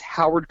clipped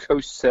Howard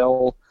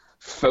Cosell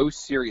faux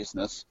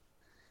seriousness,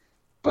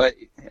 but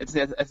at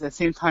the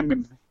same time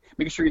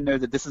making sure you know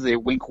that this is a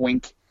wink,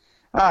 wink.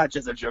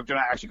 Just a joke. They're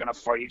not actually going to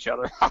fight each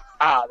other.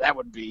 That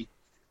would be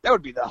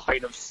the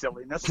height of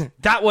silliness.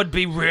 That would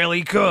be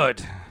really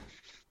good.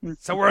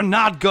 So we're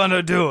not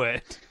gonna do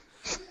it.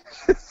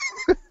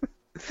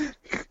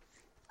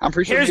 I'm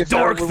pretty sure. Here's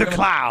Dork the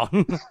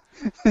Clown.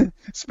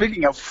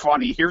 Speaking of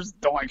funny, here's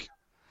Doink.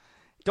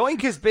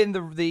 Doink has been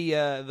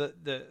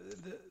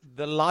the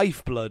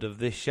lifeblood of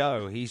this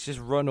show. He's just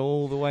run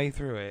all the way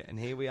through it, and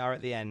here we are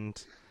at the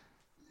end.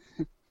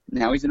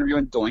 Now he's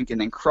interviewing Doink, and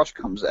then Crush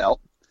comes out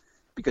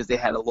because they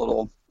had a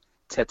little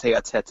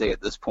tete-a-tete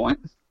at this point.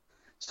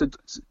 So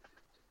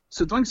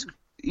Doink,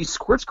 he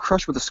squirts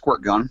Crush with a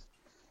squirt gun,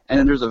 and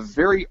then there's a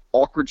very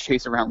awkward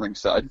chase around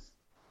ringside,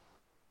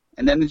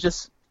 and then it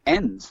just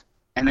ends,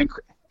 and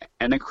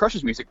then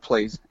Crush's music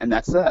plays, and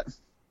that's that.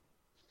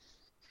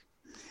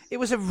 It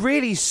was a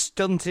really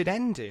stunted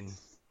ending.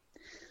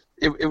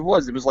 It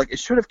was like it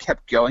should have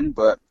kept going,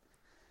 but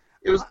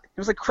it was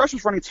like Crush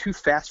was running too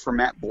fast for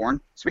Matt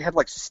Bourne, so we had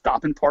like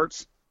stopping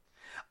parts.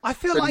 I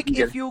feel like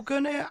if you're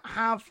gonna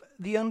have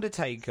The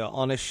Undertaker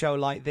on a show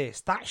like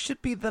this, that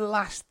should be the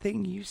last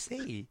thing you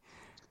see.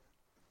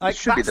 Like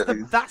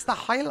that's the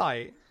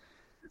highlight.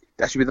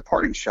 That should be the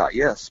parting shot,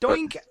 yes.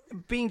 Doink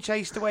being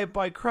chased away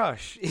by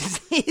Crush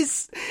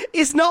is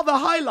not the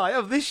highlight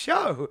of this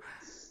show.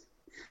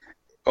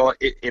 Well,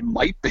 it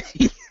might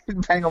be.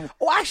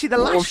 Actually, the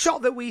last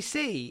shot that we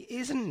see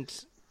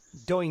isn't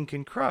Doink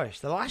and Crush.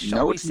 The last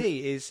shot we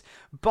see is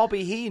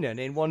Bobby Heenan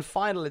in one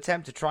final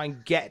attempt to try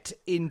and get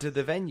into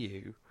the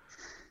venue.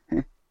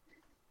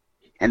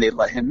 And they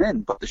let him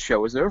in, but the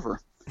show is over.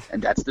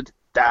 And that's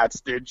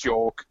the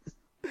joke.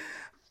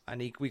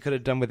 And we could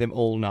have done with him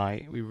all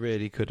night. We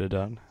really could have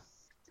done.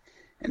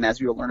 And as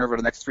we'll learn over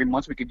the next 3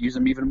 months, we could use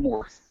him even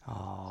more.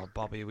 Oh,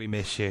 Bobby, we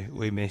miss you.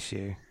 We miss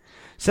you.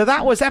 So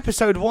that was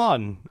episode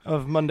 1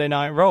 of Monday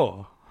Night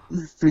Raw.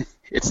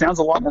 It sounds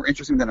a lot more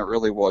interesting than it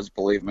really was,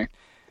 believe me.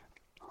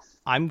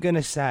 I'm going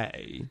to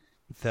say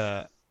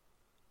that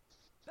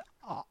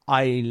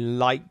I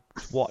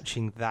liked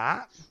watching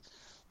that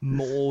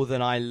more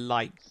than I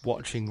like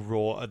watching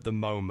Raw at the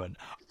moment.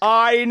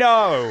 I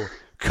know!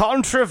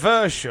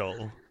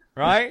 Controversial,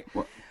 right?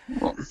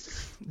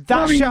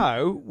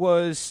 Show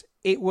was...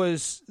 It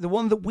was the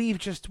one that we've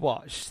just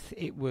watched.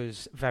 It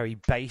was very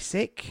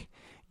basic.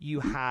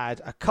 You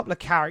had a couple of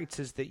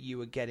characters that you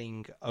were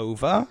getting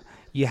over.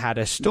 You had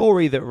a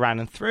story that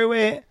ran through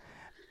it.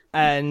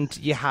 And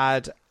you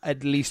had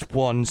at least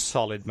one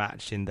solid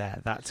match in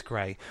there. That's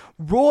great.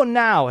 Raw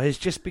now has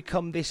just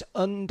become this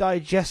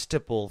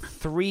undigestible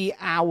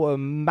 3-hour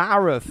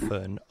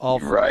marathon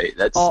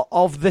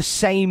of the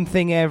same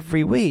thing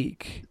every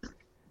week.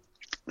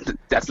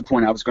 That's the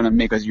point I was going to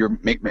make as you're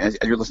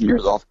listening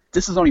yours off.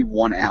 This is only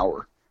 1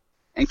 hour,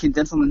 and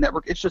condensed on the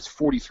network, it's just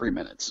 43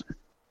 minutes.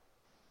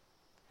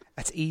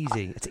 That's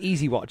easy. It's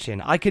easy watching.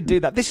 I could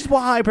do that. This is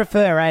why I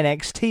prefer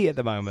NXT at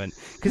the moment,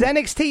 because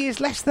NXT is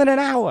less than an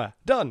hour.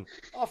 Done.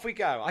 Off we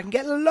go. I can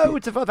get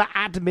loads of other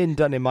admin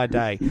done in my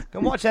day.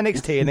 Can watch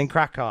NXT and then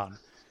crack on.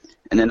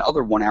 And then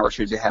other 1 hour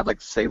shows you have,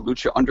 like, say,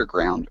 Lucha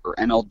Underground or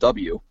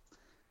MLW,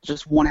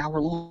 just 1 hour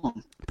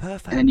long.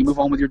 Perfect. And then you move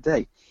on with your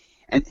day.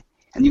 and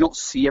you don't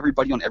see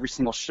everybody on every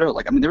single show.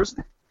 Like, I mean,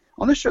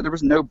 on this show there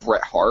was no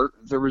Bret Hart,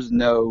 there was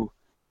no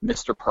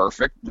Mr.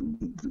 Perfect.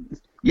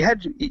 You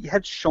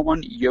had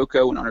Shawn,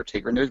 Yoko, and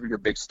Undertaker, and those were your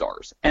big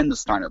stars, and the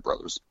Steiner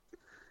brothers.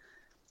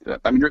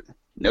 I mean,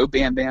 no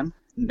Bam Bam,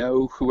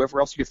 no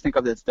whoever else you could think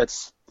of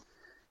that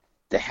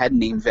had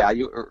name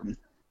value.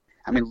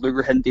 I mean,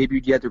 Luger hadn't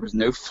debuted yet. There was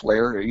no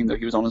Flair, even though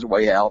he was on his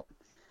way out.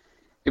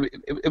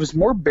 It was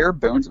more bare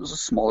bones. It was a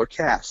smaller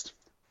cast,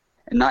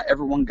 and not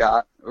everyone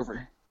got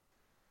over.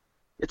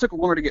 It took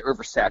longer to get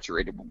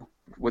oversaturated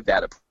with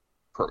that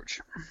approach.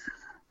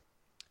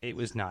 It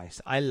was nice.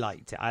 I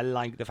liked it. I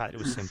liked the fact it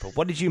was simple.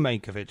 What did you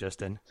make of it,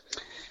 Justin?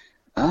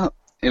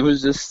 It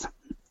was just,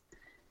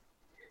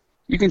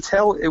 you can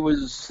tell it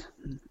was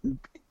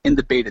in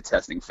the beta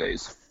testing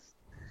phase.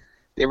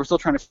 They were still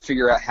trying to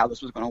figure out how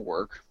this was going to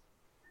work.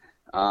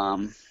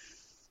 I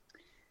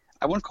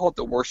wouldn't call it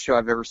the worst show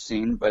I've ever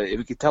seen, but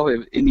we could tell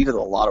it needed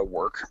a lot of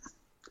work.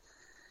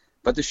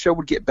 But the show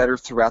would get better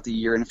throughout the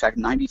year. And in fact,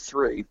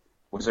 93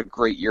 was a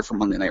great year for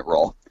Monday Night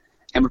Raw,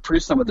 and would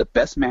produce some of the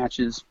best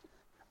matches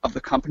of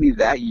the company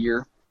that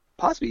year,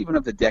 possibly even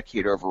of the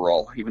decade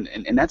overall.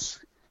 And that's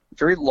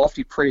very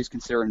lofty praise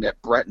considering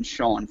that Bret and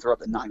Shawn throughout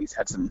the 90s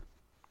had some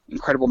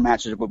incredible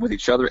matches with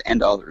each other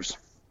and others.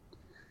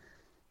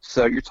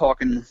 So you're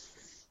talking,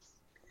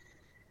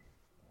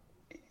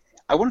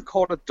 I wouldn't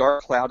call it a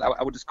dark cloud.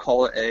 I would just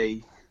call it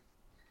a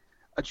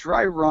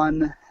dry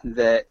run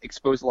that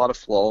exposed a lot of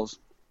flaws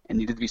and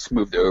needed to be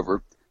smoothed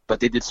over. But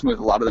they did smooth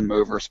a lot of them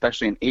over,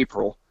 especially in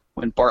April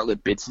when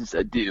Bartlett bids his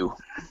adieu.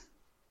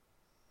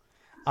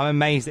 I'm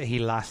amazed that he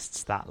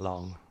lasts that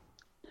long.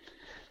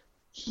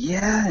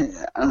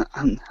 Yeah,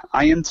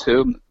 I am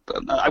too.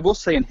 But I will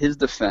say in his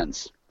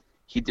defense,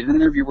 he did an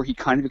interview where he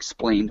kind of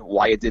explained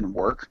why it didn't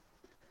work.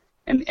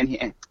 And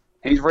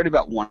he's right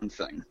about one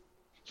thing.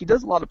 He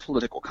does a lot of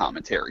political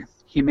commentary.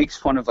 He makes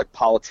fun of like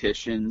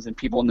politicians and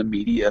people in the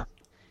media.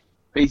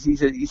 But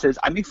he says,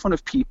 I make fun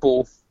of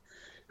people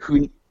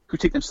who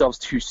take themselves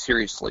too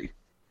seriously.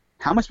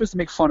 How am I supposed to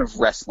make fun of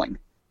wrestling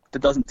that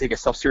doesn't take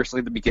itself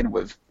seriously to begin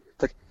with?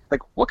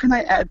 Like what can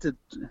I add to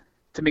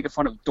make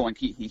fun of Doink?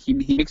 He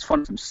makes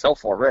fun of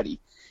himself already.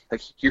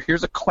 Like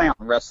here's a clown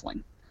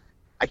wrestling.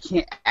 I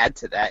can't add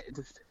to that.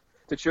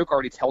 The joke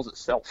already tells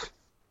itself.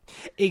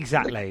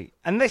 Exactly,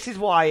 and this is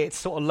why it's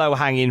sort of low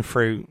hanging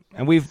fruit,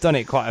 and we've done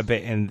it quite a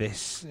bit in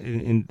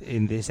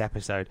this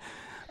episode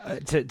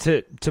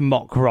to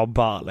mock Rob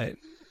Bartlett,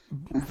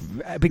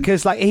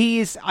 because like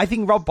I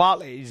think Rob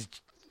Bartlett is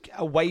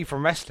away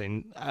from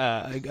wrestling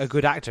a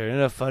good actor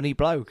and a funny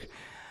bloke.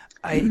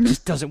 It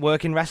just doesn't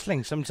work in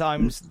wrestling.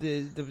 Sometimes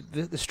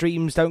the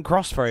streams don't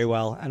cross very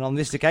well, and on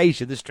this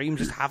occasion, the streams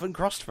just haven't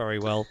crossed very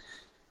well.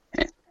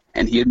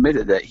 And he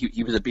admitted that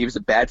he was a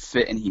bad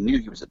fit, and he knew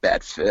he was a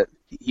bad fit.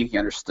 He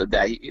understood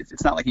that.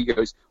 It's not like he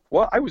goes,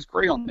 "Well, I was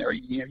great on there.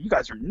 You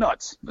guys are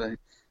nuts." But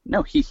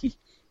no, he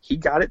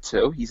got it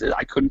too. He said,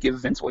 "I couldn't give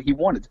Vince what he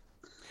wanted."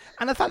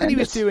 And the fact that he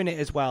was doing it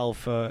as well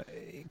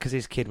because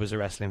his kid was a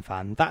wrestling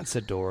fan, that's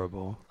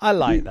adorable. I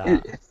like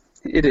that.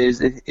 It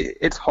is.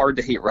 It's hard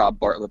to hate Rob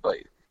Bartlett, but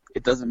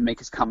it doesn't make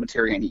his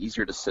commentary any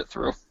easier to sit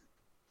through.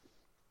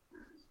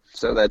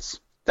 So that's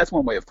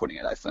one way of putting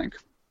it, I think.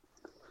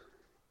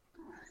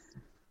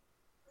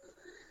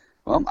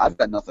 Well, I've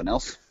got nothing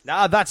else.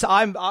 No,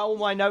 all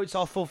my notes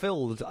are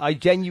fulfilled. I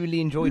genuinely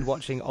enjoyed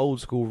watching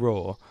old school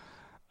Raw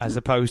as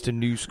opposed to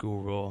new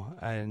school Raw,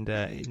 and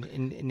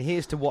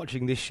here's to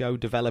watching this show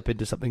develop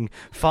into something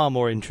far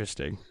more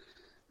interesting.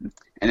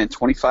 And in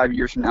 25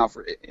 years from now,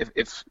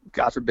 if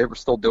God forbid we're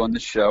still doing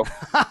this show,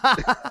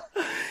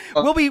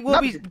 we'll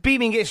be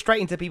beaming it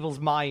straight into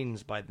people's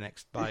minds by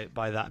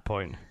that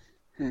point.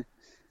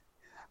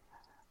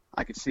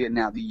 I can see it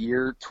now. The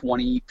year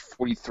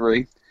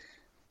 2043.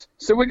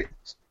 So we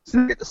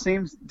get the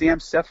same damn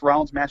Seth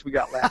Rollins match we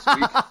got last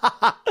week.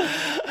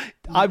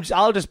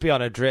 I'll just be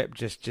on a drip,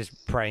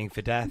 just praying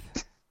for death.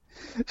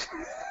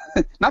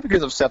 Not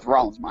because of Seth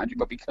Rollins, mind you,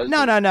 but because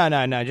no.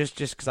 Just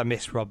because I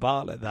miss Rob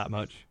Bartlett that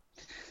much.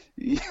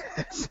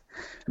 Yes,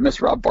 I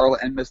miss Rob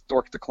Bartlett and miss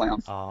Dork the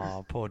Clown.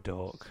 Oh, poor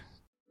Dork.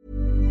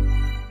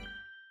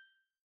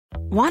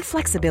 Want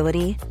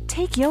flexibility?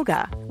 Take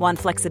yoga. Want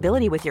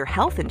flexibility with your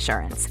health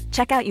insurance?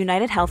 Check out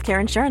United Healthcare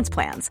Insurance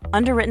Plans.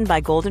 Underwritten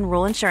by Golden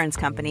Rule Insurance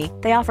Company,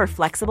 they offer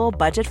flexible,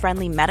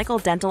 budget-friendly medical,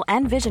 dental,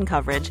 and vision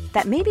coverage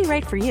that may be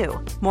right for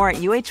you. More at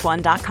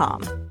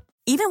uh1.com.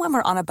 Even when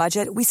we're on a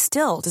budget, we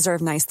still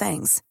deserve nice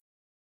things.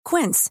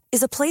 Quince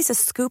is a place to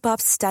scoop up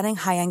stunning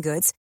high-end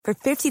goods for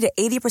 50 to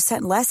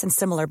 80% less than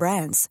similar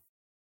brands.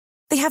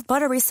 They have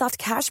buttery soft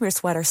cashmere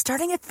sweaters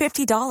starting at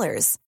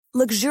 $50,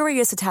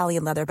 luxurious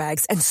Italian leather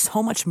bags, and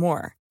so much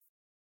more.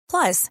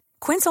 Plus,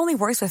 Quince only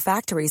works with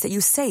factories that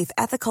use safe,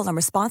 ethical, and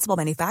responsible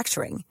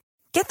manufacturing.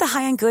 Get the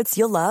high-end goods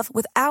you'll love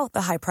without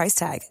the high price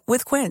tag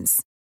with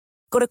Quince.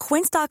 Go to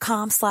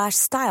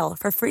quince.com/style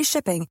for free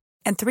shipping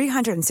and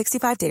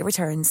 365-day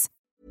returns.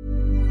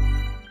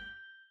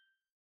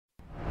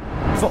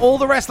 For all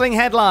the wrestling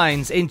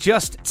headlines in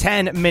just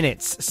 10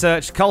 minutes,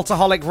 search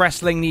Cultaholic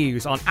Wrestling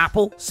News on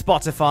Apple,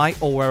 Spotify,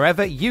 or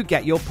wherever you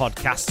get your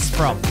podcasts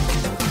from.